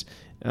friends.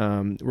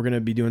 We're going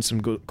to be doing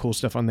some cool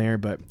stuff on there.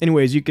 But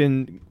anyways, you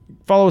can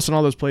follow us on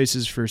all those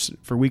places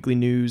for weekly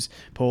news,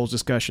 polls,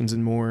 discussions,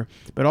 and more.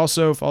 But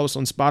also follow us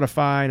on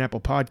Spotify and Apple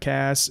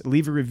Podcasts.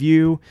 Leave a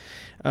review.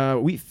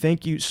 We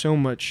thank you so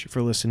much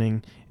for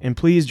listening. And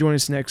please join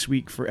us next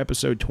week for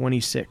episode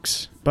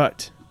 26.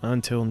 But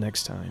until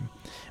next time,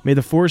 may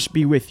the Force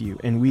be with you.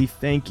 And we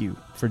thank you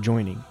for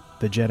joining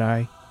the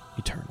Jedi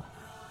Eternal.